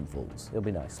shoot some fools. It'll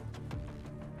be nice.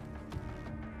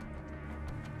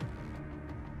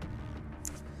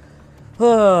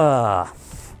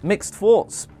 Mixed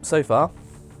thoughts so far.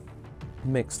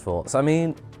 Mixed thoughts. I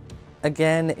mean,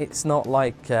 again, it's not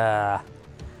like they're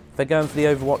going for the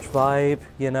Overwatch vibe,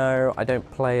 you know. I don't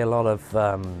play a lot of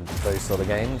those sort of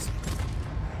games.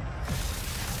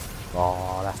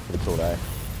 Oh, that's pretty cool though.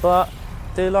 But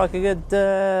do like a good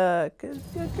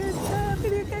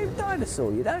video game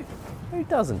dinosaur, you know? Who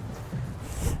doesn't?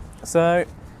 So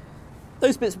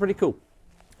those bits are pretty cool.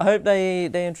 I hope they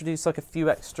introduce like a few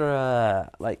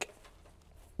extra like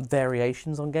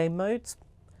variations on game modes.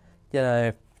 You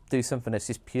know, do something that's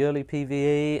just purely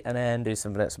PvE and then do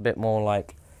something that's a bit more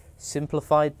like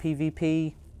simplified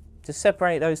PvP. Just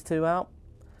separate those two out.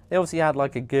 They obviously had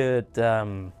like a good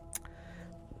they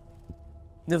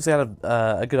obviously had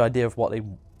a good idea of what they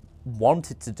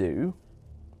wanted to do.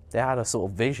 They had a sort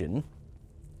of vision.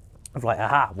 of like,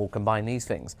 aha, we'll combine these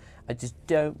things. I just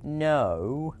don't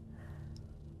know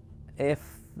if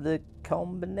the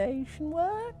combination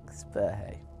works, but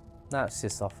hey, that's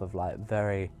just off of like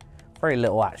very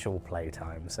little actual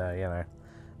playtime, so you know,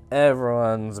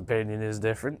 everyone's opinion is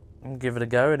different. Give it a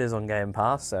go. It is on Game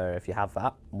Pass, so if you have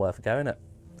that, worth going it.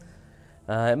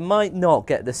 It might not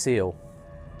get the seal.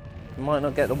 It might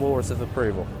not get the Walrus of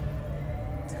Approval.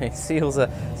 Seals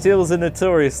are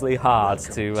notoriously hard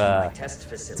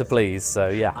to please, so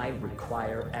yeah. I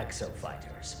require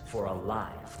exofighters for a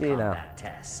live combat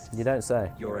test. You don't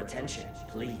say. Your attention,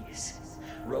 please.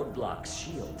 Roadblock's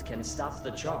shield can stop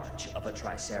the charge of a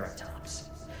Triceratops.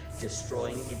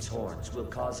 Destroying its horns will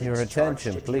cause your its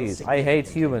attention, charge to please. deal I hate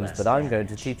humans, but I'm going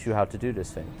to teach you how to do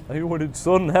this thing. I wanted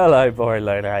son. Hello, boy,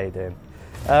 Lone. How you doing?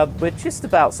 We're just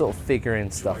about sort of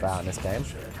figuring stuff out in this game.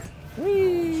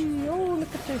 Whee! Oh,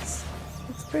 look at this.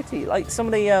 It's pretty. Like some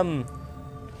of the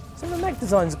mech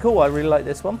designs are cool. I really like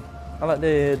this one. I like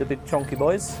the big chunky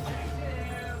boys.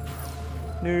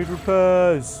 Need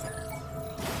repairs.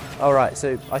 All right,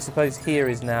 so I suppose here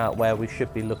is now where we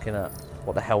should be looking at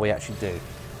what the hell we actually do.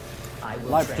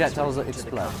 Light projectiles that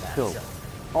explode. Cool.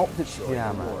 Optics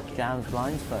jammer. Jams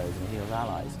blinds foes and heals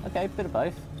allies. Okay, bit of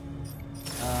both.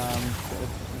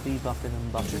 Debuffing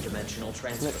and buffing. Interdimensional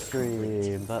transfer.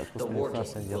 Slipstream. Vertical The smooth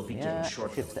thrust wargame and will jumping. begin Yeah.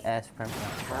 shortly. Shifts to air to prevent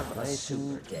Have a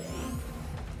super day.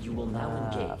 You will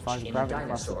now engage finds in a gravity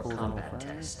dinosaur cluster combat pulls on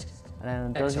test. And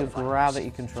then does your gravity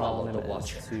control Follow the limiters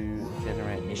Watcher. to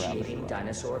generate Initiating gravity.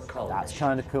 dinosaur collision. That's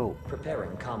kind of cool.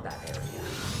 Preparing combat area.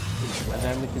 And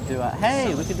then we can do a,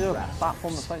 hey, we can do a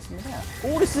platform that floats in the air.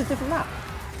 Oh, this is a different map.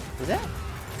 Is it?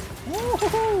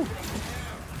 Woohoo!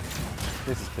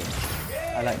 This is cool.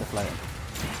 I like the floating.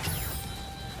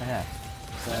 Okay.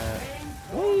 So,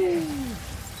 whee!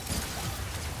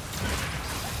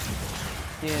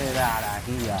 Get out of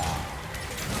here.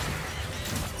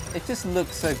 It just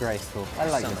looks so graceful. I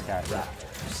like this character.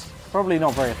 Probably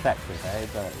not very effective, eh?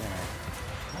 But you know.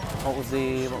 What was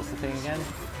the thing again?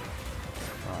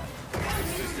 Right.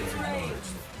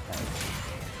 Okay.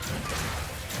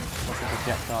 What's the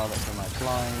projectile that's on my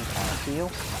blind and feel?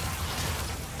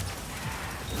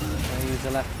 Can I use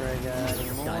the left trigger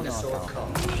anymore? Dinosaur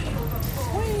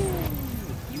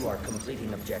You are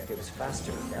completing objectives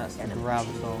faster than that's the enemies.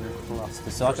 graviton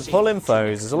cluster. So I can pull in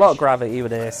foes. There's a lot of gravity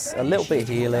with this. A little bit of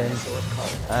healing.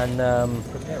 And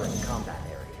Preparing combat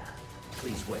area.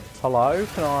 Please wait. hello,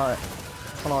 can I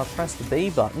press the B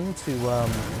button to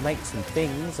make some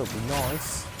things? That'll be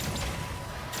nice.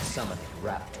 Summoning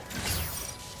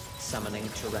raptors. Summoning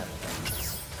pteranodons.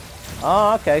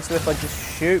 Oh, okay, so if I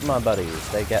just shoot my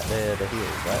buddies, they get the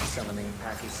heals, right? Summoning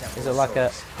Pachycephalosaurus. Is it like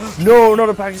a... No, not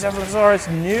a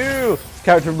Pachycephalosaurus, new! This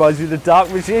character reminds me of the Dark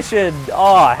Magician.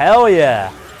 Oh, hell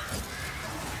yeah!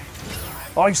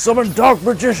 I summon Dark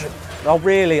Magician! Oh,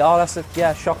 really? Oh, that's a...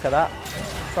 Yeah, shocker, that.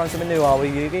 Trying something new, are we,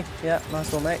 Yugi? Yeah,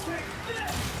 nice one, mate.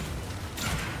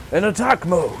 In attack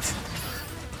mode!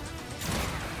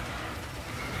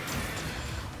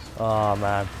 Oh,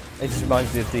 man. It just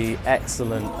reminds me of the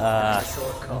excellent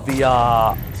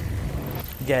VR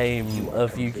game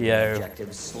of Yu-Gi-Oh!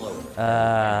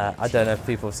 I don't know if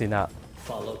people have seen that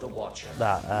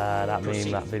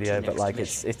meme, that video, but like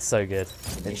it's so good.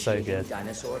 It's so good.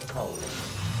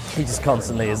 He just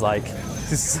constantly is like,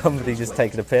 somebody just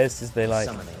taking a piss, just being like,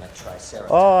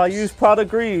 oh, I used Pot of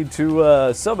Greed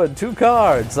to summon 2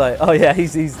 cards. Like, oh yeah,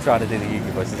 he's trying to do the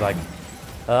Yu-Gi-Oh! voice. He's like,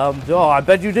 oh, I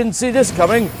bet you didn't see this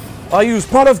coming. I use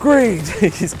Pot of Greed!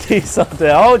 His keys up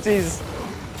there. Oh, jeez.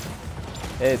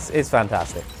 It's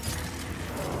fantastic.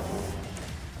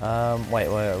 Wait.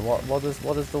 What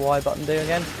does the Y button do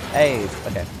again? Aid.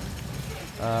 Okay.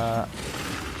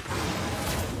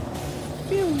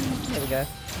 Pew. There we go.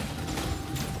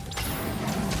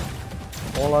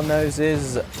 All I know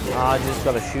is I just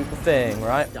gotta shoot the thing,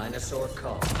 right? Dinosaur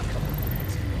call.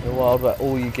 In a world where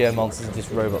all Yu-Gi-Oh! Monsters are just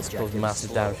robots that cause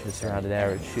massive damage to the surrounding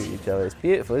area and shoot each other. It's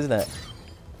beautiful, isn't it?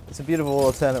 It's a beautiful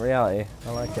alternate reality. I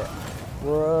like it.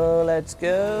 Whoa, let's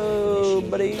go,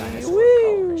 buddy.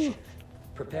 Woo!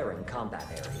 Preparing combat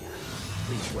area.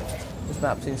 Please wait. This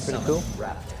map seems pretty cool.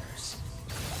 Raptors.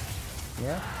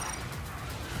 Yeah.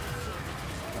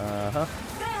 Uh-huh.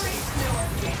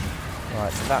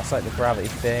 Right, so that's like the gravity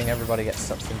thing. Everybody gets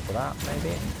sucked into that,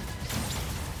 maybe.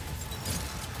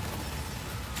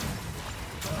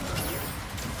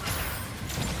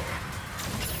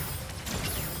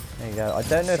 There you go. I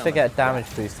don't know if they get a damage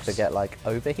boost if they get like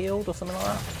overhealed or something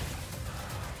like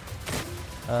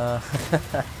that.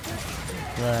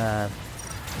 Man.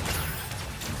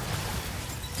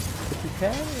 But you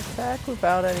can attack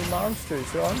without any monsters,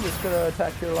 so I'm just gonna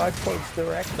attack your life points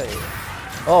directly.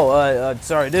 Oh,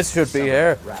 sorry, this should be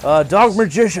here. Dog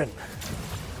Magician.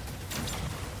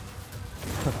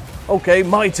 Okay,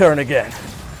 my turn again.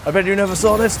 I bet you never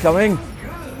saw this coming.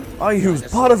 I use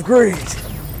Pot of Greed.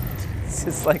 It's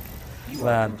just like,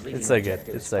 man, it's so good.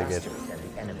 It's so good.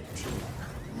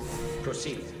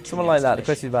 Someone like that, the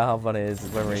question about how funny it is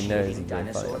whether he knows he's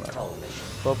doing funny or not.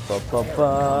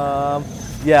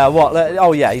 Yeah, what?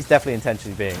 Oh yeah, he's definitely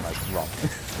intentionally being like wrong.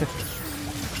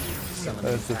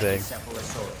 That's the thing.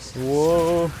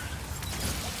 Whoa.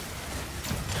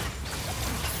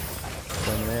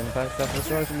 Send in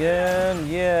Pachycephalosaurus again.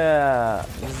 Yeah.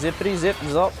 Zippity zip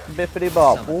zop bippity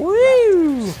bop.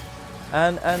 Woo!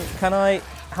 And can I?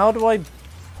 How do I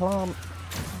plant? I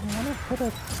want to put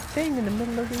a thing in the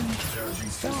middle of the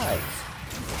sky.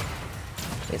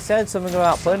 It said something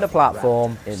about putting a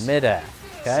platform in midair.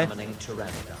 Okay. Summoning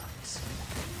Pteranodons.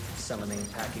 Summoning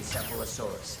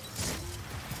Pachycephalosaurus.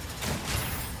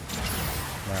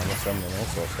 Man, we're summoning all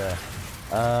sorts there.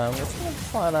 Let's go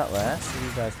fire that there so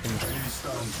you guys can.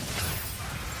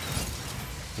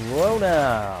 Whoa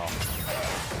now.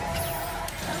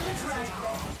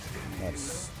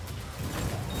 Nice.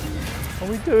 Are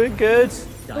we doing good?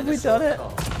 Have we done it?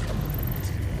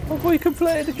 Have we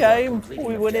completed the game? Are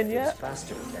we winning yet?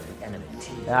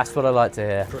 That's what I like to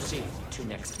hear. Proceed to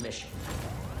next mission.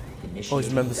 Always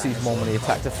remember season 1 when he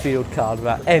attacked a field card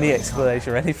without any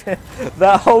explanation or anything.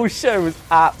 That whole show was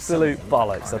absolute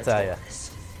bollocks, I tell you.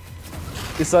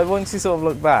 It's like once you sort of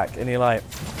look back and you're like,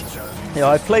 you know,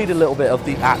 I played a little bit of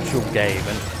the actual game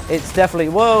and it's definitely,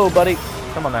 whoa buddy,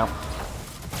 come on now.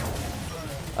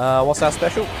 What's our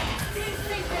special?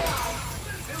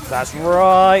 That's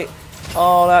right.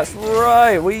 Oh, that's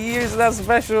right. We use that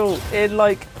special in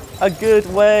like a good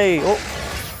way. Oh.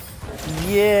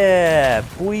 Yeah,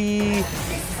 boy.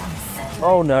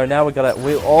 Oh no, now we got it.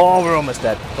 We're almost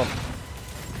dead. Come on.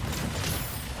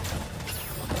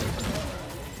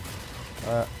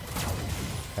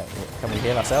 Can we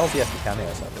heal ourselves? Yes, we can heal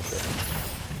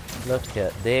ourselves. Look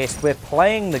at this. We're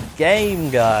playing the game,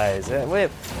 guys. We're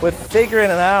figuring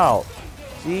it out.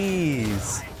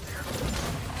 Jeez.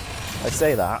 I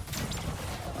say that.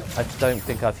 I don't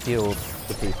think I've healed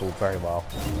the people very well.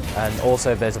 And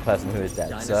also there's a person who is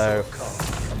dead. So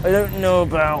I don't know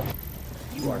about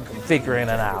figuring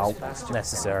it out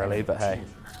necessarily, but hey.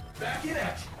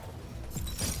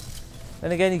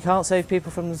 Then again, you can't save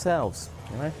people from themselves,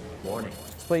 you know? Warning.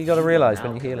 That's what you got to realize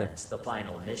when you're healing. The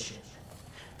final mission.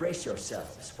 Brace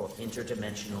yourselves for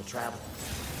interdimensional travel.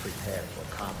 Prepare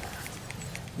for combat.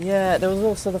 Yeah, there was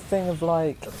also the thing of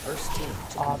like,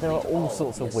 there are all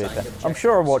sorts of weird things. I'm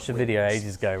sure I watched a video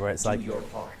ages ago where it's like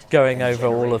going over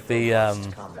all of the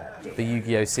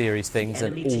Yu-Gi-Oh series things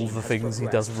and all the things he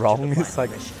does wrong. It's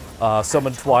like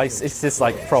summon twice. It's just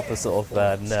like proper sort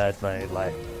of nerd mode.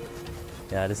 Like,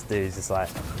 yeah, this dude's just like,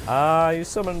 you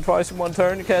summon twice in one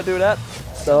turn. You can't do that.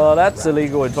 So that's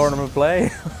illegal in tournament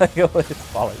play. Like all this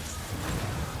bollocks.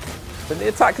 But they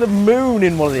attack the moon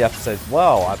in one of the episodes.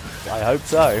 Well, I hope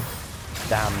so.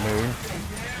 Damn moon.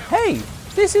 Hey,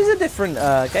 this is a different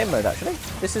game mode actually.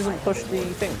 This isn't push the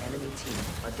thing.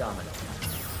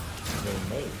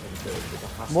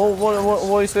 Well, what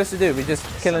are you supposed to do? We're just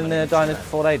killing the diners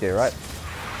before they do, right?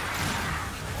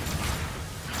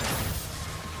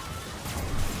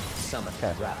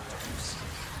 Okay.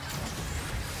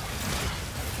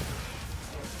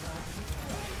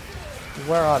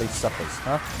 Where are these suckers,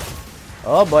 huh?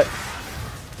 Oh boy.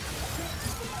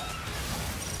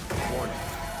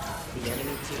 The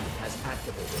enemy team has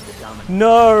activated the Dominator.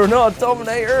 No, not a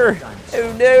Dominator!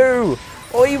 Oh no!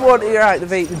 I want to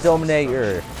activate the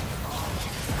Dominator.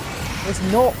 It's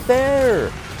not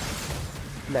fair.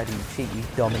 Bloody cheeky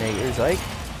Dominators, like.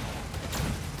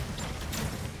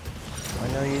 I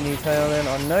know you need healing.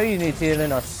 I know you need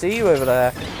healing. I see you over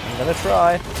there. I'm gonna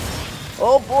try.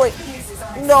 Oh boy!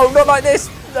 No, not like this!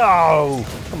 No!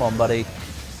 Come on, buddy.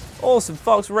 Awesome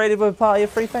Fox, rated by Party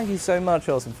of 3. Thank you so much,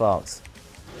 Awesome Fox.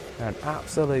 You're an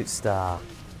absolute star.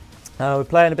 We're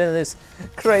playing a bit of this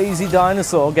crazy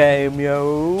dinosaur game,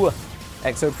 yo.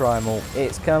 Exoprimal.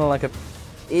 It's kind of like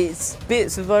it's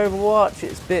bits of Overwatch,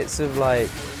 it's bits of like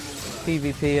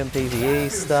PvP and PvE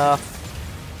stuff.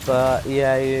 But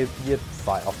yeah, you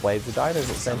fight off waves of dinos at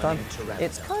the same time.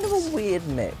 It's kind of a weird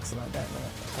mix, and I don't know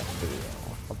what to feel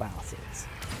about it.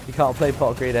 You can't play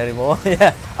Pot of Greed anymore.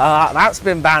 Yeah, that's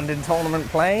been banned in tournament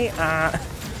play.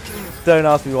 Don't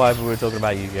ask me why, but we were talking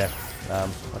about Yu-Gi-Oh. I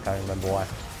can't remember why.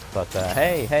 But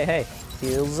hey,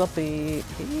 heals uppy,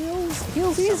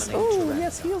 healsies. Oh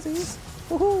yes, healsies.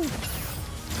 Woohoo!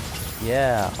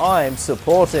 Yeah, I'm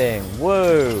supporting.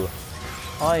 Whoa!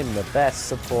 I'm the best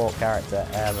support character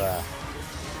ever.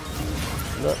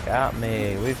 Look at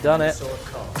me. We've done it.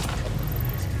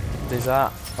 Is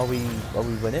that? Are we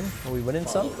winning? Are we winning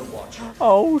some?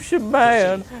 Ocean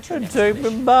Man and take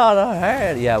me by the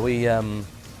hand. Yeah, we I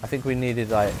think we needed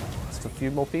like just a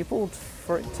few more people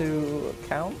for it to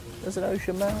count as an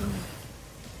Ocean Man.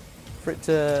 For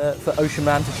Ocean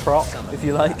Man to proc, if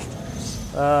you like.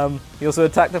 He also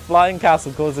attacked the flying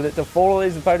castle, causing it to fall on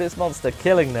his opponent's monster,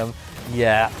 killing them.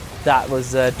 Yeah, that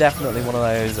was definitely one of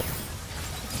those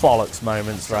bollocks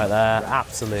moments right there.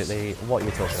 Absolutely what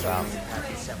you're talking about.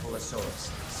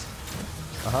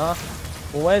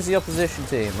 Well, where's the opposition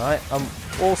team, right?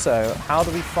 Also, how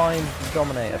do we find the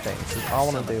Dominator things? I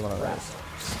want to do one of those.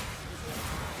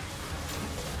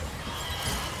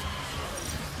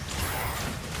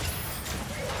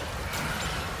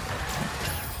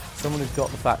 Someone who's got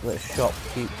the fact that a shop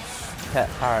keeps pet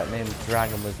parrot named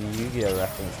Dragon with a Yu-Gi-Oh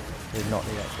reference did not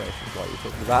need explanation of what you're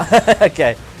talking about.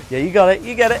 Okay, yeah, you got it,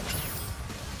 you get it.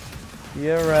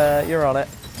 You're on it.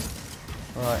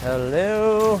 Alright,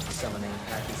 hello. Summoning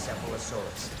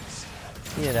Pachycephalosaurus.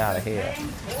 Get out of here.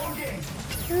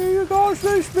 Hey, you guys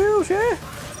do spills here?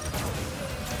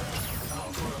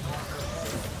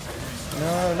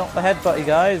 No, not the headbutt, you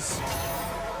guys.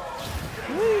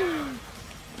 Woo.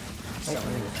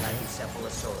 Summoning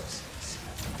Pachycephalosaurus.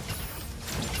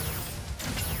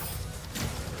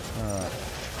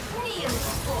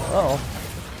 Oh.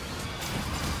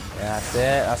 Yeah, that's it,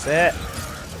 that's it.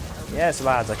 Yes,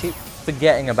 lads, I keep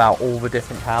forgetting about all the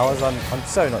different powers. I'm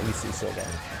so not used to this sort of game.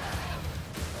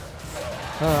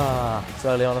 It's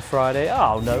early on a Friday.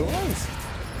 Oh, no worries.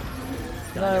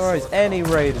 No worries. Any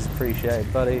raid is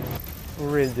appreciated, buddy.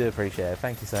 Really do appreciate it.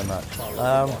 Thank you so much.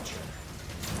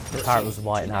 The parrot was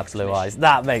white and had blue eyes.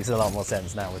 That makes a lot more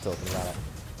sense now we're talking about it.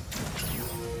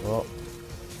 Oh.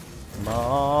 Come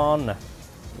on.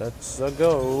 Let's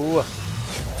go.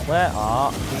 Where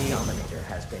are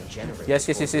the... Yes,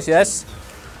 yes, yes, yes, yes.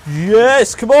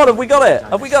 Yes, come on, have we got it?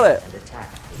 Have we got it?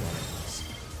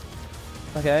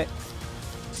 Okay.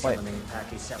 Wait.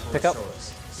 Pick up.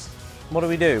 What do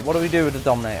we do? What do we do with the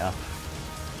Dominator?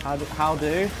 How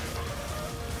do?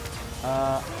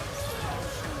 Oh,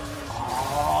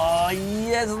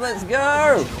 yes, let's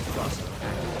go!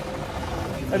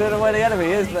 I don't know where the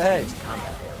enemy is, but hey.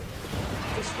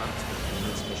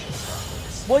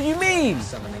 What do you mean?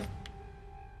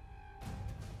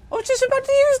 I was just about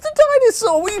to use the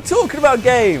dinosaur. What are you talking about,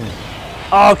 game?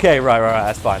 Okay, right.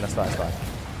 That's fine. That's fine.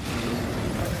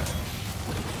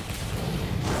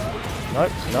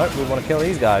 Nope. We want to kill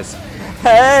these guys.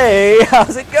 Hey,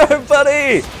 how's it going,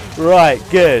 buddy? Right,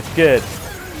 good.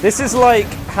 This is like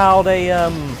how they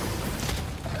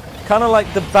kind of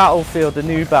like the Battlefield, the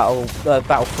new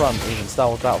Battlefront, even Star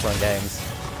Wars Battlefront games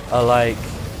are like.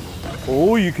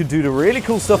 Oh, you can do the really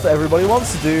cool stuff that everybody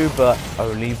wants to do, but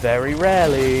only very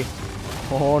rarely.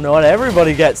 Oh, not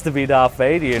everybody gets to be Darth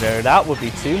Vader, you know. That would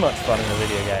be too much fun in a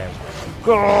video game.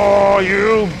 Oh,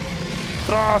 you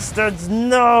bastards,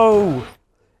 no!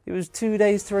 It was 2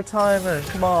 days to retirement,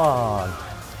 come on.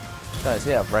 Guys,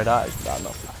 yeah, red eyes, but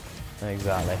not black.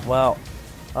 Exactly. Well,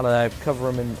 I don't know,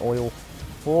 cover them in oil.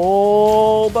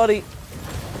 Oh, buddy.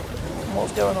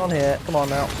 What's going on here? Come on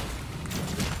now.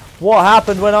 What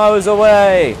happened when I was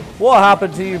away? What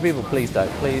happened to you people? Please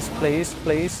don't. Please,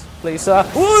 sir.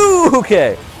 Woo!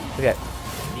 Okay. The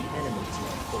enemy team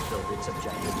fulfilled its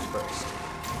objectives first.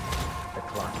 The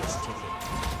clock is ticking.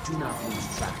 Do not lose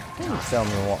track. Tell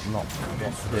me what to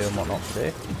do and what not to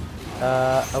do.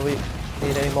 Are we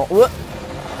need any more?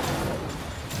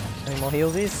 Any more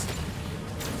healsies?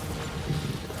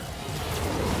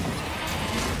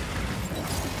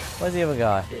 Where's the other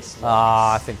guy?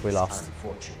 I think we lost.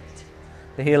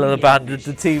 The healer abandoned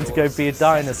the team to go be a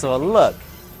dinosaur. Look,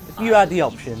 if you had the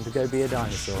option to go be a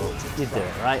dinosaur, you'd do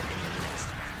it, right?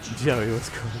 Joey was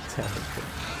called terrible.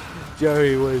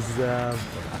 Joey was, I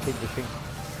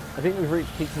think we've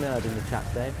reached peak nerd in the chat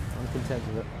today. I'm content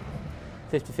with it.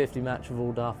 50-50 match of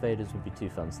all Darth Vaders would be too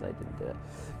fun, so they didn't do it.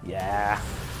 Yeah.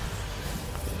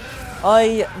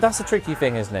 That's a tricky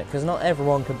thing, isn't it? Because not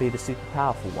everyone can be the super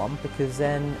powerful one, because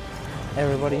then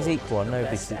everybody's equal and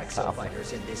nobody's super powerful.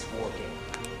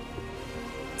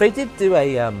 They did do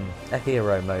a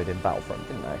hero mode in Battlefront,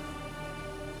 didn't they?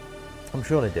 I'm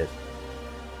sure they did.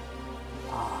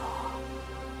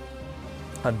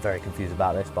 I'm very confused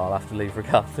about this, but I'll have to leave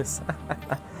regardless.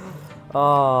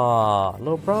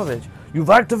 Lord Bravage,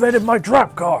 you've activated my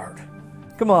trap card!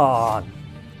 Come on!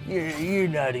 You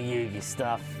know the Yugi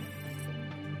stuff.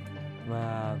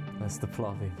 Man, that's the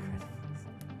plot of Incredibles.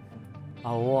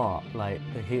 Oh, what? Like,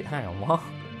 hang on, what?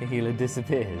 The healer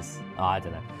disappears? Oh, I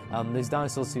don't know. Those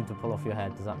dinosaurs seem to pull off your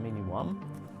head. Does that mean you won?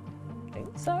 I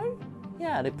think so?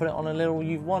 Yeah, they put it on a little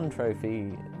you've won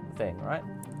trophy thing, right?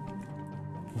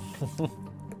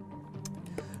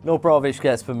 Lord Brovich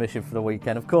gets permission for the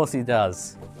weekend. Of course he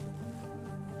does.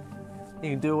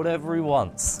 He can do whatever he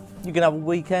wants. You can have a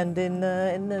weekend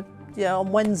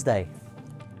on Wednesday.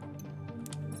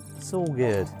 It's all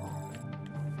good.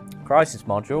 Crisis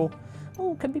module.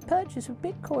 Oh, can be purchased with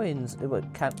bitcoins.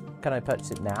 Can I purchase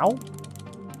it now?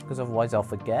 Because otherwise I'll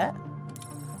forget.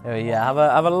 Oh yeah,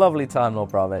 have a lovely time,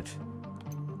 Lord Brovich.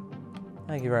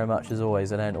 Thank you very much as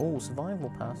always. And then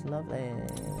survival pass, lovely.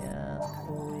 Yeah,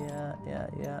 cool.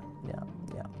 Yeah.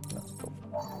 That's cool.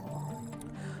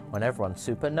 When everyone's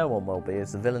super, no one will be.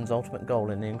 It's the villain's ultimate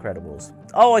goal in The Incredibles.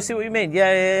 Oh, I see what you mean.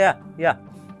 Yeah.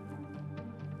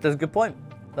 That's a good point.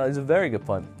 That is a very good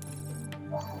point.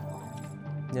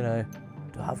 You know,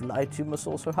 to have light, you must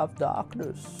also have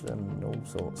darkness, and all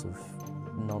sorts of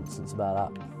nonsense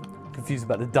about that. Confused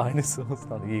about the dinosaurs,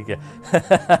 not the Yuga.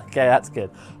 Okay, that's good.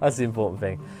 That's the important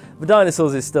thing. The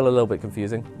dinosaurs is still a little bit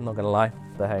confusing, I'm not going to lie,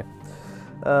 but hey.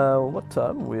 What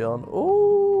time are we on?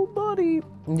 Oh, buddy.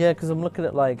 Yeah, because I'm looking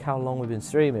at like how long we've been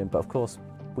streaming, but of course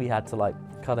we had to like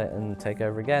cut it and take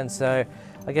over again, so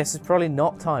I guess it's probably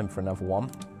not time for another one,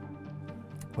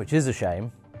 which is a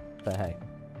shame, but hey.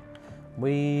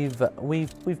 We've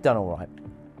done all right.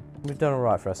 We've done all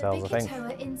right for ourselves, I think. The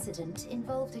Bikitoa incident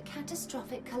involved a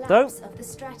catastrophic collapse of the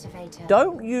strativator.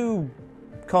 Don't you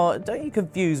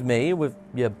confuse me with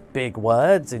your big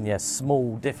words and your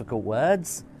small, difficult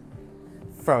words.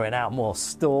 Throwing out more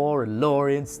store and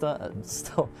Laurie and stuff.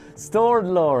 Store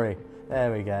and Laurie.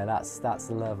 There we go. That's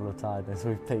the level of tiredness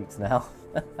we've peaked now.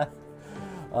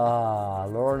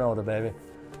 Law and order, baby.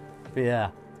 But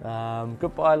yeah.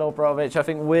 Goodbye, Lord Brovich. I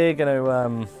think we're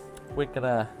gonna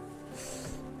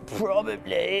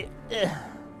probably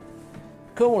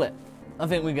call it. I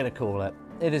think we're gonna call it.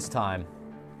 It is time.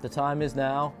 The time is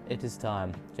now. It is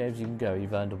time. James, you can go.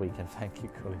 You've earned a weekend. Thank you,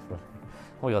 Collie. Oh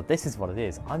my God, this is what it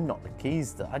is. I'm not the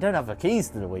keys. I don't have the keys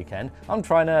to the weekend. I'm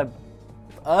trying to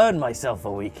earn myself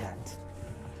a weekend.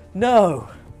 No.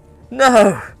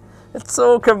 It's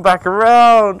all come back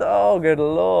around. Oh, good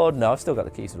Lord. No, I've still got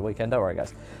the keys to the weekend. Don't worry,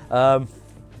 guys. I'm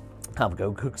going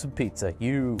to cook some pizza.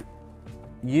 You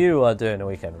are doing the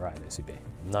weekend right, CB.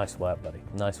 Nice work, buddy.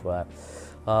 Nice work.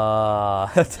 Don't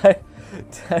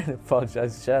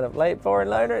apologise for showing up late, boring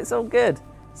loner. It's all good.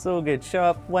 It's all good. Show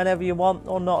up whenever you want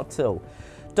or not at all.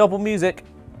 Double music.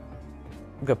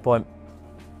 Good point.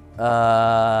 Don't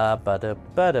know why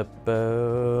that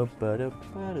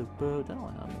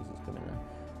music's coming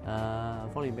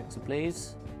in. Volume mixer,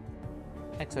 please.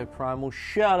 Exoprimal,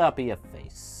 shut up your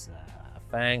face.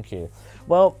 Thank you.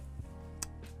 Well,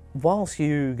 whilst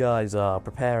you guys are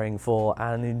preparing for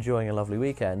and enjoying a lovely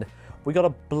weekend, we got a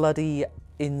bloody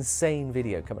insane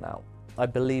video coming out. I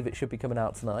believe it should be coming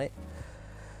out tonight.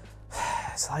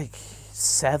 It's like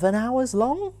 7 hours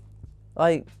long.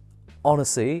 Like,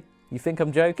 honestly, you think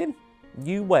I'm joking?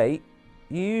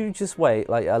 You just wait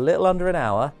like a little under an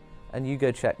hour and you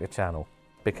go check the channel,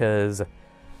 because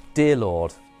dear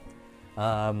Lord,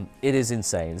 it is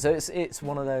insane. So it's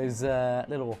one of those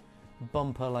little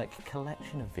bumper like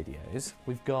collection of videos.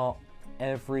 We've got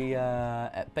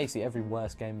basically every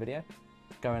worst game video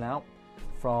going out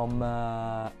from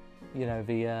you know,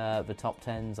 the top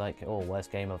 10s, like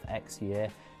worst game of X year.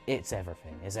 It's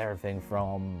everything. It's everything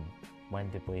from, when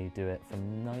did we do it?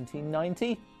 From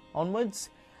 1990 onwards.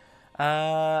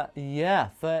 Yeah,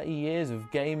 30 years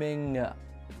of gaming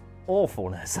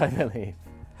awfulness, I believe.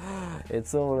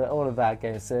 It's all about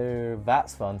games, so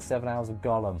that's fun. 7 hours of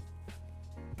Gollum.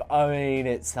 I mean,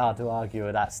 it's hard to argue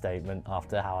with that statement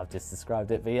after how I've just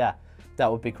described it, but yeah,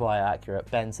 that would be quite accurate.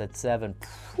 Ben said 7.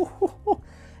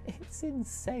 It's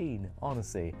insane,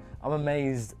 honestly. I'm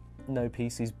amazed no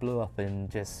PCs blew up in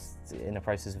the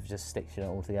process of just stitching it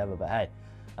all together, but hey,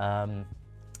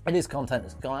 it is content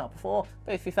that's gone out before,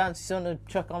 but if you fancy something to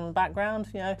chuck on the background,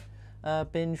 you know,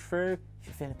 binge through, if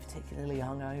you're feeling particularly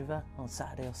hungover on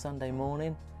Saturday or Sunday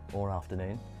morning or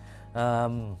afternoon,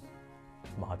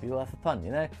 might be worth a punt,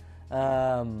 you know.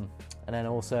 And then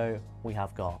also we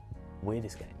have got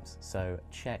weirdest games, so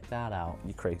check that out,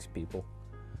 you crazy people.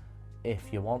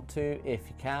 If you want to, if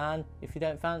you can, if you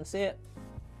don't fancy it,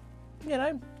 you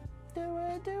know, do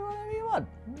whatever you want.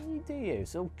 You do you.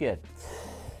 It's all good.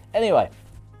 Anyway,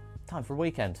 time for a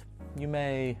weekend. You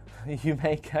may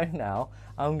go now.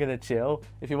 I'm gonna chill.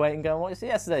 If you're waiting, go and watch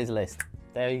yesterday's list.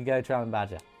 There you go, Tram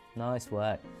Badger. Nice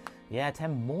work. Yeah,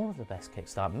 10 more of the best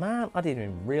Kickstart. Man, I didn't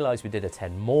even realise we did a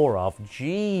 10 more of.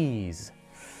 Jeez.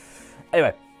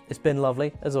 Anyway, it's been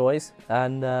lovely, as always.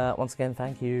 And once again,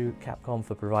 thank you, Capcom,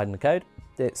 for providing the code.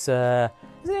 It's an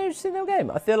interesting little game.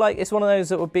 I feel like it's one of those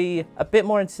that would be a bit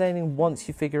more entertaining once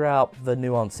you figure out the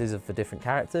nuances of the different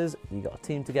characters. You got a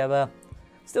team together.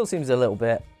 Still seems a little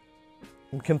bit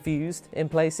confused in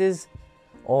places,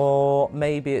 or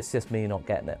maybe it's just me not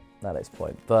getting it at this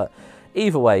point. But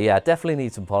either way, yeah, definitely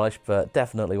needs some polish, but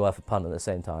definitely worth a punt at the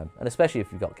same time, and especially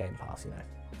if you've got Game Pass, you know.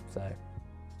 So,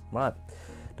 right,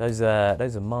 those are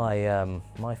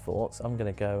my thoughts. I'm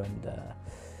gonna go and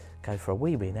go for a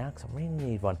wee now because I really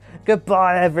need one.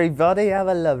 Goodbye, everybody. Have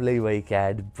a lovely weekend.